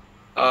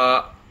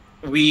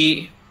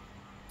 we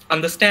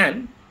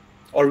understand,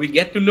 or we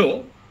get to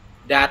know,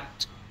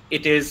 that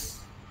it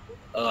is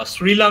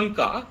Sri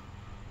Lanka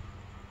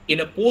in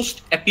a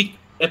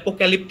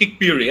post-apocalyptic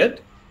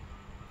period,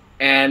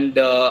 and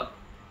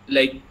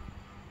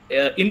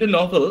in the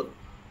novel,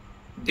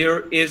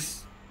 there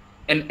is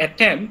an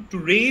attempt to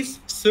raise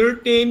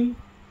certain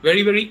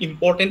very, very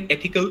important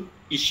ethical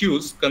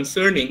issues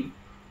concerning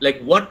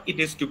like what it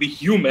is to be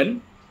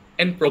human,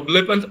 and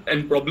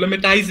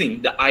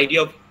problematizing the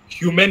idea of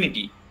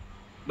humanity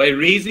by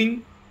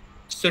raising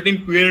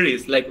certain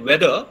queries like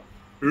whether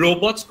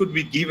robots could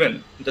be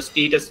given the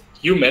status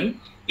human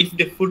if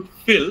they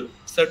fulfill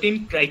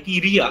certain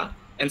criteria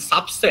and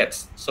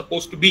subsets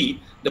supposed to be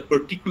the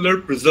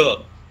particular preserve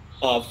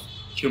of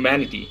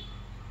humanity.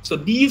 So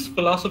these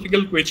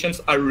philosophical questions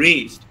are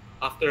raised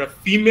after a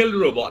female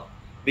robot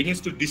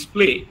begins to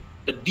display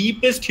the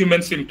deepest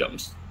human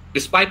symptoms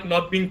despite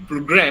not being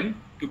programmed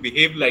to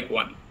behave like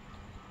one.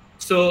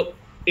 So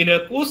in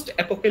a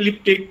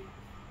post-apocalyptic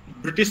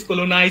British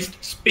colonized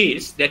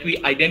space that we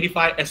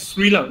identify as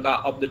Sri Lanka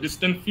of the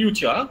distant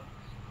future,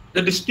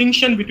 the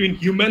distinction between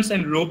humans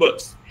and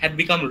robots had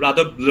become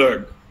rather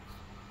blurred.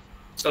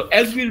 So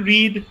as we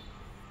read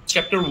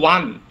chapter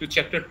 1 to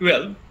chapter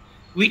 12,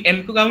 we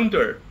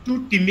encounter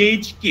two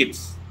teenage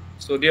kids.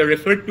 So they are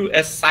referred to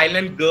as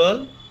Silent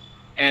Girl,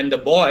 and the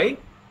boy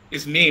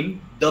is named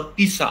the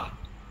Pisa.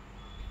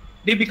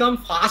 They become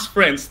fast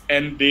friends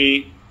and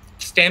they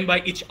stand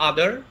by each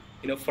other,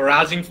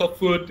 foraging for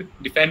food,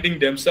 defending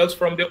themselves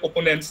from their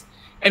opponents,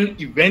 and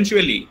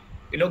eventually,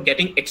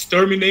 getting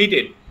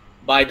exterminated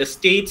by the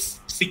state's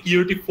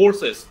security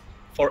forces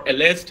for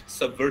alleged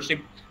subversive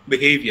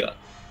behavior.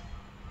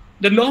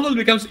 The novel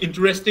becomes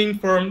interesting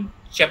from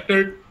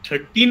chapter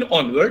 13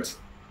 onwards,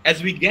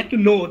 as we get to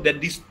know that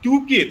these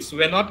two kids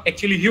were not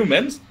actually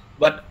humans,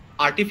 but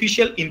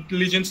artificial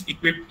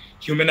intelligence-equipped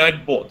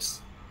humanoid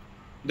bots.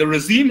 The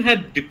regime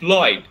had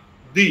deployed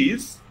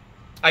these,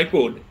 I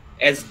quote,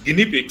 as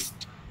guinea pigs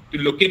to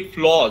locate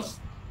flaws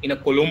in a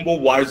Colombo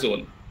war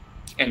zone,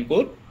 end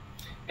quote.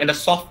 And the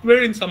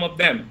software in some of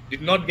them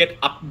did not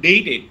get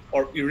updated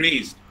or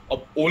erased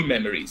of old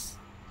memories.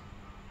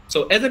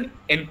 So as an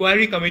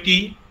inquiry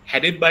committee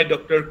headed by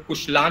Dr.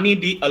 Kushlani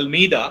D.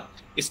 Almeida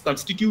is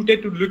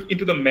constituted to look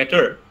into the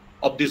matter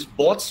of this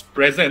bot's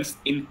presence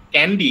in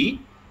Kandi,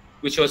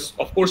 which was,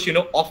 of course,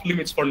 off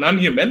limits for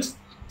non-humans,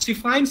 she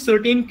finds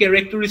certain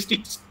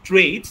characteristic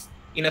traits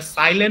in a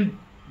silent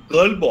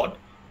girl bot,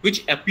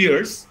 which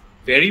appears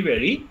very,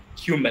 very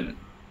human.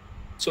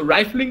 So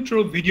rifling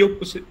through video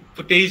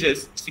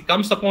footages, she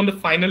comes upon the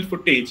final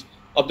footage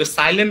of the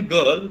silent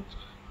girl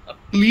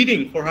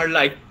pleading for her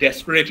life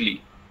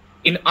desperately.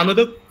 In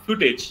another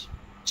footage,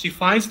 she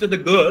finds that the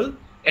girl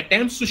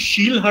attempts to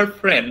shield her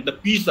friend, the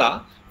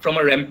Pisa, from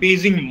a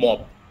rampaging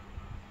mob.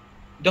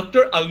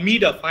 Dr.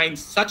 Almeida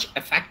finds such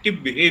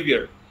effective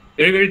behavior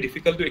very, very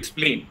difficult to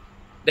explain.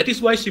 That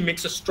is why she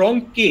makes a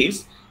strong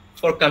case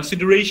for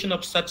consideration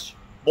of such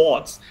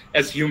bots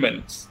as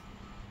humans.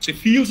 She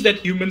feels that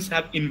humans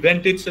have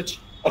invented such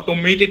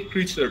automated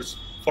creatures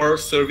for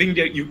serving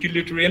their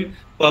utilitarian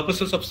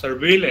purposes of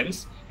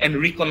surveillance and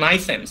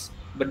reconnaissance,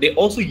 but they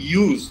also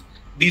use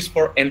these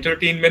for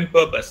entertainment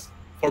purpose,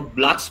 for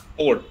blood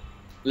sport,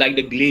 like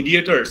the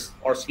gladiators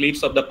or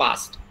slaves of the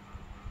past.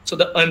 So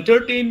the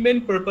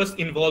entertainment purpose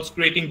involves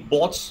creating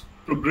bots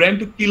programmed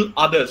to kill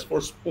others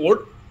for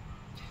sport,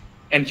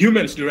 and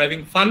humans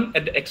deriving fun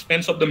at the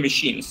expense of the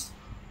machines.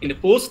 In the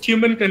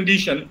post-human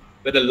condition,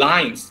 where the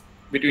lines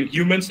between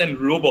humans and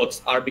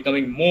robots are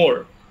becoming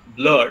more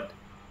blurred,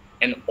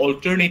 an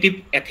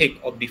alternative ethic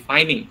of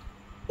defining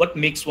what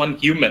makes one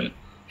human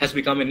has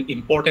become an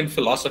important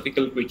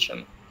philosophical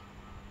question.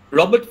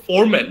 Robert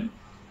Foreman,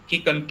 he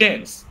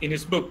contends in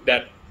his book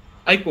that,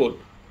 I quote,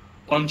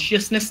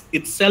 consciousness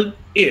itself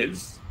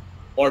is,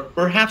 or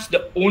perhaps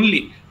the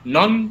only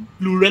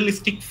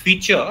non-pluralistic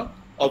feature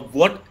of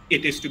what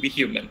it is to be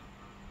human.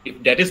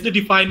 If that is the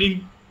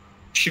defining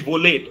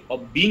shibboleth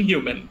of being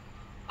human,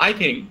 I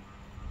think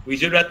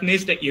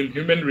Wijeratne's The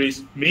Inhuman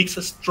Race makes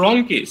a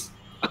strong case,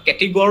 a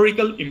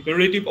categorical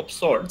imperative of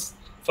sorts,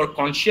 for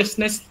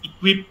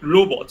consciousness-equipped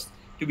robots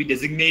to be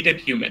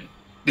designated human,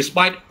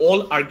 despite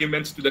all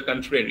arguments to the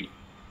contrary.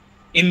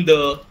 In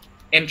the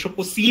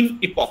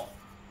Anthropocene epoch,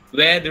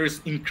 where there is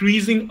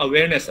increasing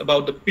awareness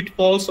about the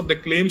pitfalls of the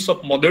claims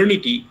of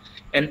modernity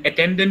and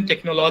attendant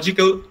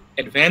technological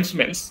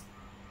advancements,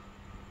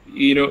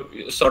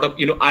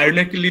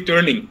 ironically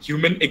turning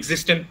human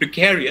existence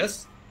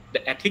precarious,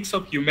 the ethics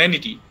of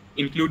humanity,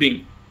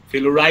 including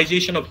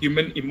valorization of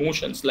human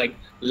emotions like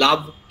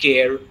love,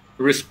 care,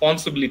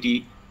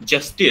 responsibility,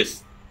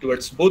 justice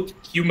towards both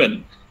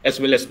human as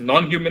well as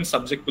non-human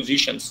subject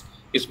positions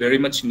is very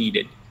much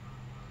needed.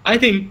 I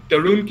think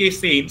Tarun K.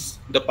 Sain's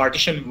The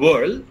Partition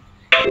World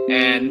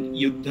and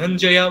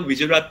Yudhanjaya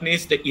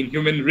Vijayaratne's The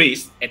Inhuman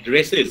Race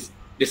addresses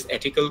these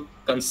ethical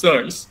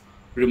concerns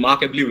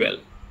remarkably well.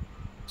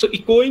 So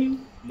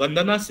echoing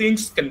Vandana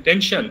Singh's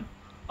contention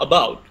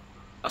about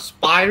a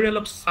spiral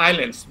of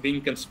silence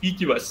being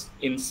conspicuous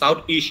in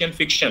South Asian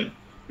fiction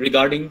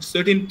regarding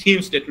certain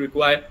themes that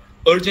require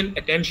urgent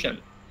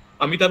attention,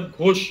 Amitabh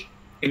Ghosh,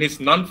 in his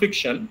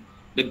non-fiction,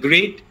 The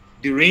Great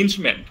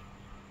Derangement,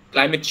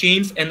 Climate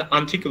Change and the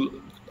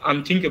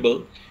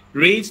Unthinkable,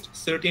 raised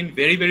certain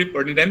very, very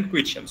pertinent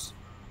questions.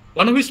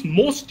 One of his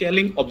most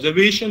telling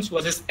observations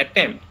was his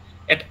attempt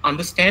at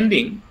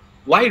understanding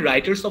why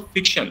writers of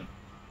fiction,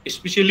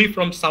 especially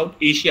from South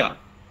Asia,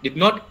 did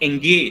not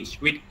engage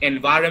with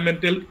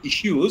environmental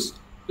issues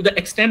to the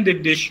extent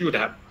that they should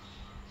have.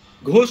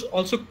 Ghosh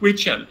also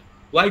questioned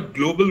why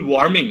global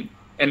warming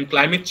and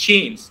climate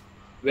change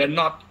were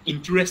not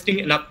interesting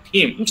enough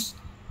themes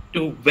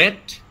to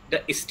whet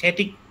the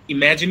aesthetic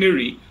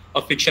imaginary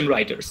of fiction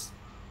writers.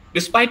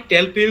 Despite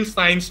telltale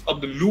signs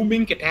of the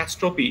looming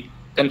catastrophe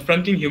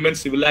confronting human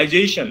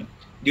civilization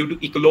due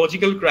to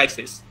ecological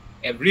crisis,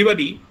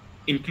 everybody,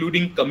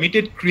 including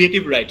committed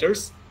creative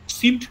writers,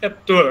 seemed to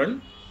have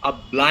turned a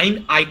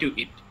blind eye to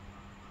it.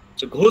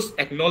 So Ghosh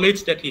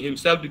acknowledged that he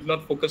himself did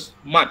not focus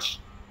much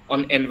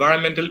on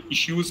environmental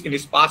issues in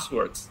his past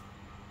works,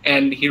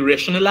 and he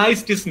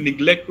rationalized his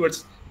neglect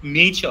towards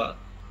nature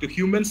to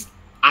humans'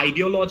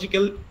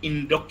 ideological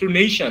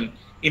indoctrination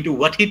into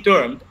what he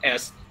termed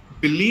as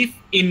belief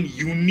in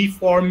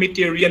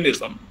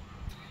uniformitarianism.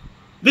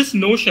 This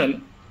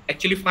notion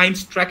actually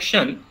finds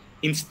traction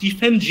in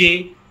Stephen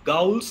Jay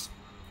Gould's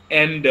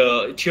and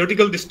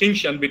theoretical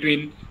distinction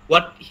between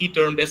what he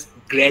termed as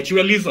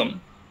gradualism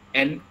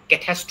and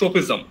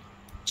catastrophism,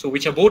 so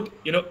which are both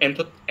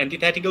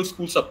antithetical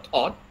schools of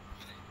thought.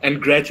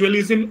 And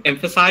gradualism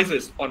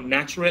emphasizes on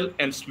natural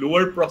and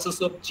slower process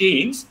of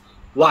change,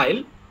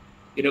 while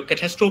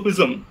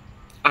catastrophism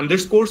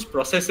underscores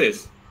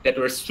processes that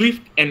were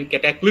swift and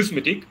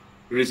cataclysmic,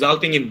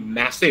 resulting in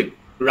massive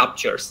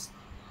ruptures.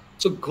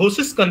 So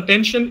Ghosh's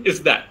contention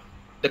is that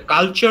the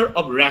culture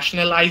of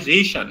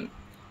rationalization,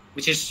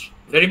 which is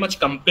very much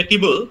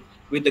compatible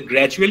with the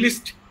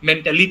gradualist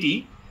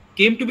mentality,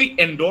 came to be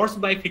endorsed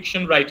by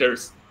fiction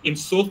writers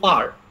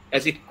insofar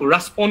as it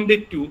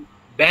corresponded to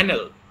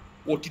banal,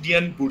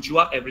 quotidian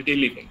bourgeois everyday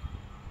living.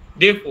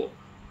 Therefore,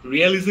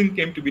 realism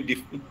came to be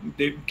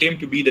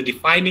the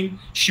defining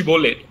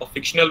shibboleth of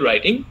fictional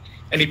writing,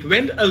 and it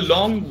went a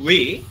long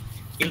way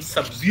in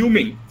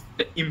subsuming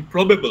the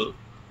improbable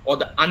or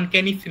the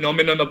uncanny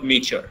phenomenon of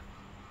nature.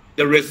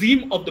 The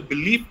regime of the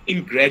belief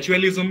in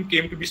gradualism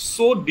came to be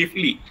so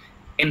deeply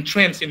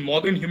entrenched in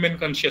modern human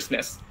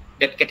consciousness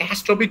that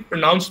catastrophic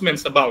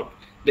pronouncements about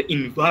the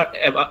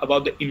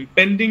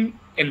impending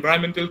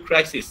environmental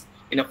crisis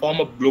in a form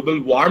of global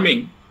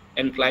warming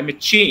and climate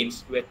change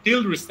were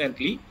till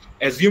recently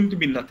assumed to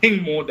be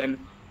nothing more than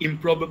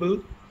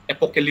improbable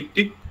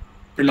apocalyptic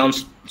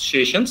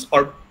pronunciations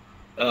or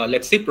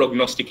let's say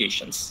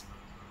prognostications.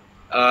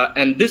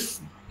 And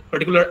this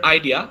particular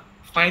idea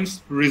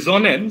finds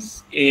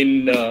resonance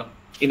in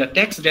a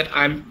text that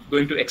I'm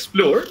going to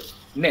explore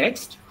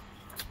next.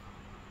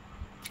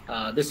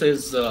 This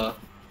is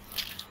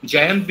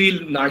Jayant B.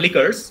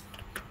 Narlikar's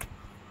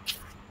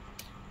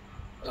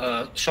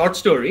short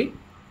story,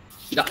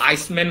 The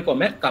Iceman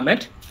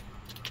Comet.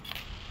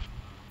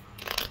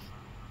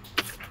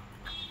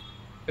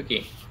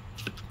 Okay.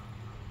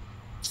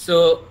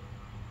 So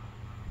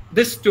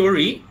this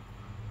story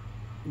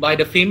by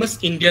the famous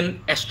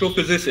Indian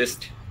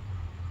astrophysicist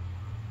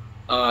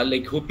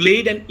who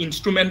played an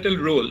instrumental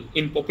role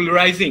in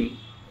popularizing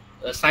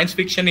science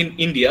fiction in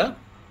India,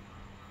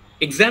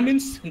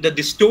 examines the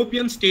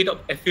dystopian state of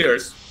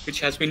affairs which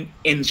has been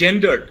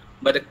engendered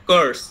by the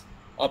curse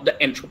of the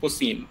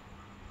Anthropocene.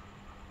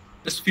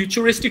 This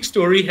futuristic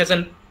story has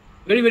a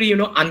very, very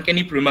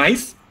uncanny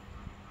premise,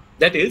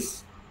 that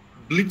is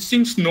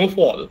blitzing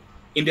snowfall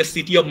in the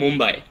city of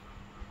Mumbai.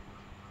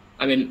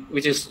 I mean,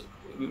 which is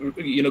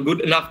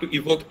good enough to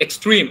evoke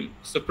extreme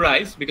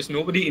surprise, because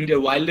nobody in their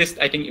wildest,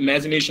 I think,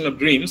 imagination of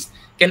dreams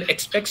can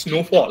expect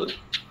snowfall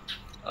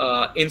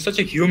in such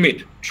a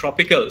humid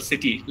tropical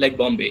city like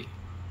Bombay.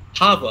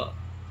 However,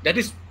 that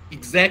is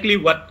exactly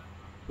what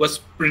was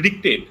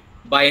predicted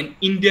by an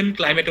Indian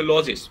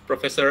climatologist,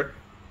 Professor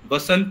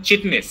Vasant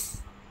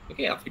Chitnis,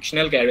 a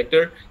fictional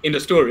character in the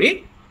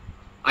story,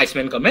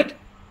 Iceman Comet.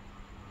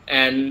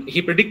 And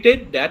he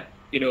predicted that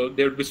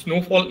there would be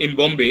snowfall in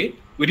Bombay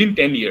within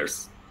 10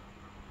 years.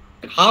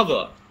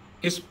 However,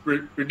 his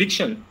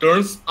prediction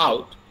turns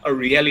out a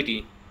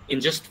reality in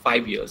just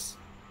 5 years.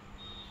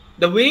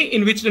 The way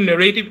in which the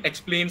narrative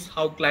explains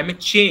how climate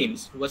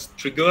change was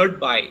triggered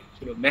by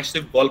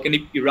massive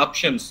volcanic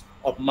eruptions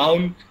of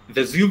Mount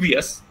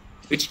Vesuvius,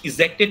 which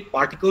ejected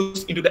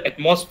particles into the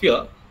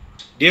atmosphere,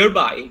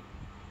 thereby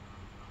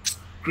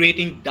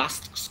creating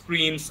dust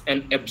screens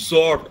and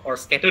absorbed or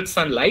scattered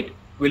sunlight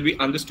will be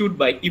understood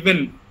by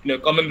even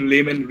common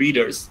layman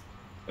readers.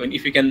 I mean,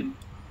 if you can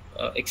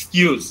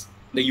excuse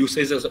the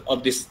usages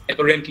of this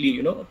apparently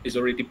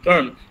pejorative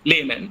term,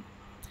 layman.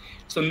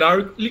 So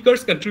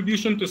Narlikar's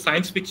contribution to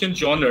science fiction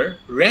genre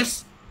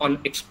rests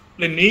on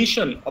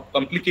explanation of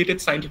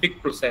complicated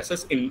scientific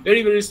processes in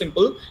very, very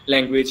simple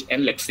language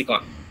and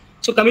lexicon.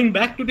 So coming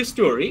back to the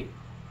story,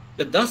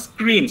 the dust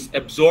screens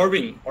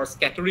absorbing or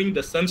scattering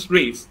the sun's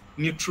rays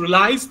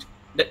neutralized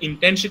the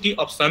intensity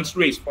of sun's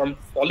rays from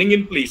falling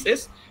in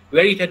places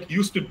where it had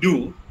used to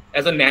do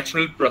as a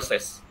natural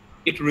process.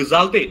 It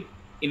resulted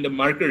in the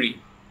mercury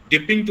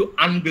dipping to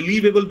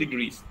unbelievable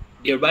degrees,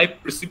 thereby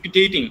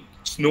precipitating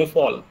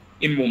snowfall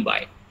in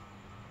Mumbai.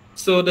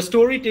 So the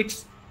story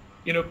takes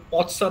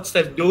plots such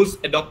as those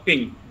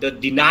adopting the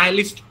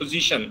denialist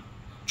position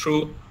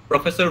through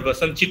Professor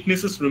Vasant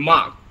Chitnis's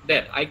remark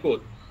that, I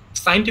quote,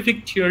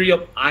 scientific theory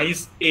of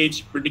ice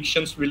age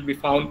predictions will be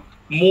found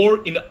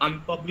more in the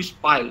unpublished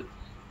pile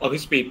of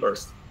his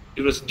papers.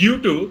 It was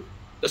due to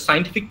the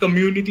scientific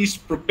community's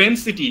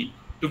propensity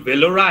to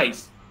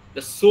valorize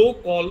the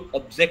so-called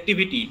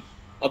objectivity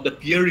of the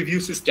peer review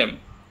system,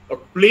 or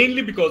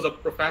plainly because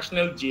of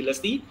professional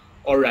jealousy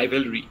or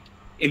rivalry.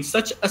 In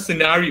such a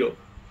scenario,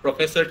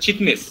 Professor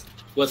Chitnis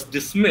was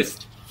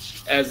dismissed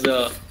as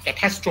a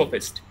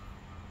catastrophist,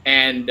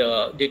 and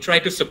they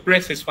tried to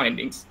suppress his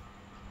findings.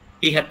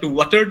 He had to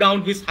water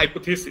down his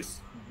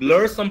hypothesis,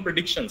 blur some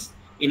predictions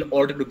in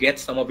order to get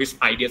some of his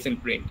ideas in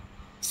print.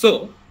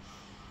 So,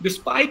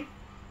 despite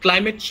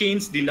climate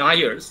change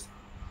deniers,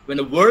 when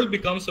the world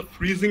becomes a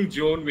freezing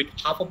zone with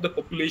half of the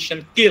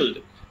population killed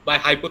by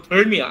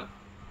hypothermia,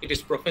 it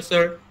is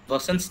Professor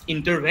Vasant's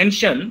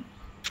intervention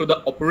through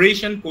the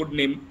operation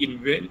codename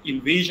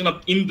Invasion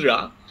of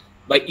Indra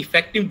by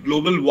effective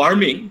global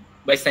warming,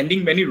 by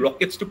sending many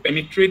rockets to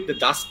penetrate the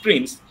dust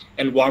screens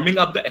and warming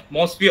up the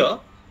atmosphere,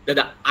 that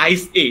the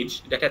ice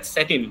age that had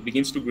set in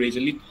begins to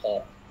gradually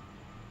thaw.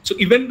 So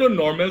even though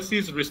normalcy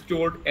is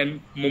restored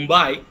and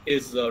Mumbai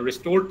is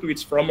restored to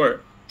its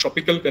former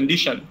tropical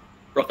condition,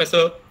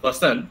 Professor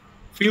Vasant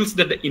feels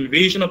that the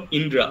invasion of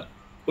Indra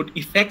would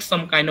effect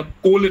some kind of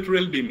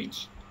collateral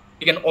damage.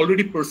 He can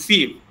already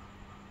perceive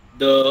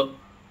the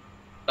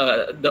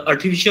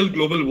artificial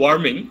global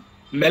warming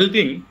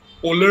melting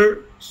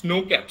polar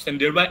snow caps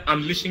and thereby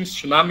unleashing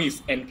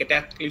tsunamis and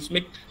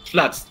cataclysmic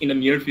floods in the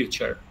near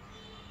future.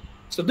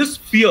 So this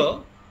fear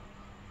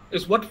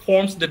is what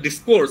forms the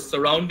discourse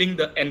surrounding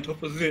the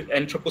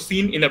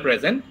Anthropocene in the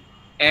present,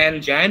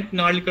 and Jayant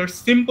Narlikar's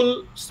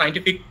simple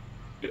scientific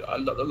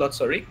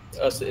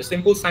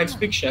simple science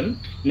fiction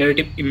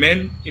narrative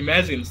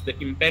imagines the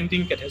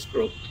impending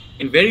catastrophe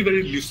in very,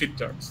 very lucid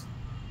terms.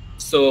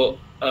 So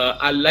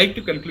I'd like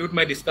to conclude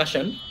my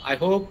discussion. I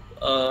hope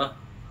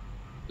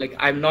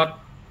I'm not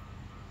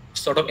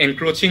sort of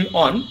encroaching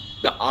on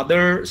the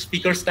other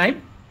speaker's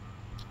time.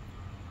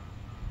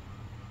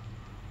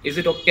 Is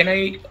it okay? Can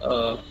I?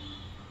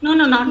 No,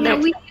 not that.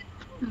 We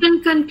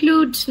can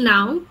conclude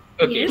now.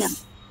 Okay.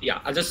 Yes. Yeah,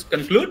 I'll just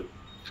conclude.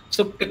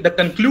 So the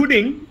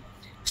concluding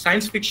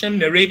science fiction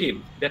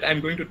narrative that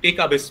I'm going to take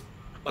up is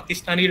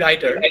Pakistani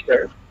writer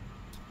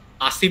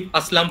Asif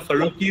Aslam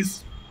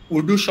Farooqi's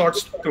Urdu short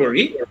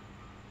story.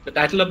 The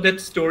title of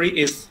that story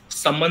is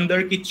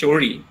Samandar Ki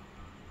Chori,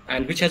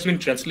 and which has been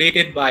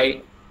translated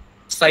by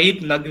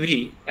Saeed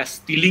Naqvi as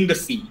Stealing the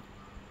Sea.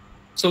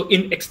 So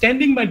in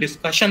extending my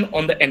discussion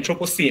on the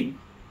Anthropocene,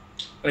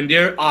 when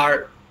there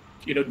are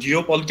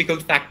geopolitical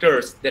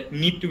factors that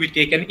need to be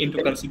taken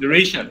into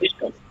consideration,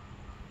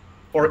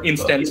 for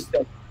instance,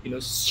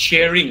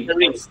 sharing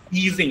or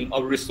seizing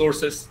of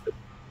resources,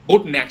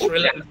 both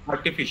natural and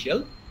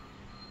artificial,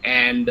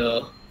 and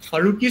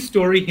Farooqi's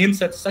story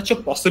hints at such a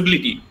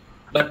possibility,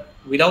 but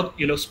without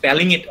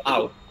spelling it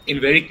out in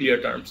very clear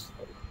terms.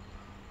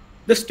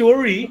 The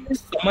story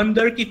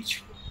Samandar Ki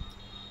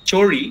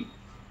Chori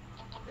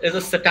is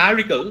a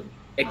satirical,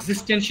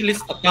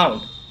 existentialist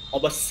account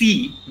of a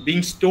sea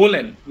being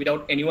stolen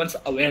without anyone's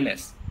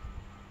awareness.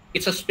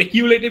 It's a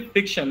speculative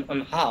fiction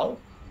on how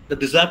the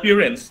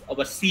disappearance of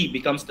a sea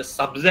becomes the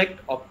subject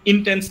of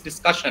intense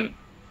discussion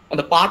on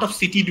the part of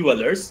city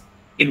dwellers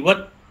in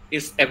what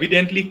is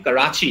evidently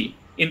Karachi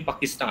in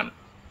Pakistan.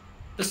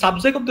 The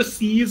subject of the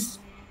sea's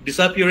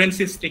disappearance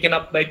is taken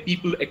up by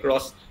people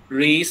across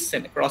race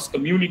and across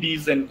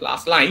communities and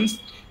class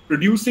lines,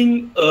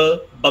 producing a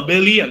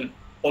Babelian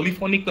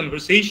polyphonic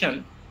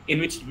conversation in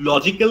which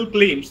logical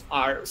claims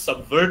are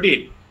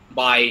subverted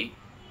by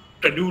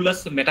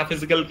credulous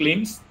metaphysical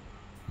claims.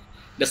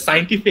 The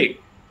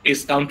scientific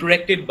is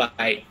counteracted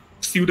by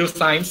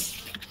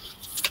pseudoscience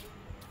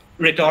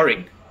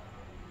rhetoric.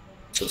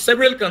 So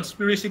several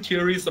conspiracy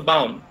theories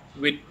abound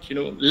with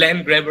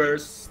land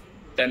grabbers,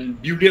 then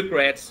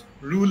bureaucrats,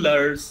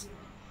 rulers,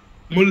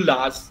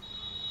 mullahs,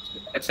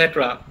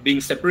 etc. being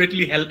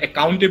separately held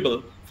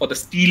accountable for the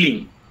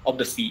stealing of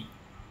the sea.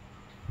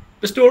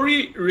 The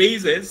story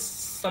raises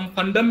some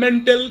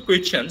fundamental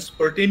questions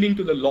pertaining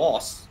to the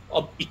loss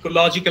of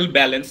ecological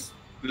balance,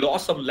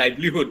 loss of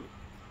livelihood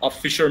of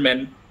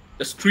fishermen,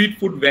 the street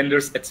food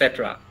vendors,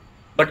 etc.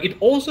 But it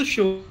also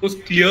shows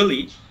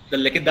clearly the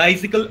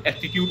lackadaisical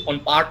attitude on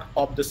part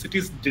of the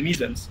city's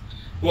denizens,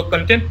 who are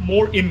content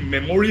more in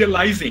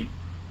memorializing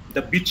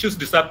the beach's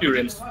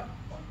disappearance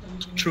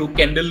through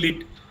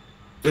candlelit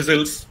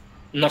visuals,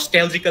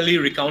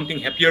 nostalgically recounting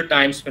happier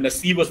times when the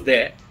sea was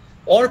there,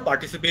 or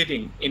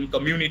participating in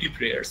community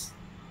prayers.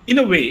 In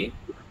a way,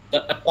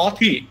 the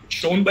apathy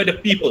shown by the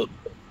people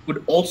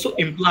would also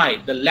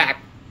imply the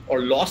lack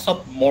or loss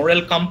of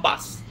moral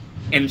compass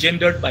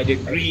engendered by their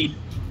greed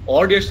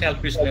or their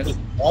selfishness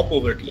or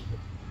poverty.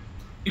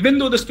 Even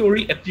though the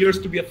story appears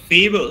to be a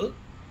fable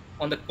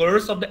on the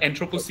curse of the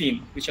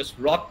Anthropocene, which has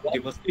wrought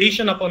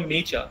devastation upon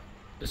nature,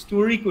 the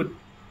story could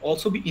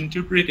also be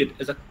interpreted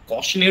as a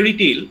cautionary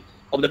tale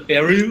of the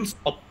perils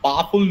of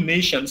powerful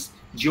nations'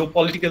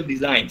 geopolitical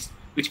designs,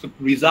 which could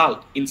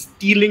result in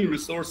stealing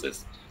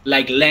resources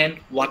like land,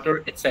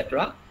 water,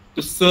 etc.,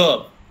 to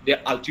serve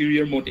their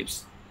ulterior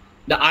motives.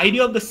 The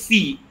idea of the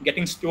sea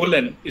getting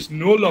stolen is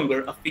no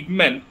longer a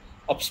figment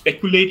of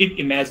speculative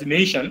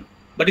imagination,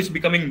 but is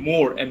becoming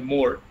more and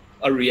more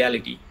a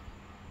reality.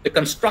 The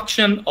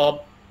construction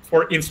of,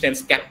 for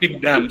instance,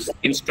 captive dams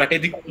in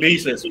strategic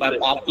places by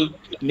powerful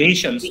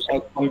nations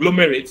or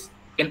conglomerates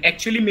can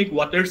actually make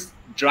waters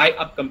dry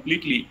up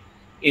completely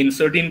in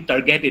certain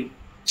targeted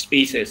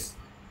spaces.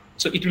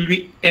 So it will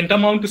be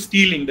tantamount to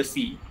stealing the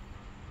sea.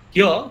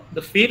 Here,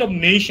 the fate of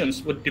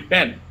nations would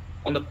depend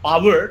on the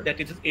power that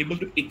it is able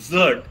to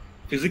exert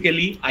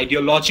physically,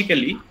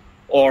 ideologically,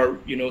 or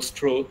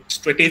through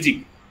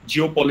strategic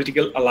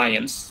geopolitical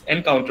alliance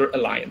and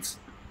counter-alliance.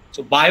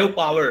 So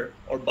biopower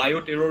or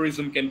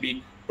bioterrorism can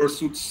be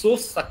pursued so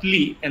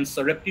subtly and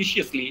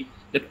surreptitiously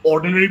that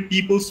ordinary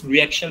people's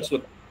reactions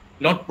would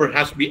not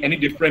perhaps be any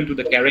different to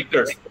the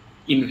characters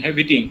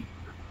inhabiting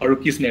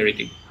Faruqi's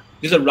narrative.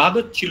 This is a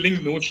rather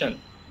chilling notion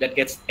that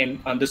gets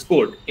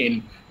underscored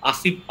in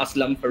Asif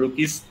Aslam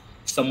Faruqi's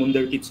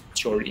Samundar Ki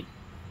Chori.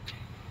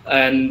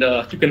 And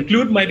to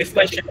conclude my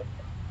discussion,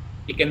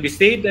 it can be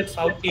said that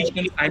South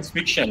Asian science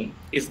fiction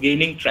is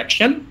gaining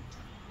traction,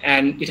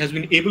 and it has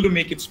been able to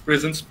make its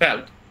presence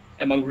felt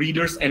among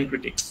readers and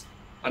critics.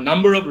 A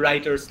number of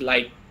writers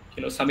like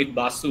Samit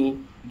Basu,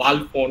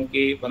 Bal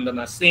Phonke,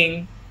 Vandana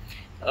Singh,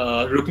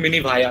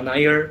 Rukmini Bhaya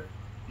Nair,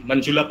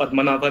 Manjula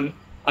Padmanabhan,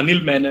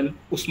 Anil Menon,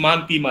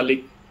 Usman P.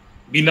 Malik,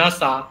 Bina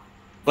Sa,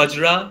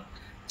 Vajra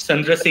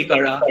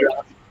Chandrasekhara,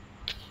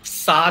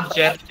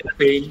 Sajat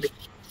Patel,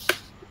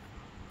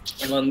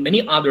 and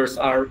many others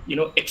are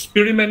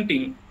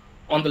experimenting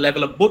on the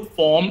level of both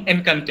form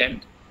and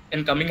content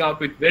and coming out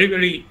with very,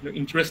 very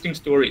interesting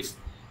stories.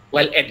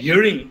 While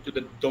adhering to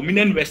the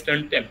dominant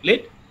Western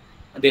template,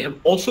 they have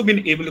also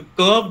been able to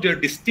curve their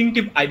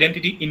distinctive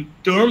identity in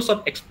terms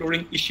of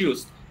exploring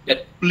issues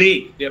that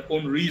plague their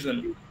own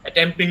reason,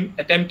 attempting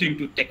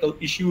to tackle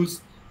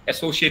issues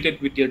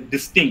associated with their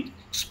distinct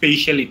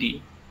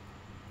spatiality.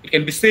 It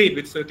can be said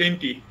with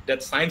certainty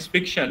that science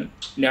fiction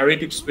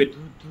narratives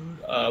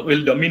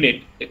will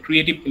dominate the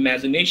creative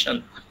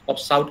imagination of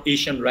South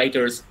Asian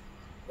writers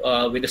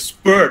with a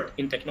spurt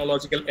in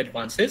technological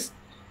advances.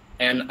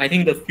 And I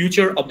think the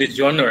future of this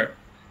genre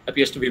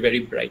appears to be very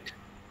bright.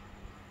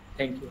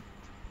 Thank you.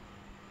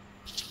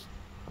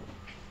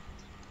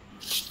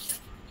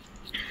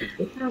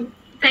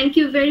 Thank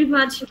you very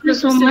much. Thank you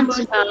so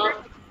much.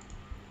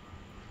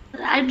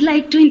 I'd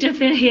like to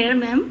interfere here,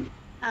 ma'am.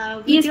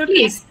 Yes,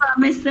 please.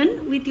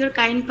 With your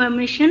kind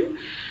permission,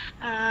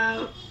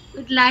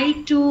 we'd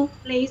like to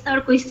place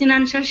our question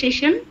answer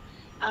session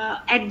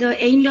at the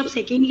end of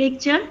second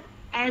lecture,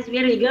 as we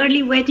are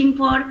eagerly waiting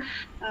for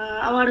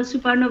our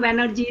Suparno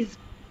Banerjee's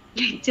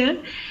lecture.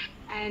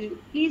 And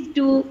please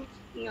do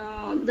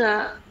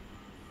the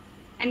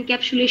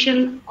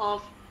encapsulation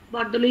of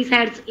Bordoli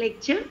sir's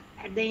lecture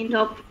at the end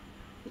of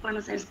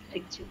Suparno sir's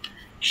lecture.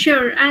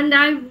 Sure, and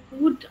I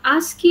would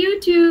ask you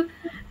to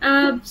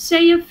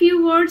say a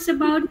few words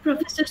about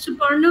Professor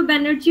Suparno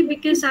Banerjee,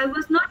 because I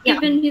was not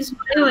given his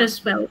bio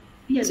as well.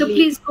 Yes, so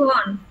please go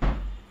on.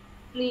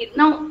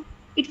 Now,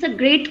 it's a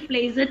great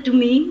pleasure to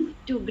me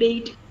to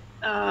greet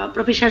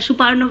Professor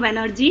Suparno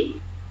Banerjee,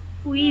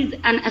 who is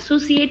an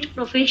associate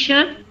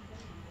professor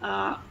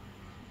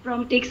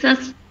from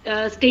Texas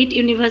State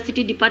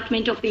University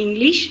Department of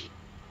English,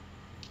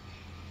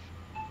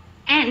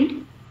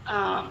 and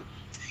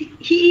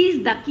he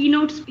is the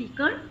keynote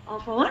speaker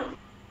of our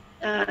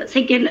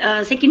second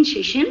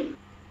session.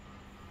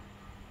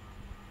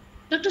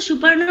 Dr.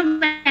 Suparno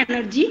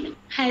Banerjee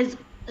has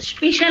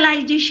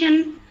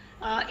specialization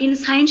in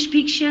science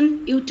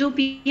fiction,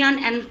 utopian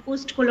and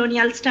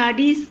post-colonial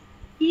studies.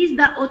 He is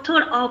the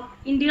author of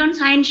Indian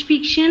Science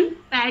Fiction,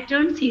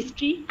 Patterns,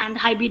 History and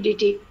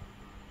Hybridity.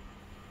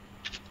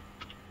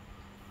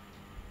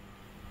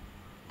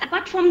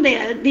 Apart from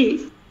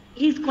this,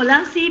 his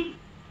scholarship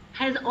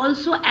has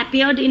also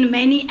appeared in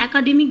many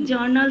academic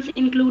journals,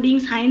 including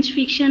Science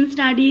Fiction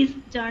Studies,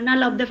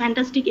 Journal of the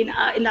Fantastic in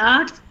the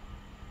Arts,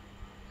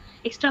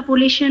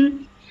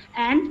 Extrapolation,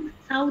 and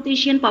South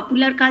Asian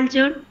Popular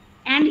Culture,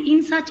 and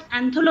in such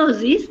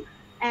anthologies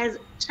as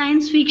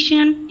science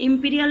fiction,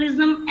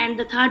 imperialism, and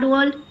the third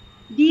world,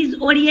 these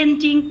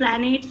orienting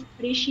planets,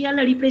 racial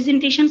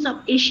representations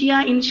of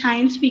Asia in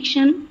science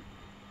fiction,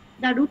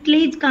 the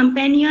Routledge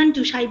companion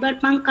to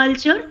cyberpunk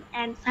culture,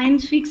 and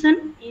science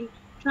fiction in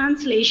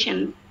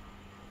translation.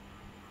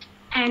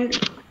 And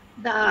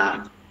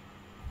the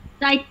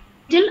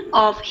title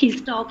of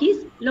his talk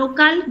is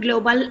Local,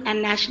 Global,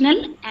 and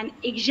National, an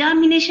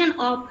examination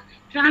of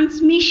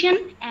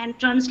transmission and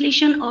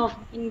translation of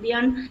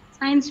Indian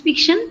science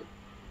fiction.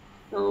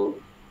 So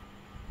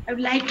I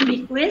would like to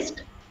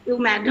request you,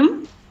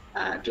 madam,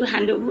 to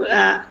hand over.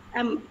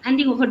 I'm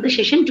handing over the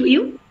session to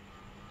you.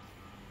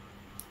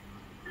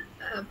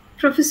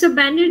 Professor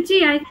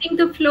Banerjee, I think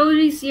the floor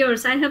is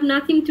yours. I have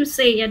nothing to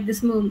say at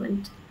this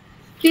moment.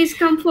 Please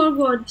come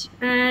forward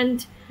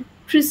and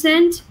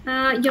present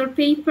your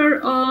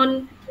paper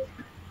on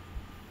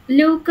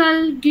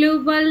local,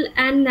 global,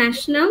 and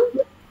national,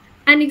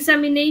 an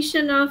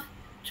examination of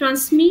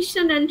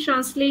transmission and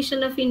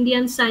translation of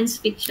Indian science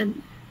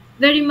fiction.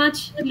 Very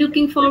much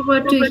looking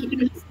forward to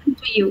listening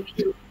to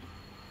you.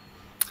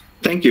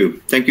 Thank you.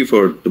 Thank you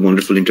for the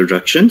wonderful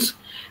introductions.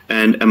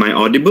 And am I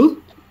audible?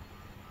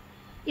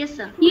 Yes,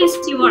 sir. Yes,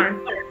 you are.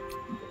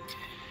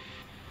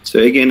 So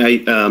again, I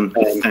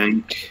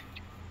thank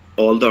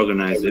all the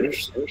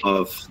organizers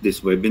of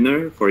this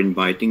webinar for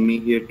inviting me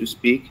here to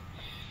speak.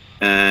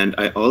 And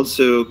I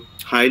also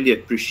highly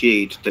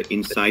appreciate the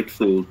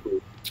insightful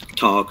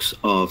talks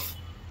of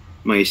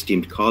my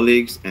esteemed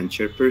colleagues and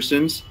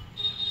chairpersons.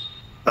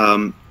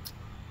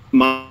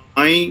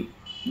 My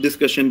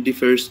discussion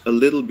differs a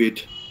little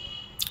bit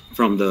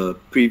from the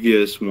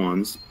previous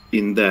ones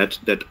in that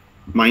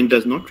mine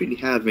does not really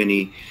have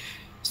any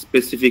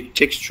specific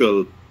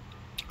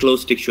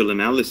close textual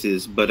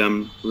analysis, but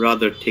I'm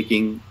rather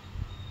taking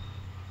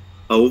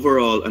an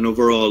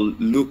overall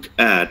look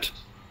at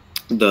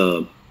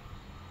the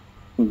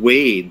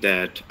way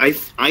that I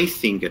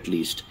think, at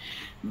least,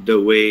 the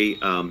way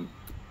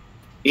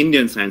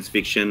Indian science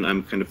fiction,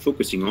 I'm kind of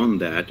focusing on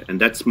that, and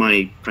that's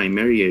my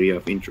primary area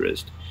of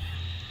interest,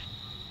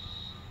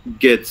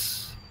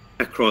 gets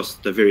across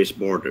the various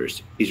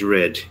borders, is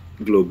read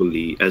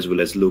globally as well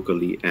as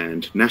locally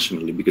and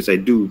nationally, because I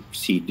do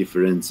see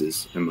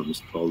differences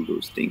amongst all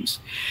those things.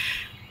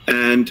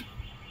 And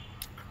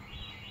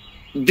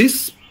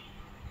this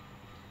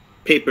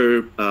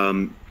paper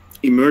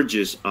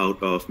emerges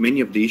out of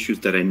many of the issues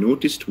that I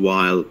noticed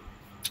while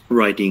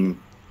writing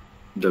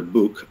the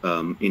book,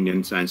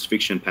 Indian Science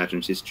Fiction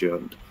Patterns, History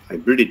of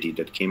Hybridity,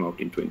 that came out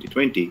in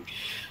 2020.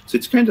 So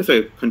it's kind of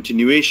a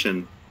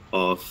continuation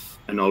of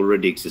an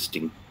already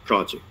existing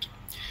project.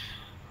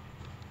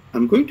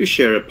 I'm going to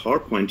share a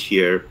PowerPoint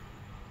here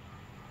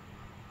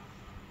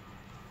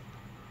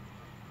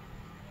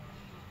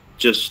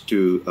just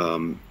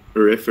to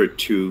refer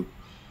to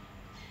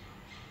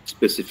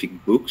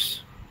specific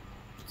books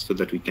so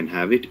that we can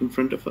have it in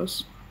front of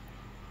us.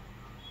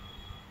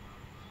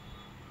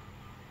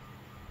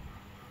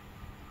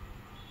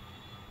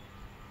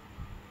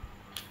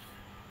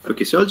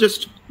 Okay, so I'll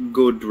just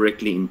go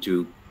directly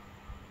into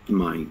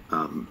my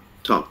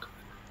talk.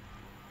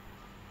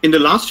 In the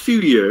last few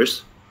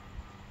years,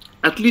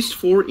 at least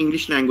 4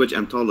 English language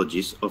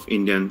anthologies of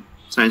Indian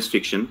science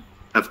fiction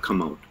have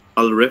come out.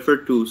 I'll refer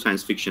to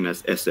science fiction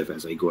as SF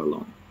as I go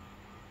along.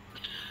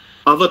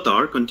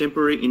 Avatar,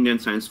 Contemporary Indian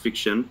Science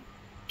Fiction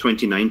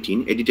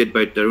 2019, edited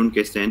by Tarun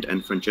Kesent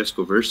and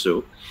Francesco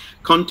Verso,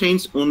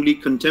 contains only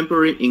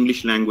contemporary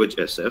English language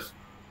SF.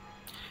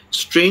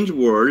 Strange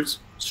Worlds,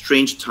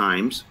 Strange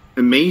Times,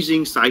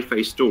 Amazing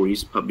Sci-Fi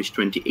Stories, published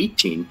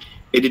 2018,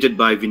 edited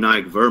by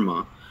Vinayak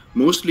Verma,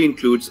 mostly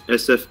includes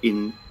SF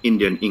in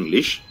Indian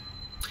English.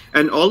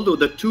 And although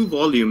the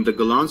 2-volume The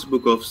Galland's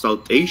Book of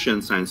South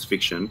Asian Science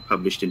Fiction,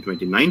 published in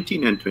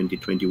 2019 and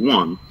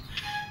 2021,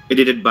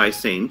 edited by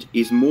Saint,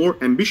 is more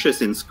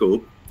ambitious in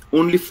scope,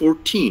 only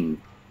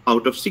 14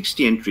 out of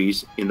 60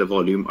 entries in the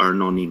volume are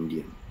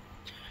non-Indian,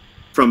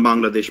 from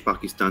Bangladesh,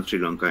 Pakistan, Sri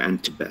Lanka,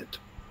 and Tibet.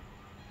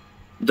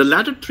 The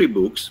latter 3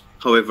 books,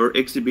 however,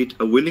 exhibit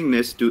a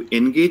willingness to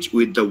engage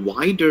with the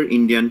wider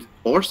Indian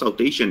or South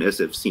Asian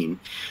SF scene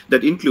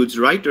that includes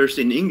writers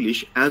in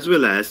English as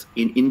well as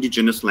in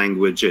indigenous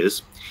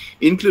languages,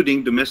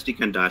 including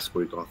domestic and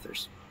diasporic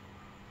authors.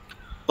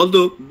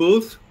 Although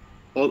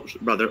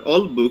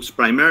all books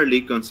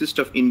primarily consist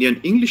of Indian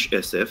English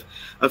SF,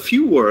 a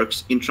few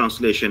works in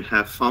translation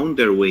have found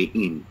their way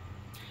in.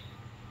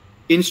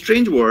 In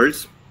Strange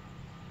Worlds,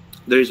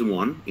 there is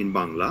 1 in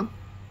Bangla,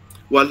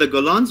 while the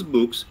Galland's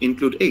books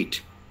include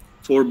 8,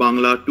 4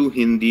 Bangla, 2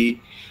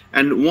 Hindi,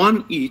 and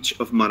 1 each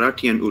of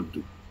Marathi and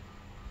Urdu.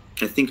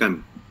 I think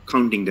I'm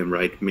counting them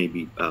right,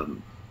 maybe.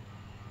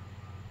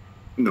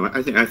 No,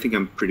 I think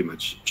I'm pretty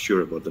much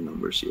sure about the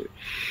numbers here.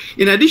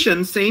 In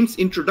addition, Saint's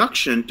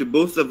introduction to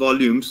both the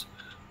volumes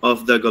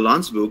of the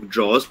Galland's book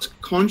draws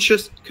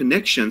conscious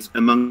connections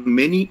among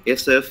many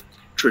SF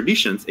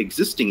traditions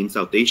existing in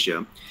South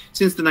Asia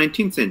since the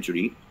 19th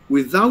century,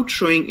 without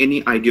showing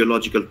any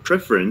ideological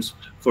preference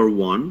for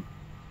one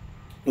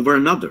over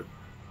another.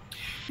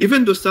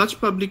 Even though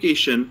such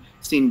publication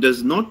seen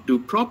does not do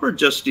proper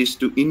justice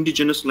to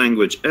indigenous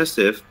language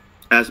SF,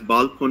 as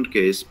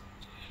Balpondke's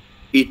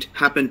It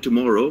Happened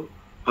Tomorrow,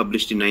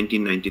 published in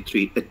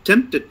 1993,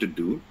 attempted to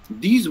do,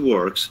 these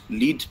works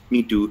lead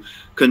me to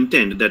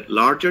contend that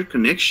larger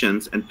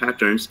connections and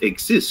patterns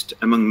exist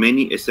among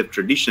many SF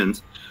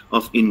traditions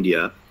of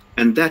India,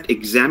 and that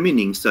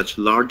examining such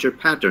larger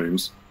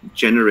patterns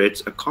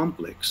generates a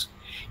complex,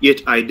 yet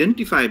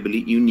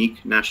identifiably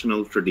unique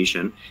national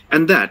tradition,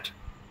 and that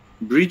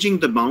bridging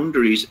the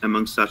boundaries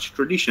among such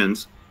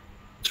traditions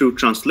through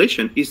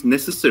translation is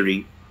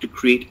necessary to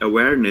create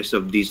awareness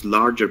of these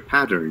larger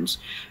patterns,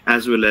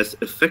 as well as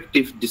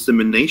effective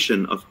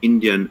dissemination of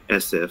Indian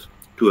SF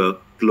to a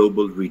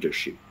global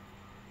readership.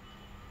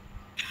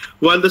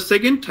 While the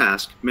second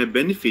task may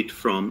benefit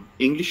from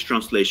English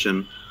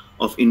translation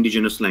of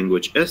indigenous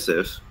language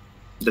SF,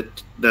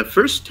 the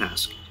first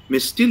task may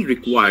still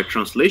require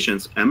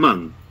translations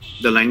among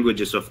the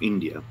languages of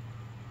India,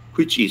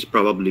 which is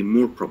probably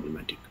more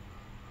problematic.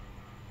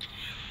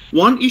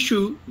 One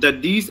issue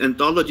that these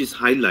anthologies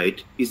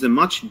highlight is a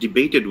much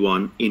debated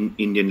one in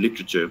Indian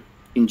literature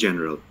in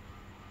general: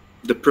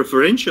 the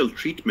preferential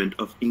treatment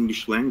of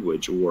English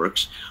language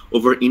works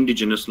over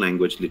indigenous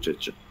language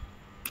literature,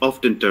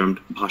 often termed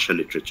Bhasha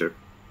literature,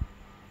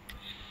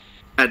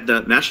 at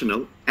the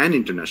national and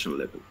international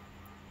level.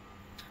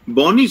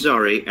 Bonnie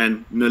Zare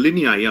and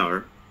Nalini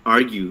Iyer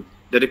argue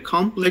that a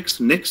complex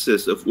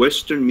nexus of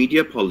Western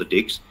media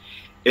politics,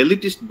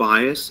 elitist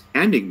bias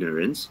and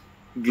ignorance,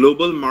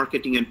 global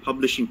marketing and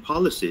publishing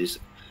policies,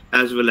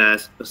 as well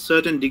as a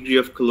certain degree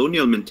of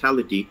colonial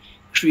mentality,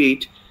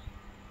 create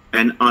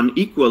an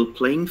unequal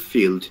playing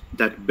field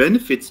that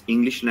benefits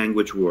English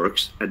language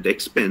works at the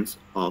expense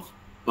of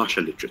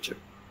Bhasha literature.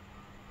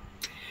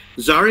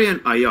 Zare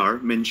and Iyer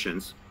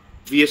mentions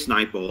V.S.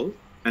 Naipaul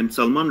and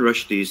Salman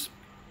Rushdie's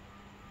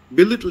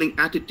belittling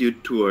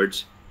attitude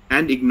towards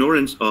and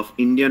ignorance of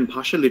Indian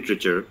Bhasha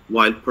literature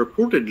while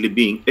purportedly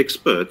being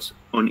experts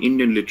on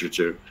Indian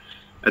literature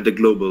at the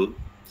global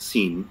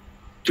scene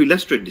to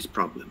illustrate this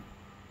problem.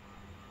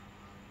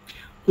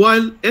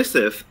 While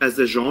SF as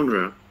a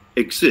genre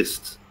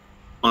exists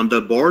on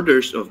the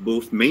borders of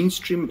both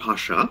mainstream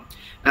Bhasha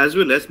as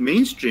well as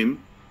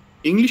mainstream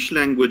English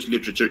language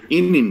literature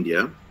in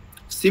India,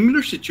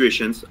 similar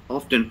situations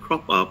often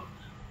crop up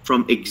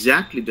from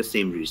exactly the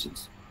same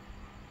reasons.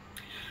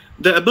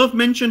 The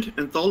above-mentioned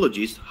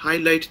anthologies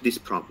highlight this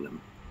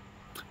problem.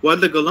 While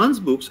the Galland's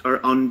books are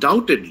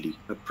undoubtedly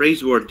a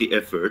praiseworthy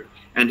effort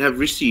and have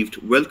received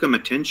welcome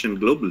attention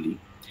globally,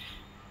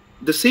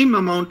 the same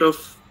amount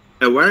of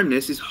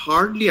awareness is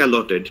hardly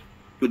allotted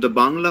to the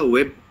Bangla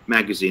web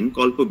magazine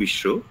Kalpo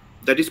Bishro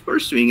that is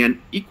pursuing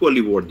an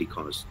equally worthy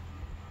cause.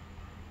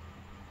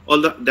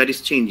 Although that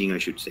is changing, I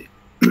should say.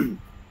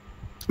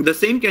 The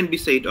same can be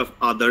said of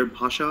other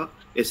Bhasha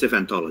SF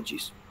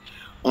anthologies.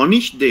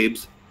 Anish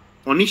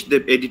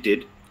Deb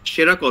edited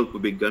Shera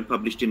Kalpobigyan,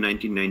 published in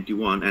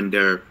 1991, and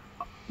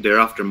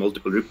thereafter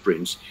multiple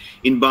reprints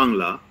in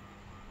Bangla,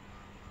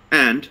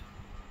 and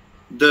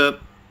the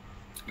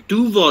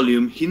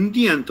 2-volume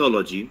Hindi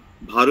anthology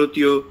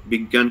Bharatiyo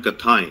Bigyan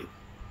Kathaye,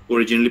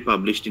 originally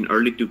published in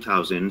early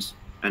 2000s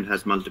and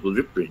has multiple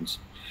reprints,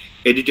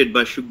 edited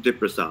by Shukdev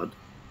Prasad,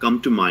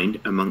 come to mind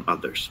among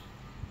others,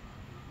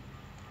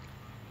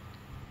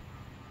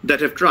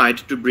 that have tried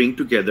to bring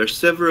together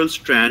several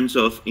strands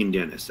of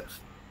Indian SF.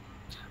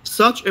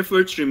 Such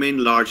efforts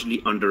remain largely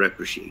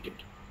underappreciated.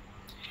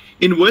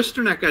 In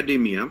Western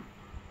academia,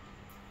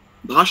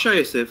 Bhasha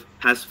SF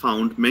has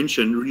found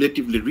mention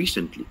relatively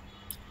recently,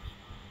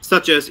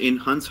 such as in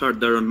Hans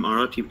Hardar on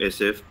Marathi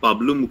SF,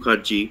 Pablo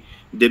Mukherjee,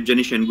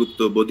 Debjani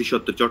Sengupta,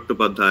 Bodhisattva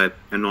Chattopadhyay,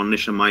 and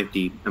Annesha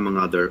Maiti, among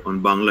others,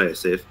 on Bangla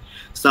SF,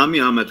 Sami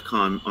Ahmed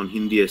Khan on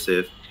Hindi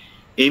SF,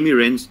 Amy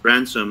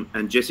Ransom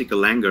and Jessica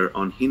Langer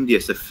on Hindi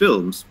SF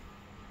films,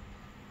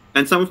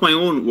 and some of my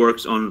own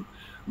works on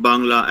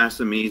Bangla,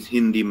 Assamese,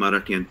 Hindi,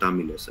 Marathi, and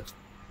Tamil SF.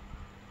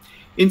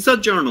 In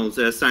such journals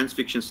as Science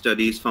Fiction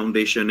Studies,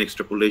 Foundation,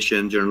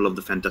 Extrapolation, Journal of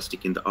the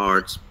Fantastic in the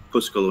Arts,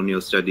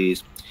 Postcolonial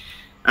Studies,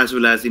 as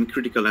well as in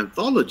critical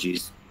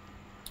anthologies,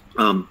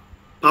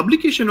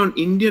 publication on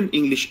Indian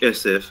English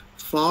SF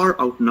far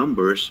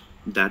outnumbers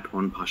that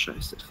on Bhasha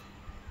SF.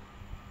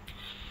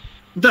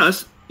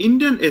 Thus,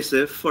 Indian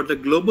SF for the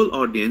global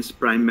audience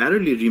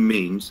primarily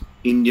remains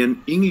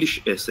Indian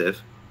English SF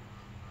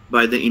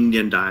by the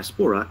Indian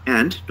diaspora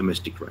and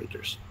domestic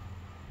writers.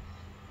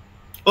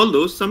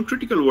 Although some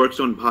critical works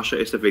on Bhasha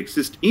SF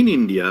exist in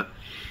India,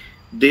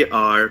 they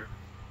are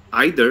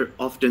either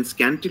often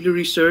scantily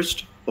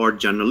researched or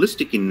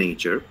journalistic in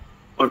nature,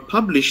 or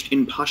published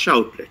in Bhasha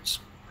outlets.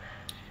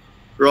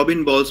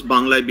 Robin Ball's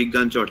Bangla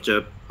Bigyan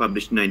Charcha,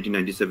 published in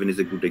 1997, is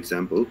a good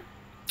example,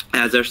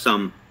 as are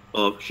some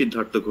of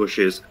Siddhartha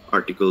Ghosh's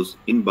articles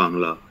in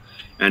Bangla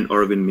and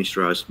Arvind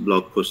Mishra's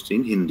blog posts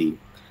in Hindi.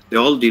 They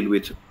all deal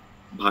with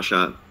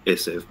Bhasha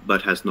SF,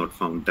 but has not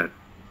found that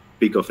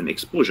big of an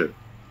exposure.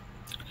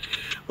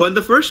 While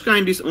the first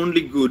kind is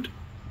only good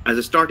as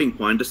a starting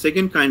point, the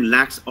second kind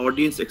lacks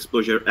audience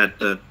exposure at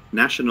the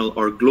national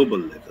or global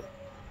level.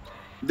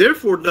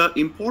 Therefore, the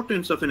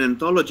importance of an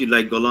anthology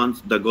like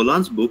the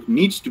Golan's book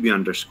needs to be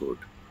underscored.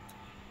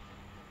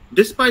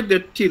 Despite their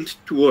tilt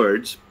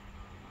towards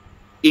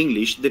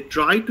English, they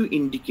try to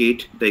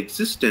indicate the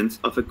existence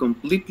of a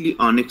completely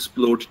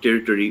unexplored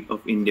territory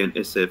of Indian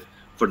SF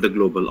for the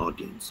global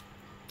audience,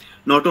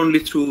 not only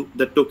through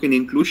the token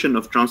inclusion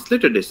of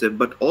translated SF,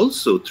 but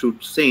also through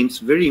Saint's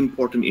very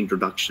important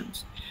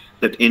introductions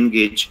that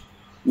engage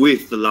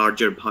with the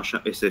larger Bhasha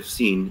SF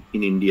scene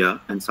in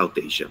India and South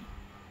Asia,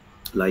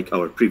 like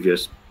our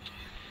previous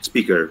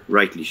speaker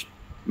rightly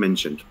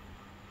mentioned.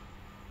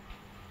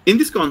 In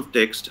this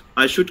context,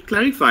 I should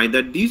clarify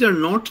that these are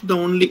not the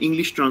only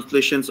English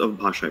translations of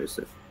Bhasha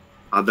SF.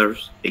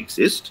 Others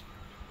exist,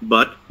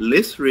 but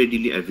less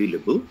readily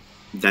available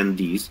than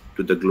these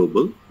to the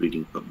global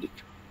reading public.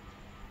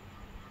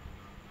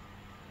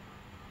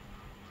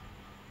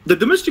 The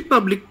domestic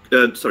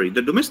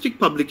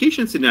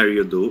publication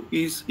scenario, though,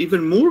 is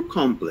even more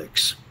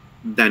complex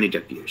than it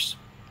appears.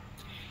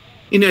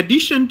 In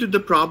addition to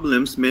the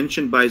problems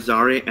mentioned by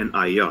Zare and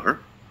IR,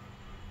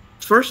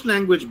 first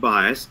language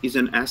bias is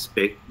an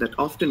aspect that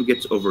often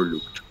gets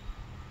overlooked.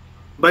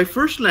 By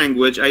first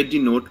language, I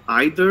denote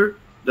either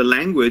the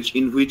language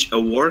in which a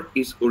work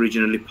is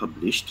originally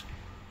published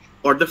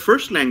or the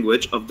first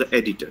language of the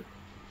editor.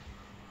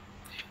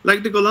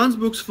 Like the Golan's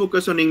books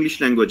focus on English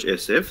language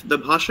SF, the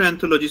Bhasha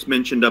anthologies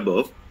mentioned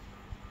above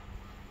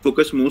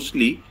focus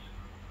mostly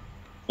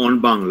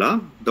on Bangla,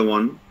 the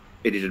one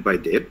edited by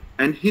Deb,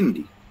 and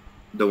Hindi,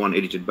 the one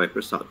edited by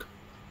Prasad.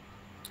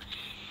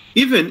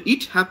 Even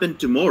It Happened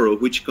Tomorrow,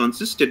 which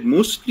consisted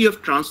mostly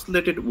of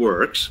translated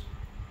works,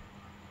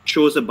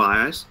 shows a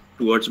bias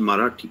towards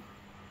Marathi,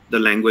 the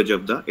language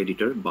of the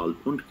editor Bal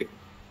Pondke.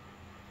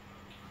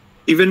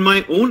 Even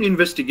my own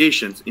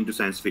investigations into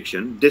science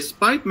fiction,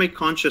 despite my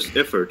conscious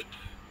effort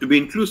to be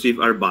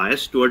inclusive, are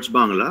biased towards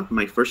Bangla,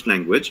 my first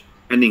language,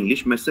 and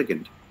English, my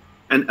second,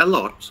 and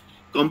allot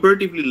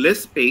comparatively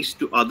less space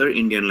to other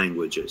Indian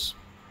languages.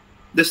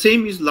 The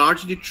same is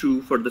largely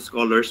true for the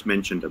scholars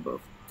mentioned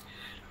above.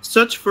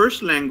 Such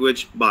first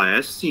language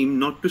bias seem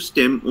not to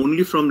stem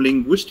only from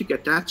linguistic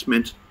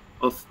attachment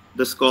of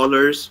the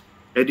scholars,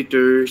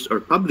 editors, or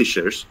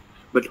publishers,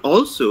 but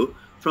also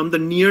from the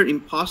near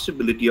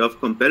impossibility of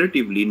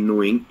comparatively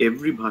knowing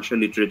every Bhasha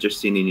literature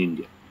scene in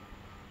India.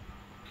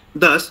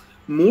 Thus,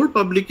 more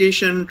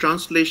publication,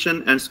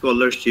 translation, and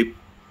scholarship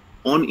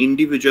on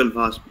individual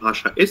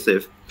Bhasha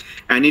SF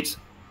and its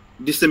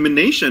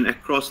dissemination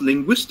across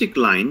linguistic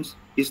lines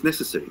is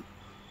necessary.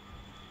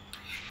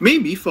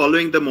 Maybe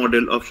following the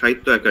model of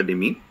Sahitya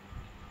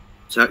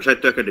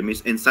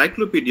Akademi's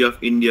Encyclopedia of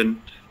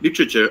Indian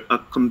Literature, a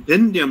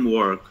compendium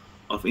work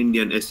of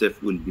Indian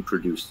SF will be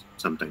produced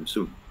sometime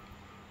soon.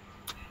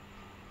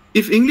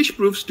 If English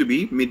proves to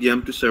be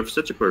medium to serve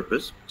such a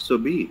purpose, so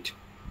be it.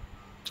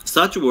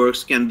 Such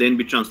works can then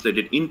be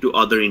translated into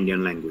other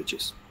Indian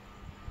languages.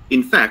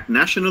 In fact,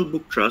 National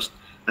Book Trust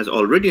has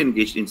already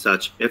engaged in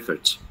such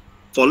efforts,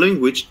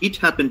 following which It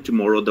Happened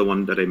Tomorrow, the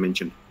one that I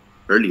mentioned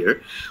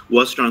earlier,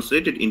 was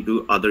translated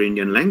into other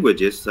Indian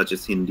languages such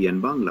as Hindi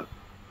and Bangla.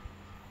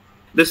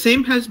 The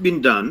same has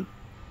been done.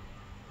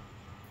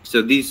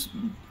 So these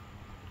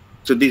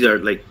are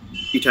like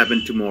It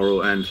Happened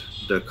Tomorrow and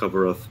the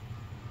cover of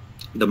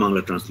the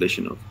Bangla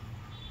translation of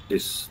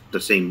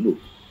the same book.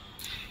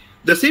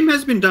 The same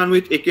has been done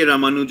with A.K.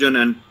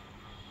 Ramanujan and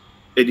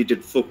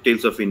edited Folk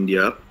Tales of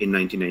India in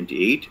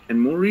 1998,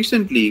 and more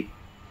recently,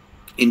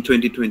 in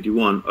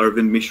 2021,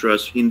 Arvind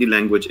Mishra's Hindi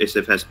language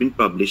SF has been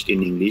published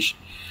in English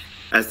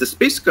as The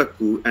Space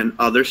Cuckoo and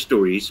Other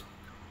Stories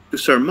to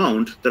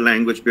surmount the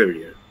language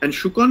barrier. And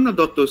Sukarna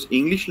Dotto's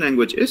English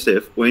language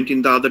SF went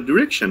in the other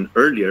direction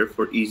earlier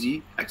for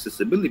easy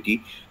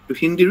accessibility to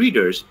Hindi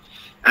readers,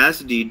 as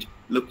did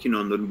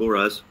Lakshminandan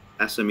Bora's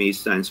Assamese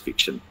science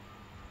fiction.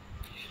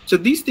 So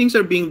these things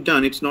are being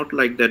done. It's not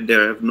like that they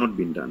have not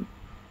been done.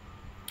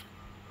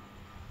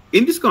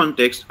 In this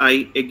context,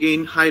 I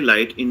again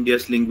highlight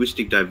India's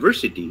linguistic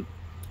diversity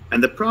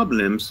and the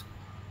problems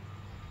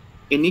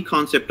any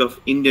concept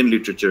of Indian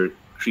literature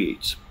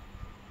creates.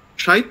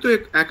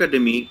 Sahitya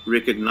Akademi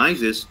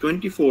recognizes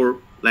 24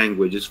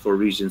 languages for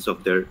reasons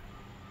of their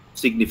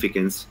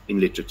significance in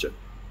literature.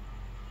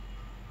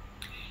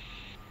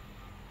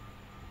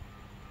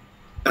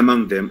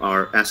 Among them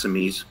are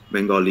Assamese,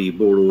 Bengali,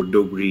 Bodo,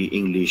 Dogri,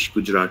 English,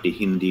 Gujarati,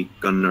 Hindi,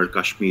 Kannada,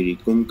 Kashmiri,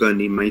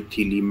 Konkani,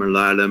 Maithili,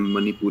 Malayalam,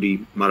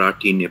 Manipuri,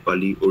 Marathi,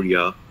 Nepali,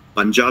 Oriya,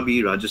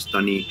 Punjabi,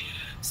 Rajasthani,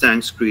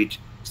 Sanskrit,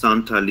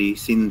 Santali,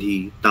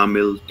 Sindhi,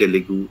 Tamil,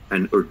 Telugu,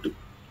 and Urdu.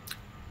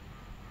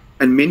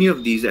 And many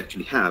of these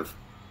actually have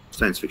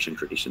science fiction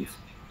traditions.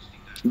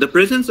 The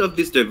presence of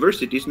this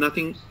diversity is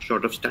nothing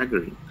short of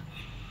staggering.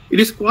 It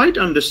is quite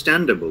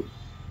understandable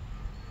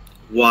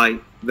why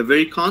the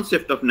very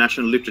concept of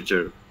national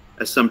literature,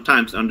 as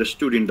sometimes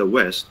understood in the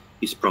West,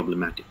 is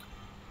problematic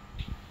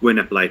when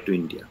applied to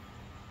India.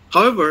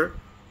 However,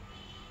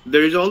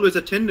 there is always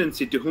a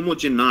tendency to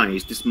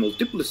homogenize this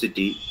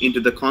multiplicity into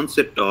the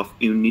concept of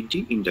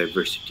unity in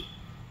diversity.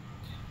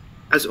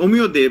 As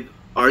Omyo Deb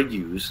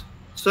argues,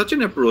 Such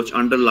an approach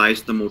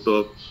underlies the motto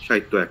of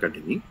Sahitya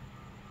Academy: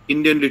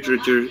 Indian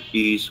literature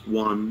is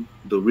one,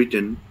 though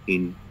written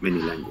in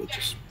many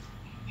languages.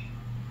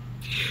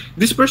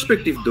 This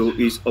perspective, though,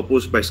 is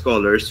opposed by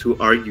scholars who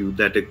argue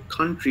that a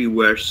country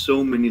where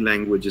so many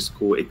languages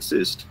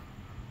coexist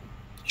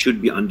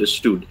should be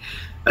understood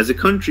as a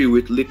country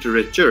with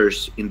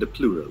literatures in the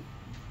plural.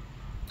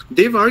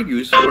 Dave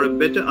argues for a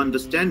better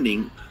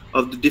understanding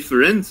of the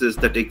differences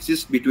that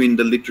exist between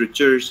the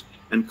literatures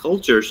and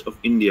cultures of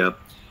India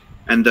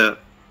and the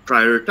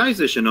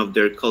prioritization of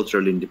their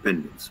cultural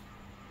independence.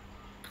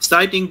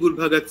 Citing Guru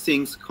Bhagat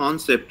Singh's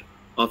concept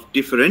of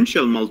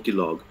differential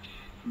multilogue,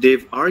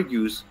 Dave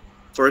argues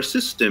for a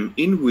system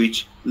in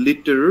which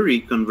literary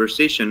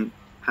conversation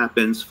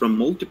happens from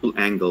multiple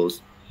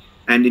angles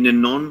and in a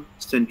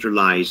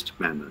non-centralized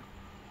manner.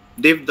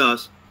 Dave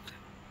thus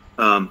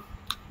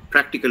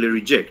practically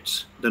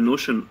rejects the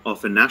notion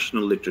of a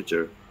national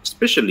literature,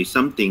 especially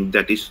something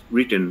that is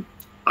written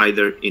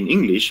either in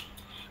English,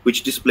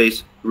 which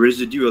displays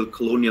residual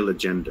colonial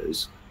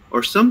agendas,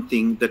 or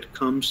something that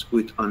comes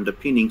with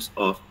underpinnings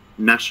of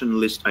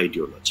nationalist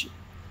ideology,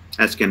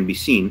 as can be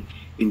seen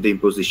in the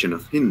imposition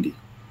of Hindi.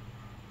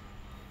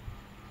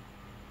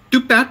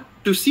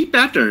 To see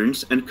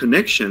patterns and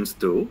connections,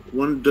 though,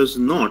 one does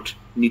not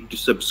need to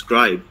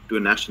subscribe to a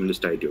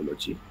nationalist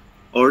ideology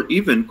or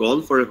even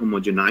call for a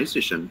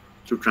homogenization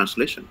through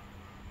translation.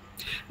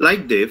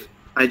 Like Dev,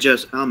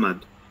 Ijaz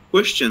Ahmad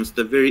questions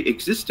the very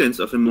existence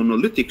of a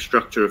monolithic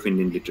structure of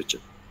Indian literature.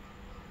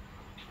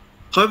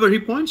 However, he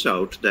points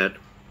out that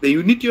the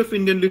unity of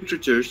Indian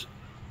literatures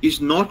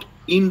is not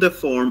in the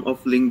form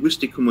of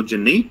linguistic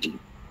homogeneity.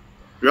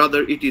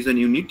 Rather, it is an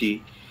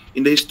unity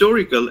in the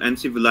historical and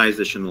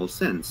civilizational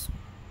sense.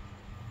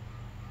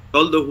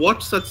 Although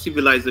what such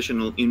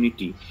civilizational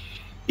unity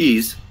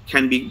is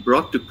can be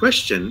brought to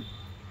question,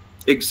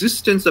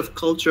 existence of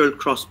cultural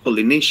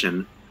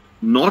cross-pollination,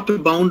 not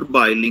bound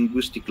by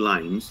linguistic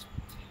lines,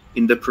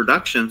 in the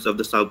productions of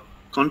the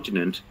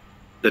subcontinent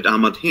that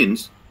Ahmad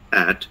hints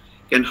at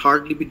can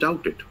hardly be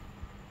doubted.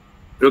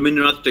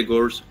 Rabindranath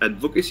Tagore's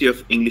advocacy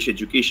of English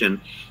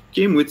education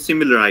came with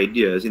similar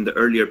ideas in the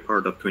earlier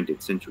part of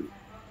 20th century.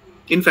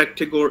 In fact,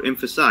 Tagore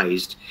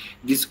emphasized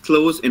these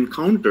close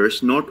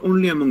encounters not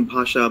only among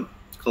Bhasha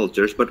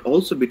cultures, but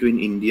also between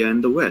India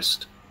and the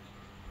West.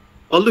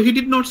 Although he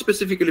did not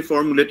specifically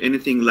formulate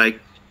anything like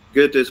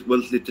Goethe's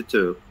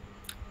Weltliteratur,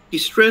 he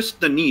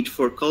stressed the need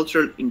for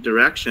cultural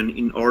interaction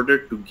in order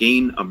to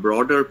gain a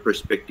broader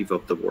perspective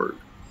of the world.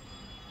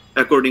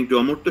 According to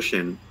Amartya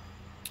Sen,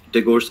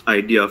 Tagore's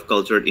idea of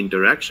cultural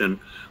interaction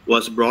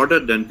was broader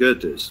than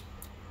Goethe's.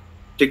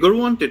 Tagore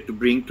wanted to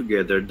bring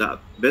together the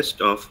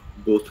best of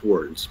both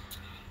worlds,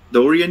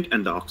 the Orient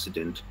and the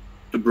Occident,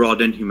 to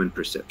broaden human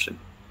perception.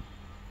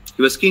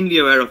 He was keenly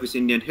aware of his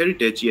Indian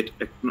heritage, yet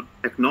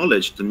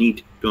acknowledged the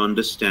need to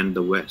understand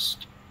the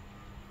West.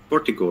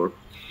 For Tagore,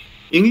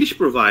 English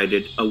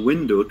provided a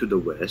window to the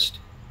West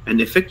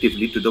and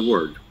effectively to the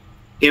world.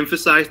 He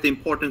emphasized the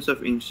importance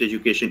of English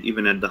education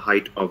even at the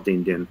height of the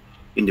Indian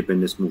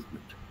independence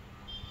movement.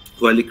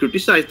 While he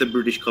criticized the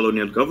British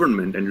colonial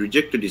government and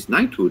rejected his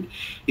knighthood,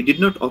 he did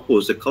not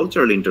oppose a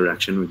cultural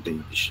interaction with the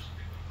English.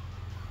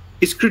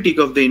 His critique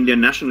of the Indian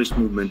nationalist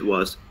movement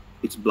was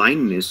its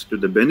blindness to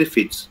the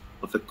benefits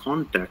of a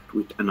contact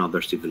with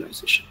another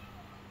civilization.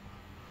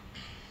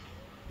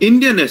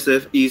 Indian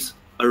SF is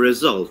a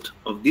result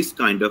of this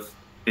kind of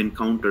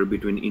encounter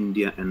between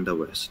India and the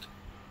West.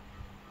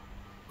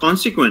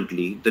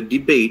 Consequently, the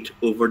debate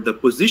over the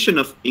position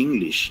of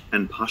English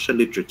and Bhasha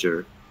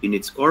literature in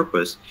its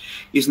corpus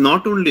is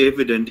not only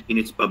evident in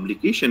its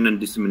publication and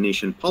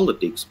dissemination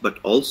politics, but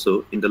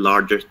also in the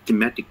larger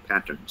thematic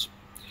patterns.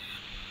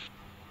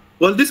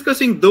 While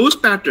discussing those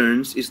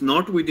patterns is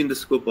not within the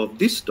scope of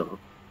this talk,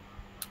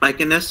 I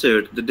can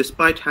assert that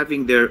despite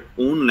having their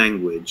own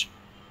language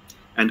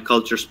and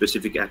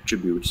culture-specific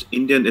attributes,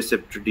 Indian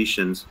SF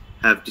traditions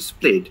have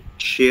displayed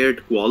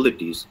shared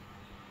qualities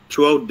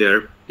throughout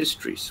their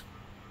histories.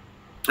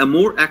 A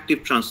more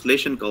active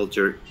translation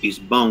culture is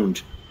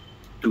bound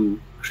to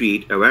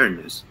create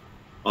awareness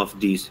of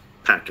these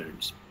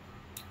patterns,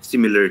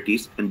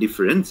 similarities, and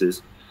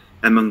differences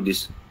among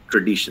these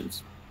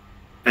traditions,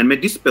 and may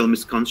dispel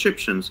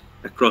misconceptions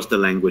across the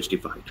language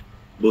divide,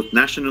 both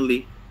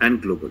nationally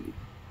and globally.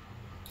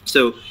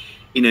 So,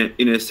 in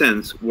a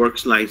sense,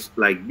 works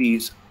like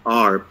these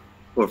are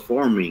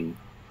performing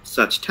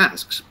such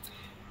tasks,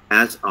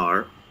 as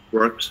are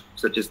works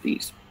such as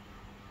these.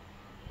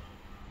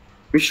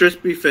 Mishra's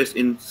preface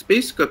in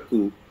Space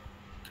Cuckoo,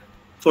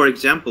 for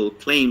example,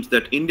 claims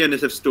that Indian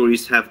SF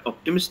stories have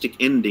optimistic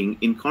ending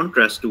in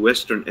contrast to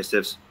Western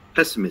SF's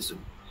pessimism.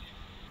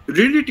 The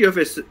reality of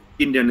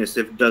Indian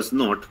SF does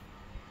not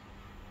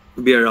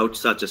bear out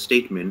such a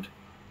statement,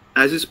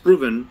 as is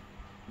proven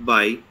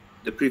by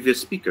the previous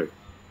speaker.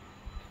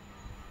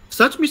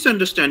 Such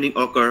misunderstandings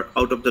occur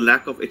out of the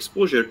lack of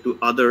exposure to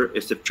other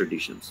SF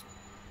traditions.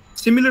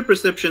 Similar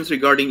perceptions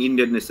regarding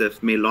Indian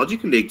SF may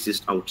logically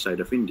exist outside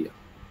of India.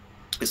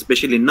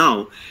 especially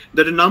now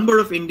that a number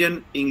of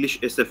Indian English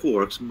SF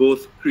works,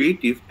 both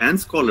creative and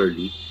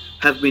scholarly,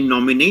 have been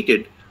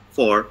nominated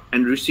for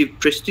and received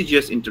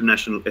prestigious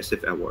international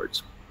SF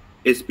awards.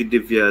 S.P.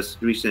 Divya's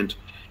recent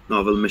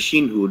novel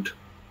Machinehood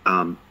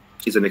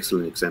is an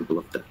excellent example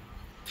of that.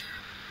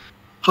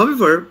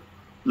 However,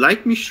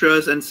 like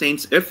Mishra's and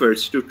Saint's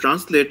efforts to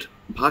translate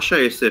Bhasha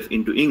SF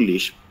into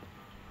English,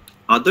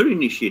 other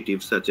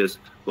initiatives such as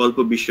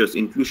Kalpo Bishwa's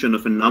inclusion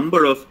of a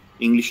number of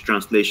English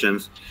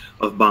translations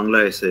of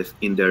Bangla SF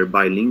in their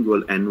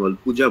bilingual annual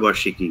Puja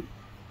Varshiki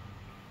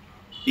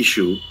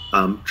issue,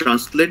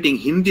 translating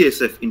Hindi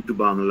SF into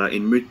Bangla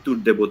in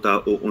Mrittur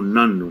Devota O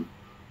Onnannu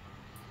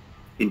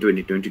in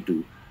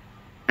 2022,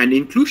 and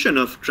inclusion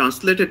of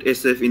translated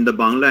SF in the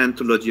Bangla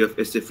anthology of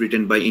SF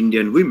written by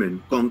Indian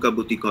women,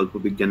 Konkabuti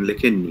Kalpobigyan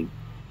Lekhenni,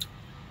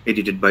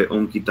 edited by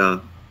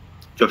Onkita,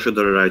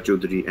 Yashodhara Rai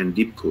Chaudhary, and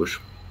Deep Ghosh,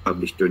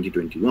 published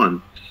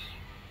 2021,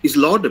 is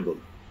laudable,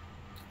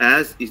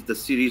 as is the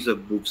series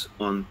of books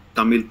on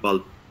Tamil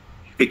pulp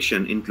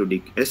fiction,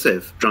 including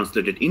SF,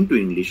 translated into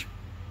English,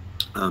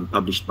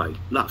 published by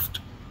Luft.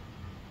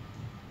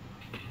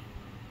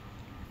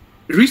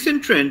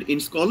 Recent trend in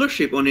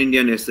scholarship on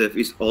Indian SF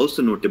is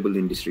also notable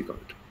in this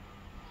regard.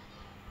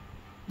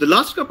 The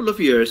last couple of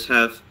years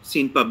have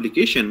seen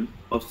publication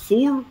of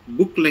 4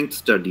 book-length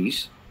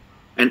studies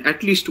and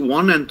at least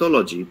 1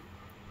 anthology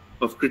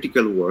of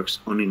critical works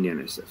on Indian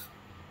SF.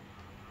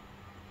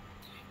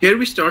 Here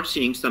we start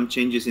seeing some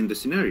changes in the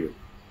scenario.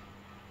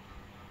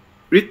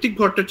 Ritik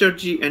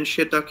Bhattacharjee and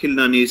Shweta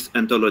Khilnani's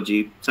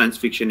anthology, Science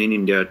Fiction in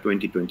India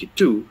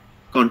 2022,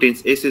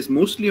 contains essays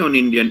mostly on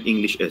Indian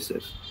English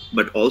SF,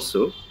 but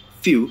also a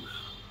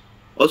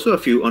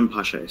few on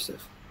Bhasha SF.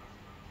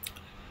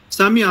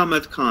 Sami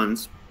Ahmed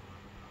Khan's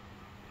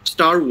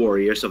Star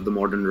Warriors of the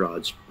Modern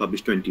Raj,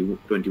 published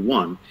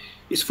 2021,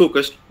 is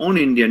focused on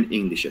Indian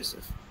English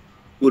SF.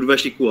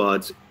 Urvashi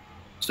Kuad's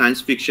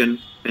Science Fiction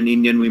and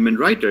Indian Women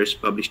Writers,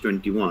 published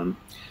 21,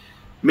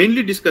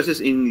 mainly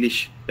discusses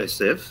English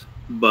SF,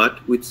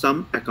 but with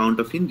some account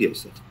of Hindi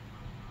SF.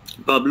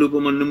 Pablo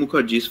Upamanyu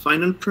Mukherjee's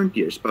Final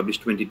Frontiers,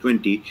 published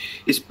 2020,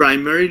 is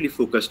primarily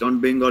focused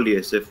on Bengali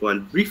SF while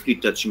briefly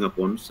touching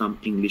upon some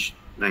English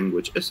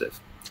language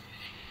SF.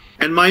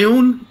 And my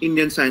own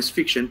Indian Science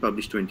Fiction,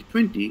 published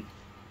 2020,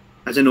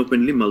 has an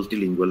openly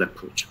multilingual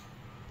approach.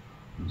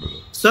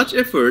 Such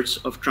efforts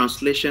of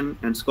translation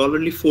and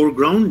scholarly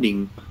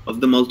foregrounding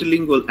of the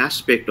multilingual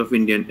aspect of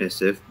Indian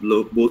SF,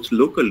 both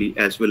locally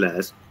as well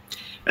as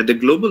at the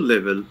global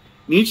level,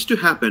 needs to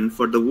happen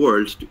for the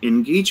world to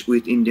engage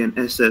with Indian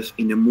SF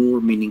in a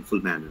more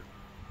meaningful manner.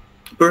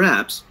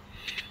 Perhaps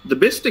the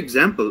best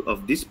example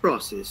of this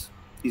process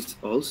is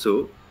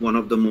also one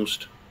of the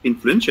most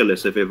influential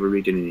SF ever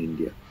written in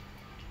India.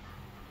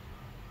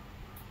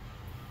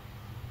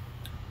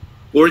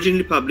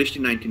 Originally published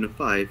in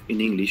 1905 in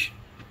English,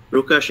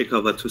 Rokeya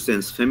Shekhawat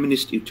Hussein's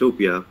Feminist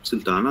Utopia,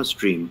 Sultana's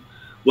Dream,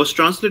 was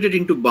translated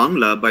into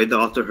Bangla by the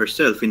author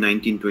herself in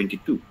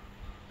 1922,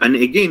 and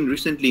again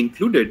recently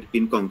included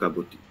in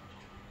Konkabuti,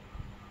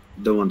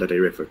 the one that I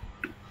referred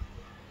to.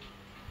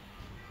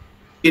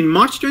 In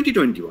March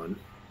 2021,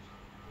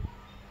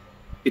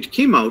 it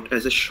came out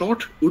as a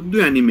short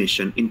Urdu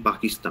animation in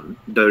Pakistan,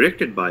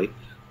 directed by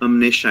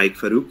Amne Shaikh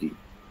Faruqi,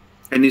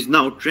 and is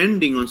now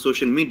trending on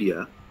social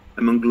media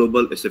among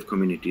global SF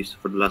communities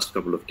for the last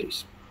couple of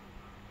days.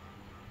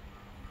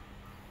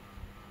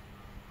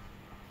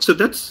 So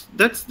that's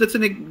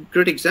a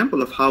great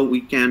example of how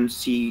we can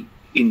see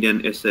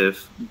Indian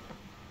SF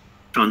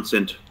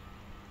transcend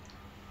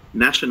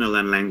national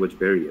and language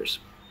barriers.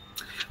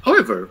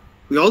 However,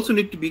 we also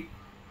need to be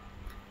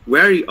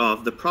wary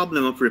of the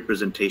problem of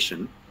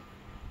representation,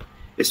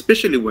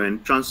 especially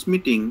when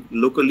transmitting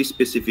locally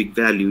specific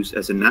values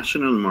as a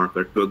national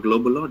marker to a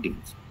global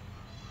audience.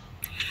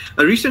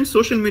 A recent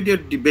social media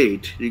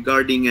debate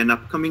regarding an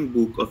upcoming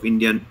book of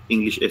Indian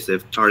English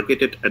SF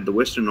targeted at the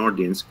Western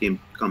audience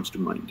comes to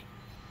mind.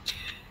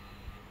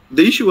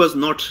 The issue was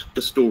not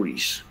the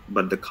stories,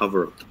 but the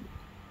cover of the book,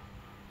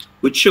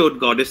 which showed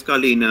Goddess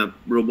Kali in a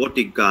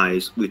robotic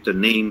guise with the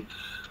name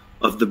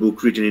of the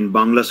book written in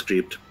Bangla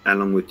script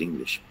along with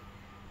English.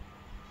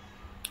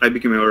 I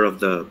became aware of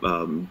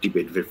the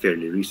debate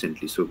fairly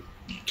recently, so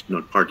did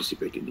not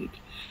participate in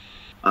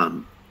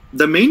it.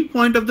 The main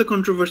point of the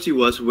controversy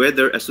was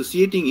whether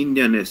associating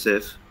Indian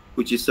SF,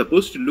 which is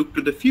supposed to look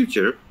to the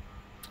future,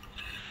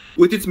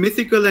 with its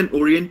mythical and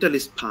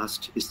Orientalist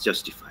past is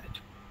justified.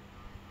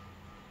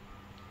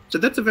 So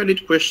that's a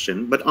valid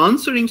question, but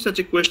answering such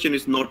a question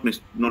is not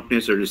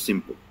necessarily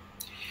simple.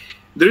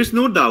 There is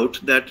no doubt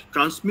that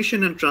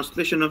transmission and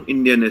translation of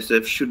Indian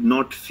SF should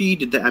not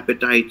feed the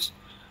appetites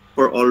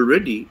for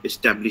already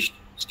established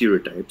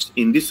stereotypes,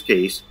 in this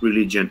case,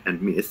 religion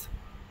and myth.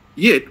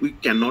 Yet we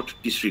cannot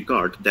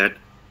disregard that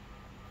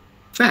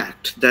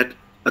fact that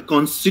a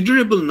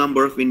considerable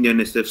number of Indian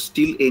SF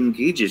still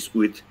engages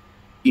with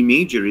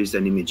imageries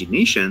and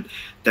imagination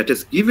that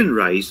has given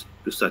rise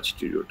to such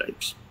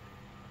stereotypes.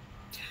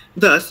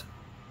 Thus,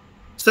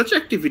 such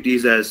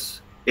activities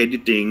as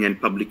editing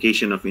and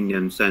publication of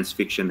Indian science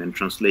fiction and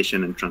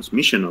translation and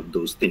transmission of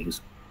those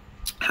things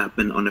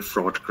happen on a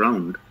fraught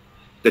ground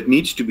that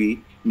needs to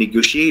be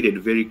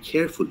negotiated very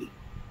carefully.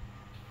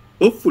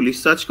 Hopefully,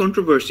 such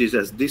controversies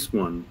as this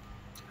one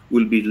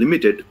will be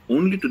limited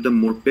only to the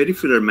more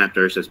peripheral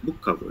matters as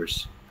book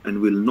covers and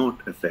will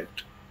not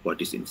affect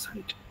what is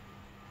inside.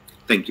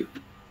 Thank you.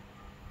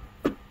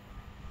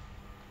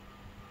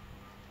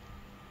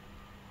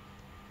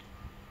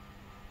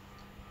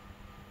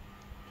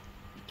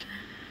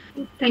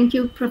 Thank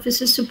you,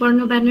 Professor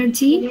Suparna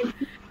Banerjee.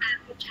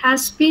 It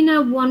has been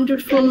a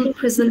wonderful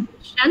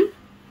presentation.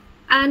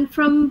 And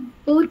from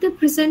both the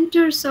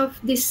presenters of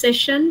this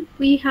session,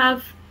 we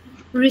have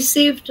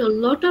received a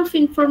lot of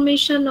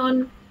information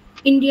on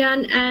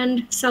Indian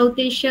and South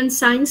Asian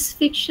science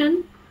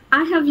fiction.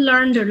 I have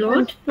learned a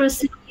lot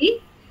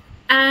personally,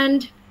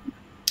 and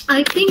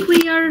I think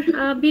we are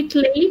a bit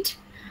late,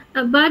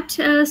 but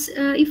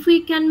if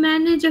we can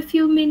manage a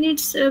few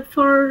minutes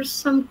for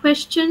some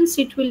questions,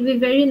 it will be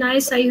very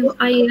nice. I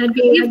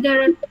believe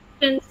there are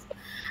questions,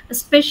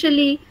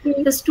 especially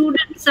the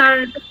students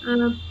are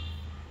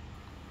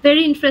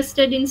very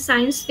interested in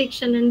science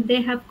fiction and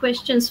they have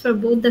questions for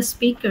both the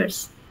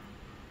speakers.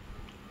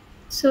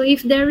 So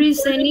if there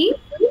is any,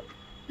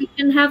 we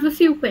can have a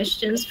few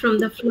questions from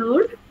the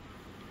floor.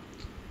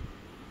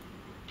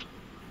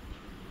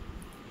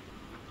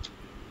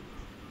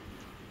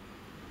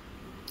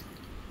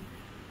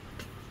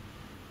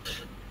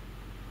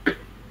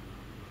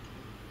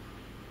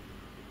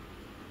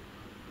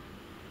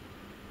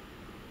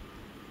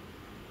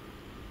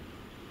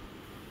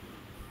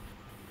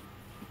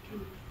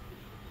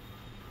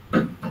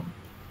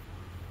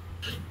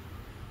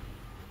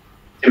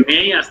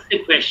 May I ask a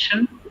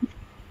question?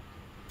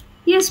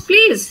 Yes,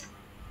 please.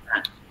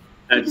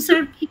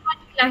 Sir,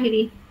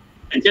 Lahiri.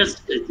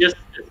 Just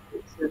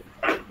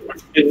I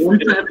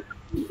want to have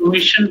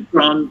information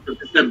from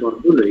Professor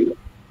Bordoloi.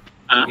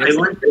 I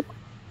want to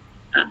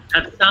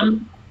have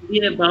some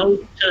idea about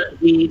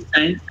the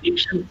science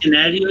fiction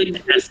scenario in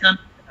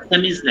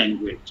Assamese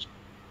language.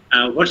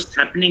 What's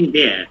happening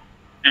there?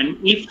 And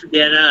if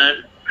there are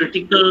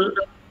critical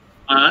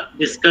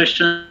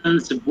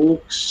discussions,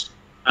 books,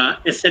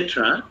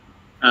 etc.,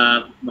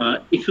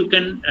 if you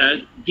can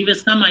give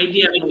us some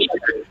idea about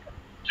that,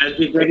 I'll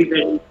be very,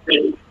 very,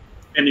 very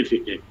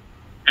benefited.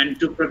 And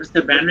to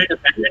Professor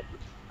Banerjee,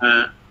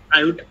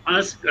 I would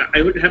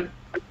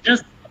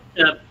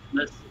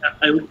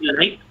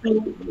like to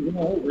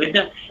know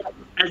whether,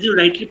 as you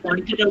rightly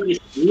pointed out,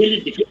 it's really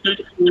difficult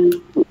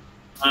to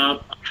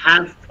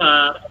have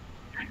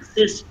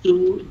access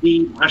to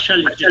the Bhasha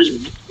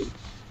literature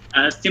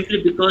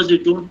simply because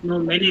you don't know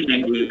many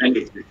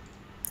languages.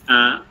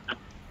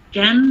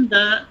 Can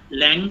the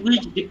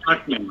language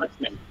department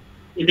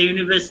in the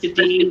university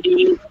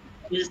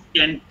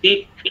can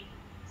take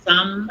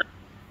some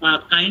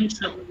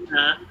kinds of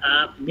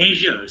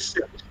measures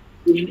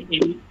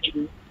in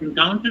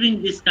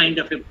encountering this kind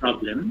of a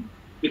problem?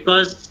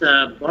 Because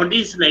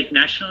bodies like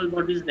national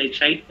bodies like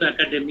Sahitya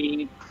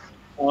Academy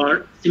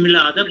or similar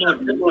other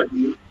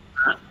bodies,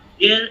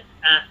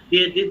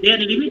 they are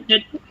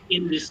limited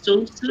in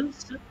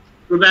resources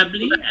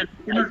probably and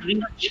cannot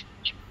reach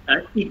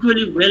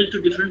equally well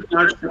to different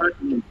parts of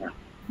India,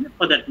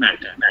 for that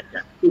matter.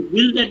 So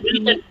will that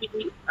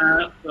be,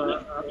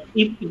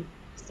 if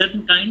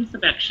certain kinds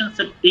of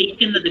actions are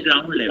taken at the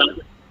ground level,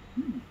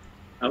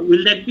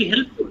 will that be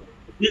helpful?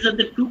 These are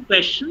the two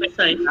questions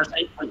I ask.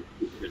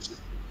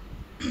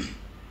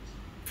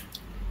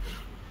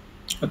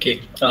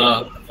 Okay.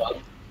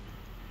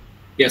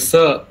 Yes,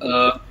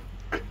 sir.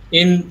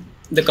 In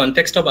the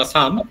context of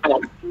Assam,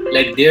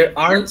 like there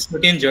are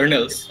certain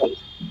journals,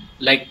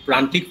 like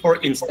Prantik, for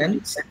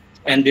instance,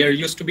 and there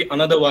used to be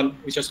another one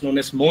which was known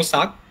as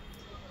Mosak,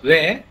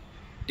 where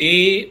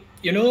they,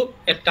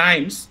 at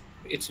times,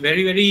 it's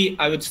very, very,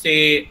 I would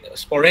say,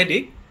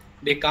 sporadic.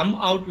 They come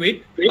out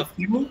with a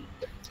few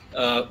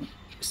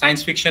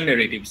science fiction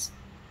narratives,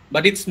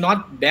 but it's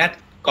not that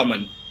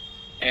common.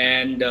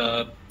 And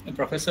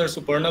Professor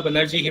Suparna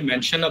Banerjee, he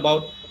mentioned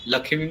about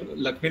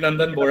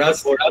Lakshminandan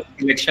Bora's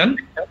collection.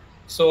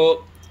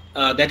 So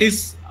that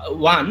is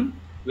one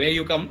where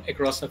you come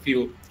across a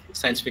few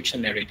science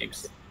fiction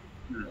narratives.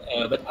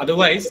 But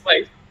otherwise,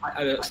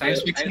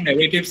 science fiction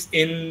narratives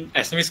in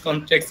Assamese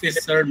context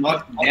is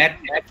not that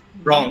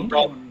strong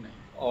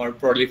or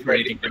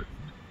proliferating.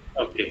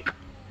 Okay.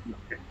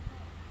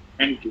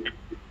 Thank you.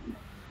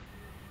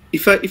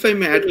 If I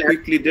may add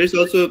quickly, there's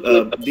also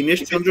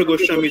Dinesh Chandra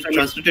Goswami,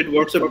 translated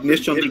works of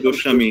Dinesh Chandra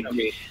Goswami,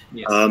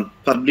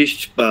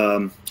 published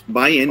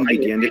by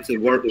NBT, and it's a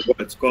work.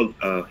 It's called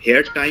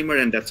Hair Timer,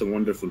 and that's a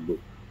wonderful book.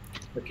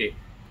 Okay.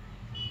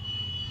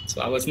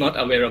 So I was not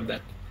aware of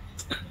that.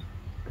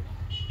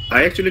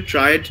 I actually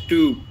tried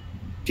to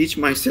teach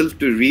myself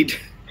to read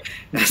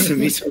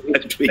Assamese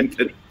while doing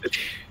the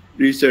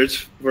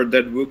research for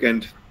that book,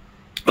 and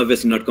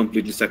obviously not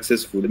completely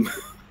successful.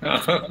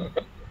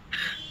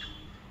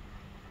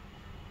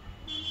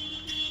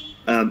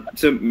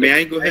 So may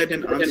I go ahead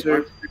and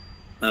answer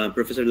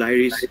Professor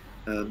Lahiri's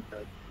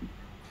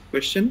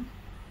question?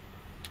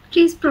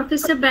 Please,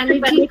 Professor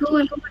Banerjee, go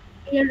ahead.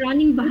 We are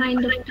running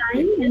behind of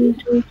time.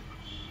 And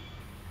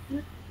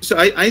so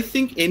I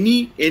think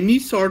any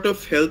sort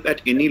of help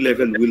at any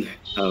level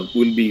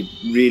will be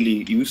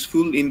really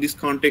useful in this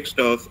context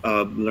of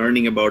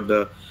learning about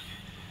the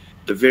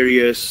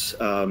various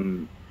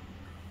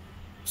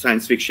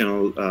science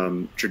fictional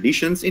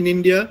traditions in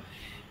India.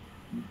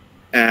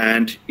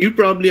 And you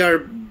probably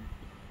are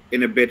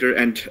in a better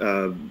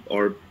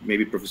or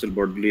maybe Professor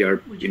Bordley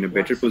are in a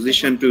better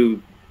position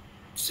to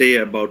say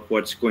about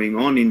what's going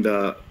on in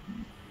the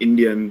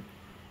Indian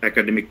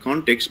academic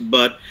context.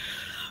 But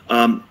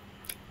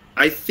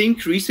I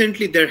think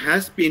recently there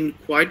has been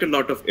quite a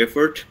lot of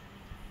effort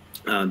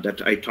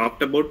that I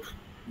talked about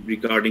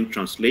regarding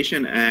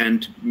translation,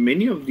 and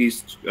many of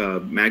these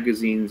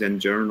magazines and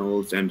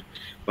journals and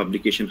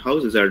publication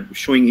houses are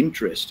showing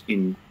interest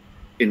in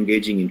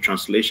engaging in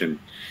translation.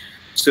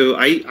 So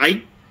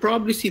I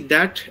probably see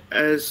that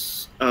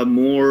as a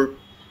more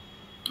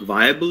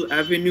viable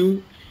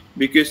avenue,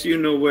 because, you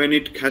know, when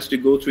it has to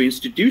go through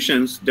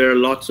institutions, there are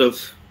lots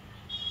of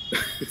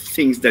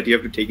things that you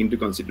have to take into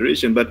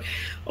consideration. But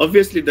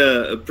obviously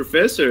the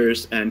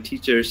professors and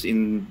teachers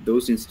in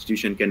those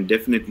institutions can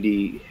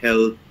definitely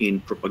help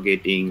in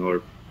propagating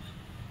or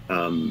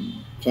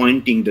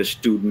pointing the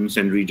students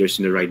and readers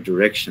in the right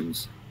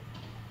directions.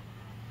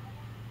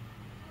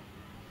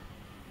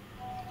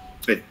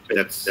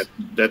 That's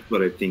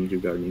what I think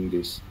regarding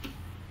this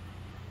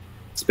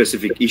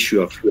specific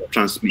issue of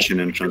transmission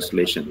and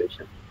translation.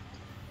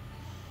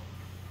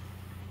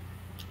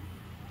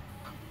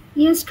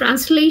 yes,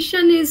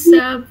 translation is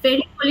a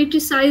very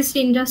politicized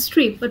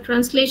industry for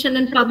translation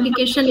and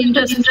publication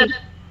industry.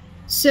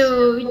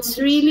 So it's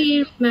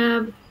really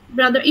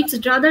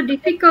it's rather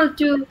difficult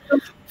to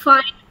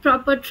find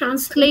proper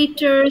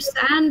translators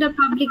and a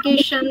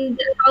publication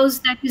house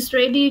that is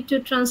ready to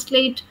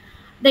translate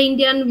the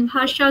Indian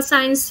Bhasha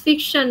science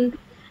fiction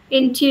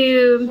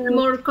into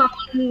more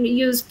commonly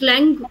used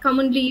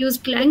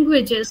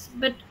languages.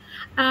 But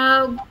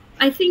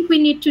I think we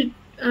need to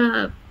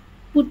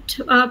put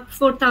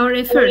forth our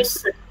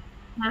efforts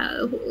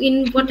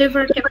in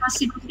whatever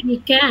capacity we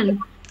can.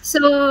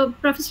 So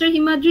Professor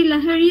Himadri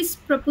Lahari's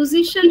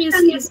proposition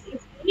is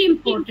very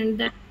important,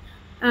 that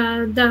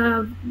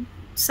the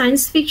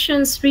science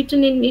fictions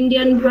written in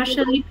Indian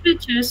Bhasha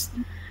literatures,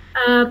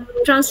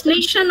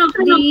 translation of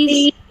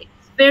these is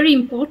very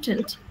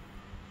important,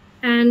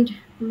 and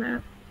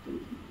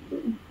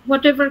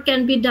whatever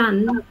can be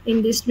done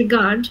in this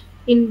regard,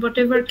 in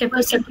whatever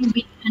capacity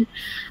we can.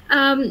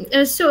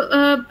 So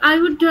I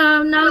would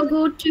now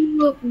go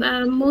to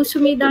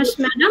Mousumi Das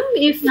madam.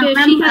 If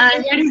she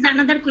has there is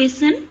another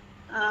question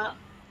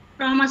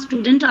from a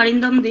student,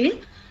 Arindam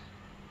De.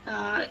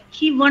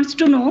 He wants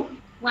to know,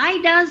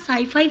 why does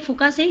sci-fi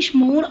focuses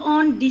more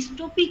on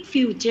dystopic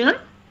future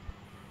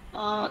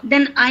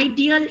than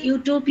ideal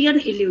utopian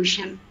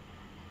illusion?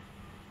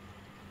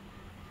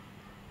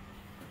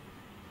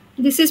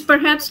 This is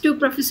perhaps to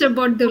Professor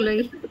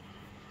Bordoloi.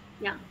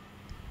 Yeah.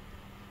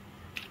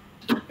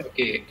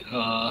 Okay.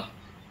 I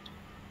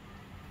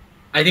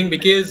think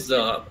because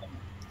that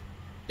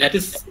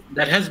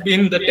has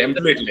been the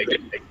template,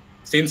 like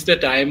since the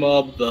time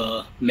of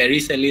Mary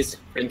Shelley's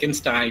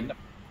Frankenstein,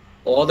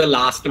 or The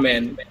Last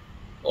Man,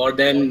 or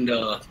then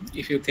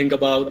if you think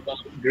about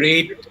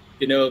great,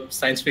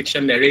 science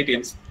fiction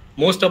narratives,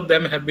 most of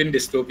them have been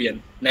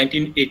dystopian.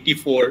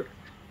 1984,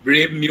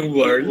 Brave New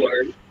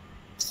World.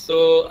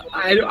 So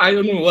I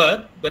don't know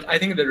what, but I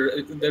think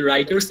the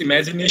writer's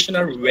imagination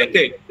are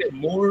whetted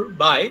more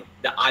by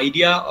the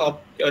idea of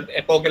an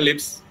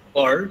apocalypse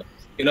or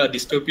a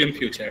dystopian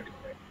future.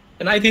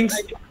 And I think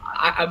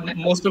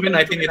most of it,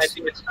 I think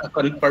it's a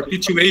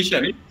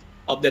perpetuation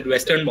of that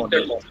Western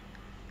model.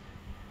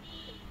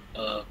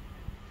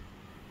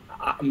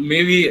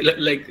 Maybe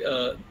like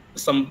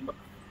some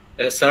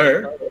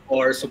sir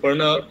or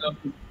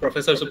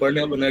Professor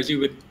Suparna Banerjee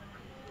would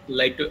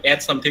like to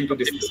add something to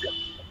this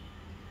discussion.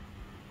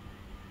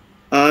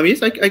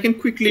 Yes, I can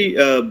quickly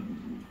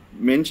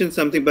mention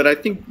something, but I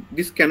think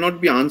this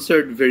cannot be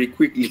answered very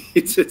quickly.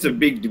 It's a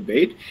big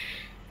debate.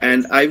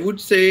 And I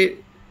would say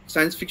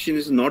science fiction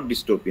is not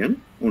dystopian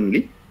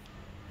only.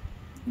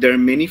 There are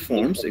many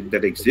forms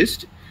that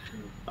exist.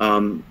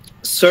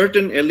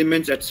 Certain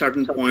elements at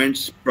certain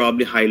points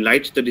probably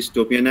highlight the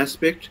dystopian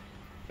aspect.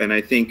 And I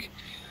think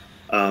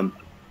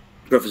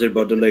Professor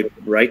Bordoloi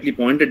rightly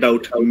pointed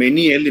out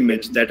many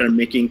elements that are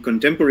making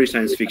contemporary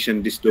science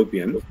fiction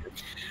dystopian.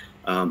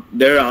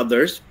 There are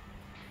others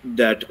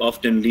that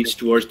often leads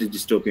towards the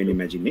dystopian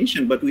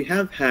imagination, but we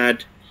have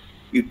had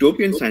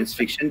utopian science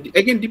fiction,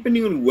 again,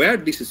 depending on where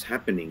this is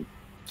happening,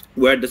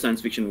 where the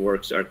science fiction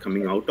works are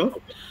coming out of.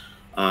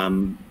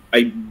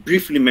 I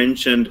briefly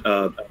mentioned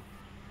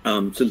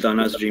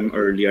Sultana's Dream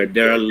earlier.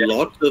 There are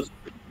lots of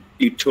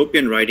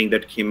utopian writing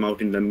that came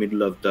out in the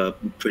middle of the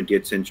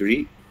 20th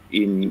century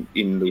in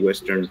the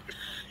Western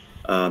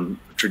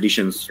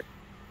traditions,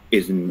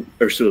 is in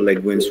Ursula Le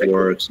Guin's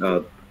works.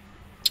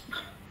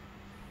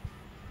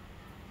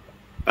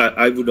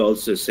 I would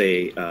also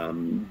say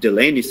Samuel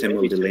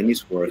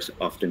Delaney's works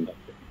often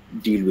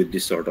deal with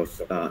this sort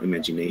of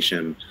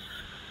imagination.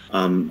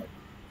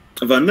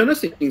 Vandana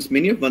Singh's,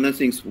 many of Vandana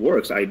Singh's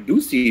works, I do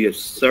see a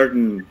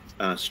certain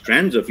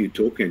strands of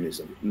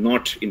utopianism,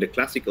 not in the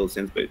classical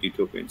sense, but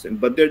utopianism.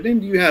 But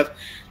then you have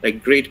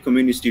like great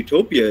communist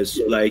utopias,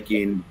 like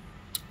in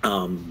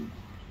Ivan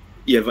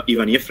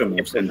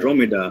Yefremov's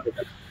Andromeda,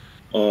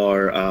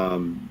 or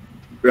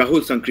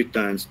Rahul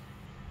Sankritan's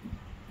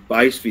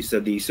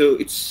 22%. So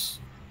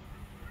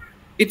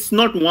it's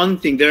not one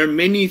thing. There are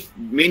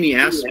many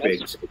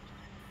aspects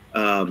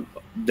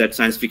that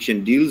science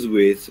fiction deals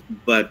with,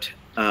 but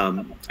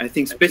I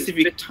think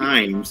specific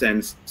times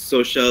and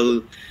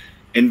social,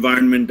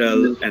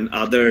 environmental, and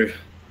other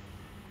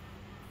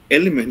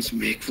elements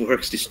make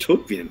works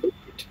dystopian.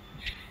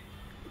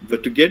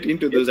 But to get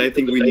into those, I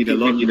think we need a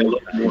lot more,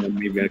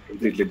 maybe a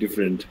completely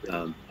different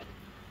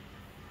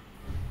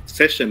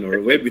session or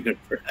a webinar,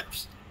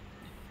 perhaps.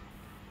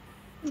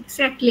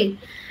 Exactly.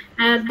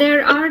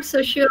 There are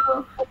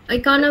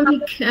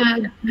socio-economic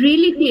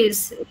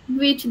realities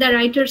which the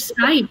writers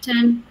write,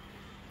 and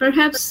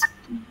perhaps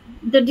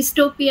the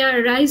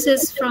dystopia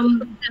arises from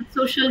the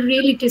social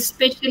realities,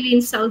 especially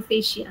in South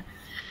Asia.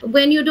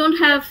 When you don't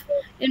have,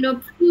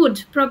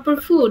 proper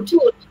food,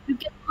 you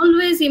can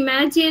always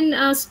imagine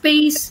a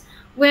space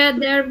where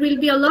there will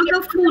be a lot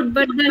of food,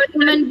 but the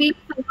human beings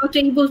are not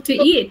able to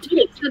eat.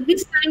 So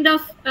this kind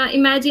of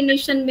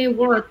imagination may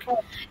work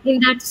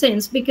in that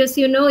sense, because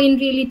in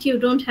reality you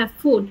don't have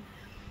food.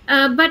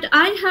 But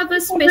I have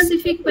a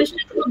specific question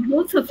for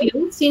both of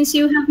you, since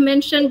you have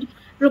mentioned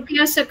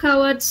Ruqya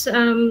Sakhawat's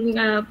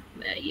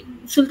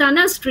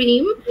Sultana's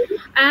Dream,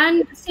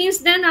 and since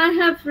then I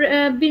have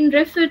been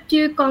referred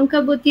to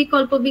Konkaboti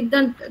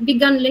Kalpabigyan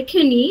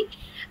Lekheni.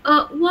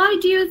 Why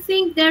do you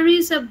think there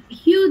is a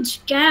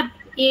huge gap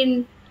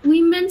in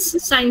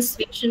women's science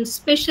fiction,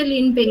 especially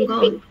in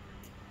Bengal?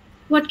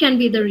 What can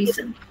be the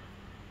reason?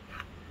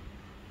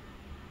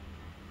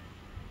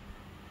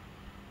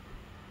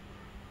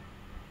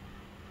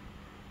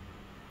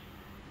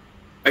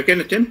 I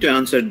can attempt to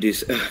answer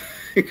this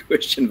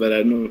question, but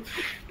I don't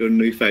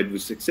know if I'd be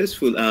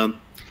successful.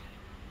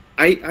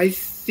 I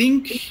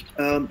think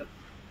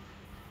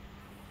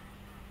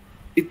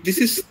this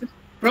is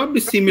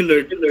probably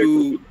similar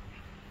to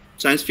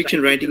science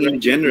fiction writing in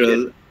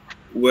general,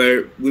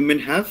 where women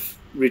have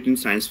written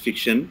science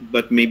fiction,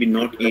 but maybe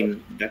not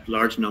in that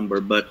large number.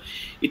 But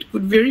it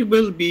could very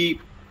well be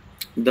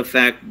the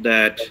fact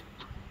that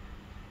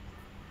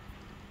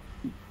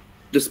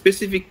the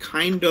specific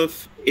kind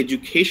of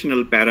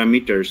educational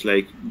parameters,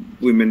 like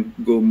women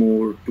go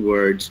more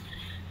towards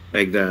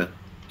like the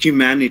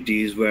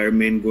humanities, where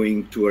men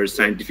going towards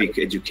scientific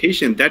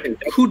education, that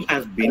could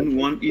have been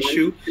one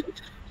issue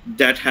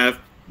that have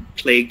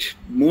plagued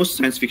most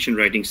science fiction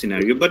writing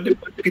scenario. But the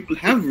people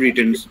have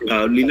written,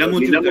 Leela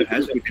Majumdar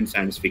has written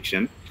science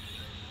fiction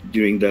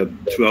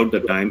throughout the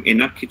time.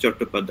 Enakshi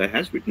Chattopadhyay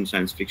has written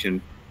science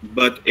fiction.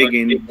 But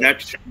again,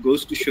 that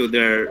goes to show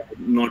there are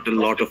not a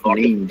lot of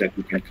names that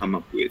we can come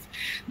up with.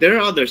 There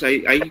are others.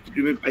 I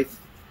remember, I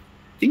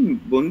think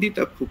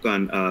Bondita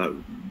Phukan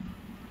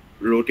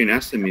wrote in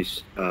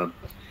Assamese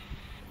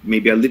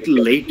maybe a little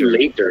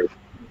later,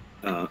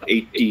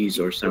 80s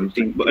or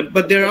something.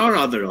 But there are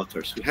other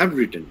authors who have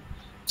written.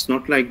 It's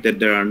not like that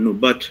there are no.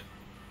 But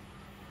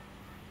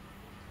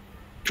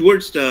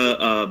towards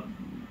the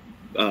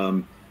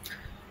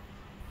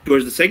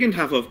second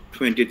half of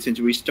 20th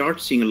century, we start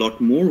seeing a lot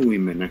more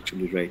women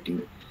actually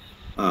writing.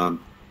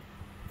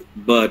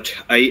 But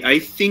I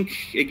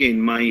think, again,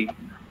 my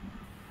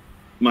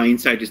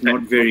insight is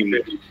not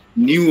very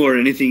new or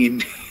anything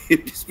in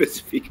this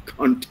specific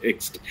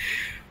context.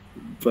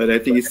 But I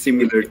think it's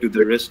similar to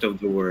the rest of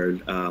the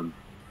world,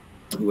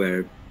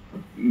 where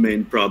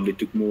men probably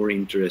took more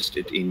interest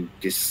in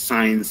this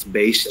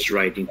science-based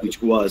writing,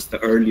 which was the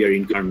earlier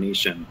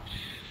incarnation,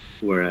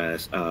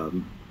 whereas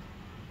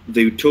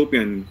the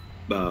utopian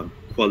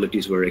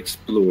qualities were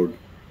explored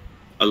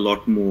a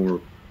lot more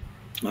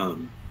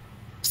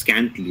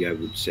scantily, I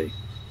would say.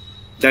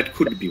 That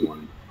could be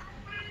one.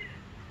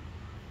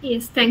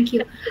 Yes, thank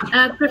you.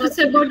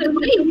 Professor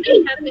Bordawai,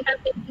 you have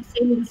anything to say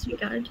in this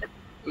regard?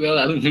 Well,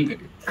 I'll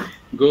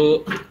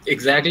go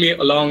exactly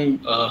along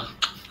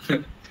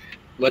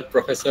what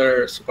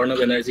Professor Suparna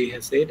Banerjee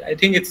has said. I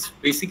think it's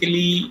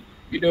basically,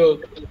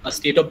 a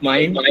state of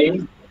mind,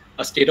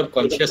 a state of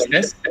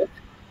consciousness,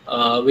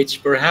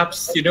 which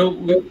perhaps, it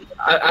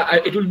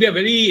will be a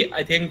very,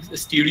 I think,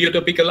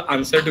 stereotypical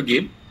answer to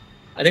give.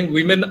 I think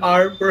women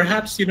are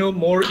perhaps,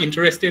 more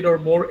interested or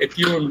more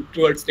attuned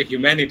towards the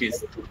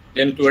humanities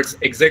than towards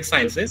exact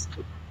sciences.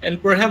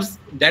 And perhaps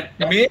that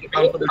may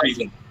account for the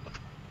reason.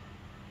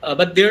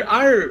 But there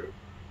are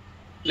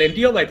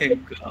plenty of, I think,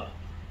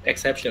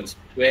 exceptions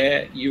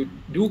where you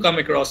do come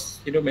across,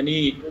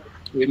 many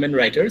women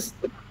writers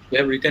who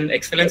have written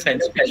excellent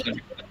science fiction,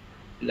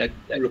 like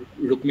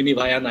Rukmini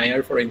Bhaya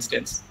Nair, for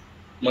instance,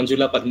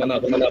 Manjula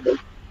Padmanabhan.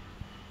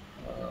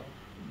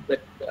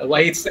 But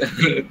why it's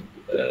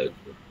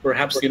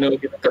perhaps,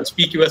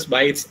 conspicuous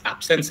by its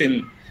absence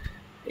in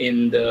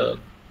in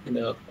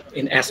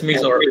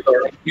Assamese or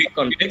Greek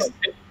context.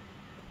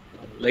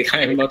 Like,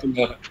 I am not in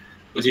a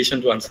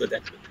position to answer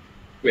that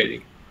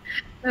query.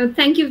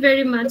 Thank you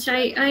very much.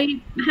 I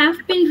have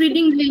been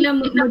reading Leela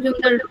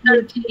Majumdar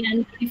lately,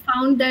 and I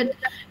found that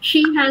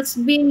she has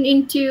been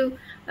into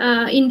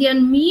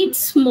Indian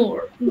myths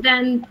more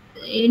than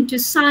into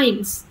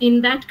science.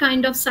 In that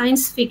kind of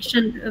science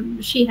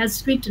fiction she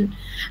has written.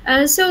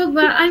 So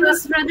I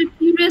was rather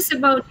curious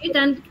about it,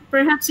 and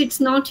perhaps it's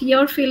not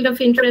your field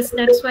of interest.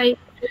 That's why.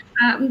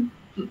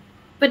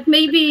 But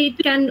maybe it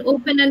can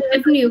open an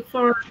avenue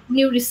for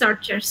new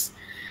researchers.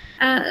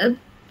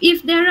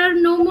 If there are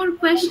no more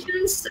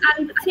questions,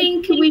 I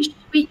think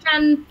we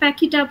can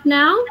pack it up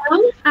now.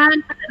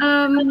 And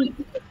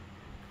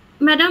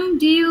Madam,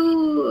 do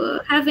you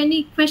have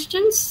any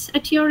questions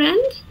at your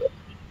end?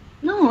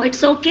 No,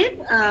 it's okay.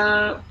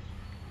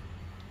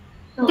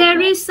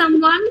 There is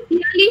someone.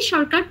 Piyali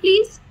Sarkar,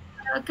 please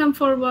come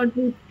forward.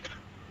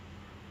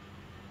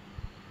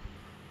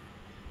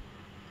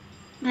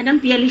 Madam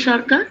Piyali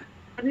Sarkar,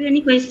 have you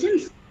any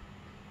questions?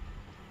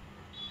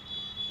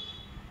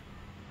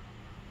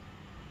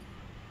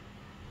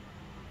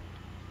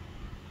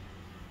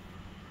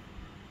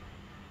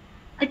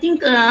 I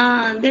think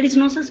there is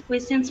no such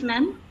questions,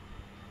 ma'am.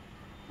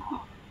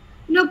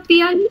 No,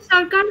 Piyali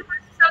Sarkar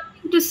has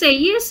something to say.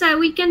 Yes,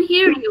 we can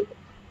hear you.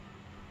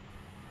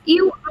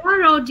 You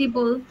are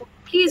audible.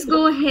 Please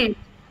go ahead.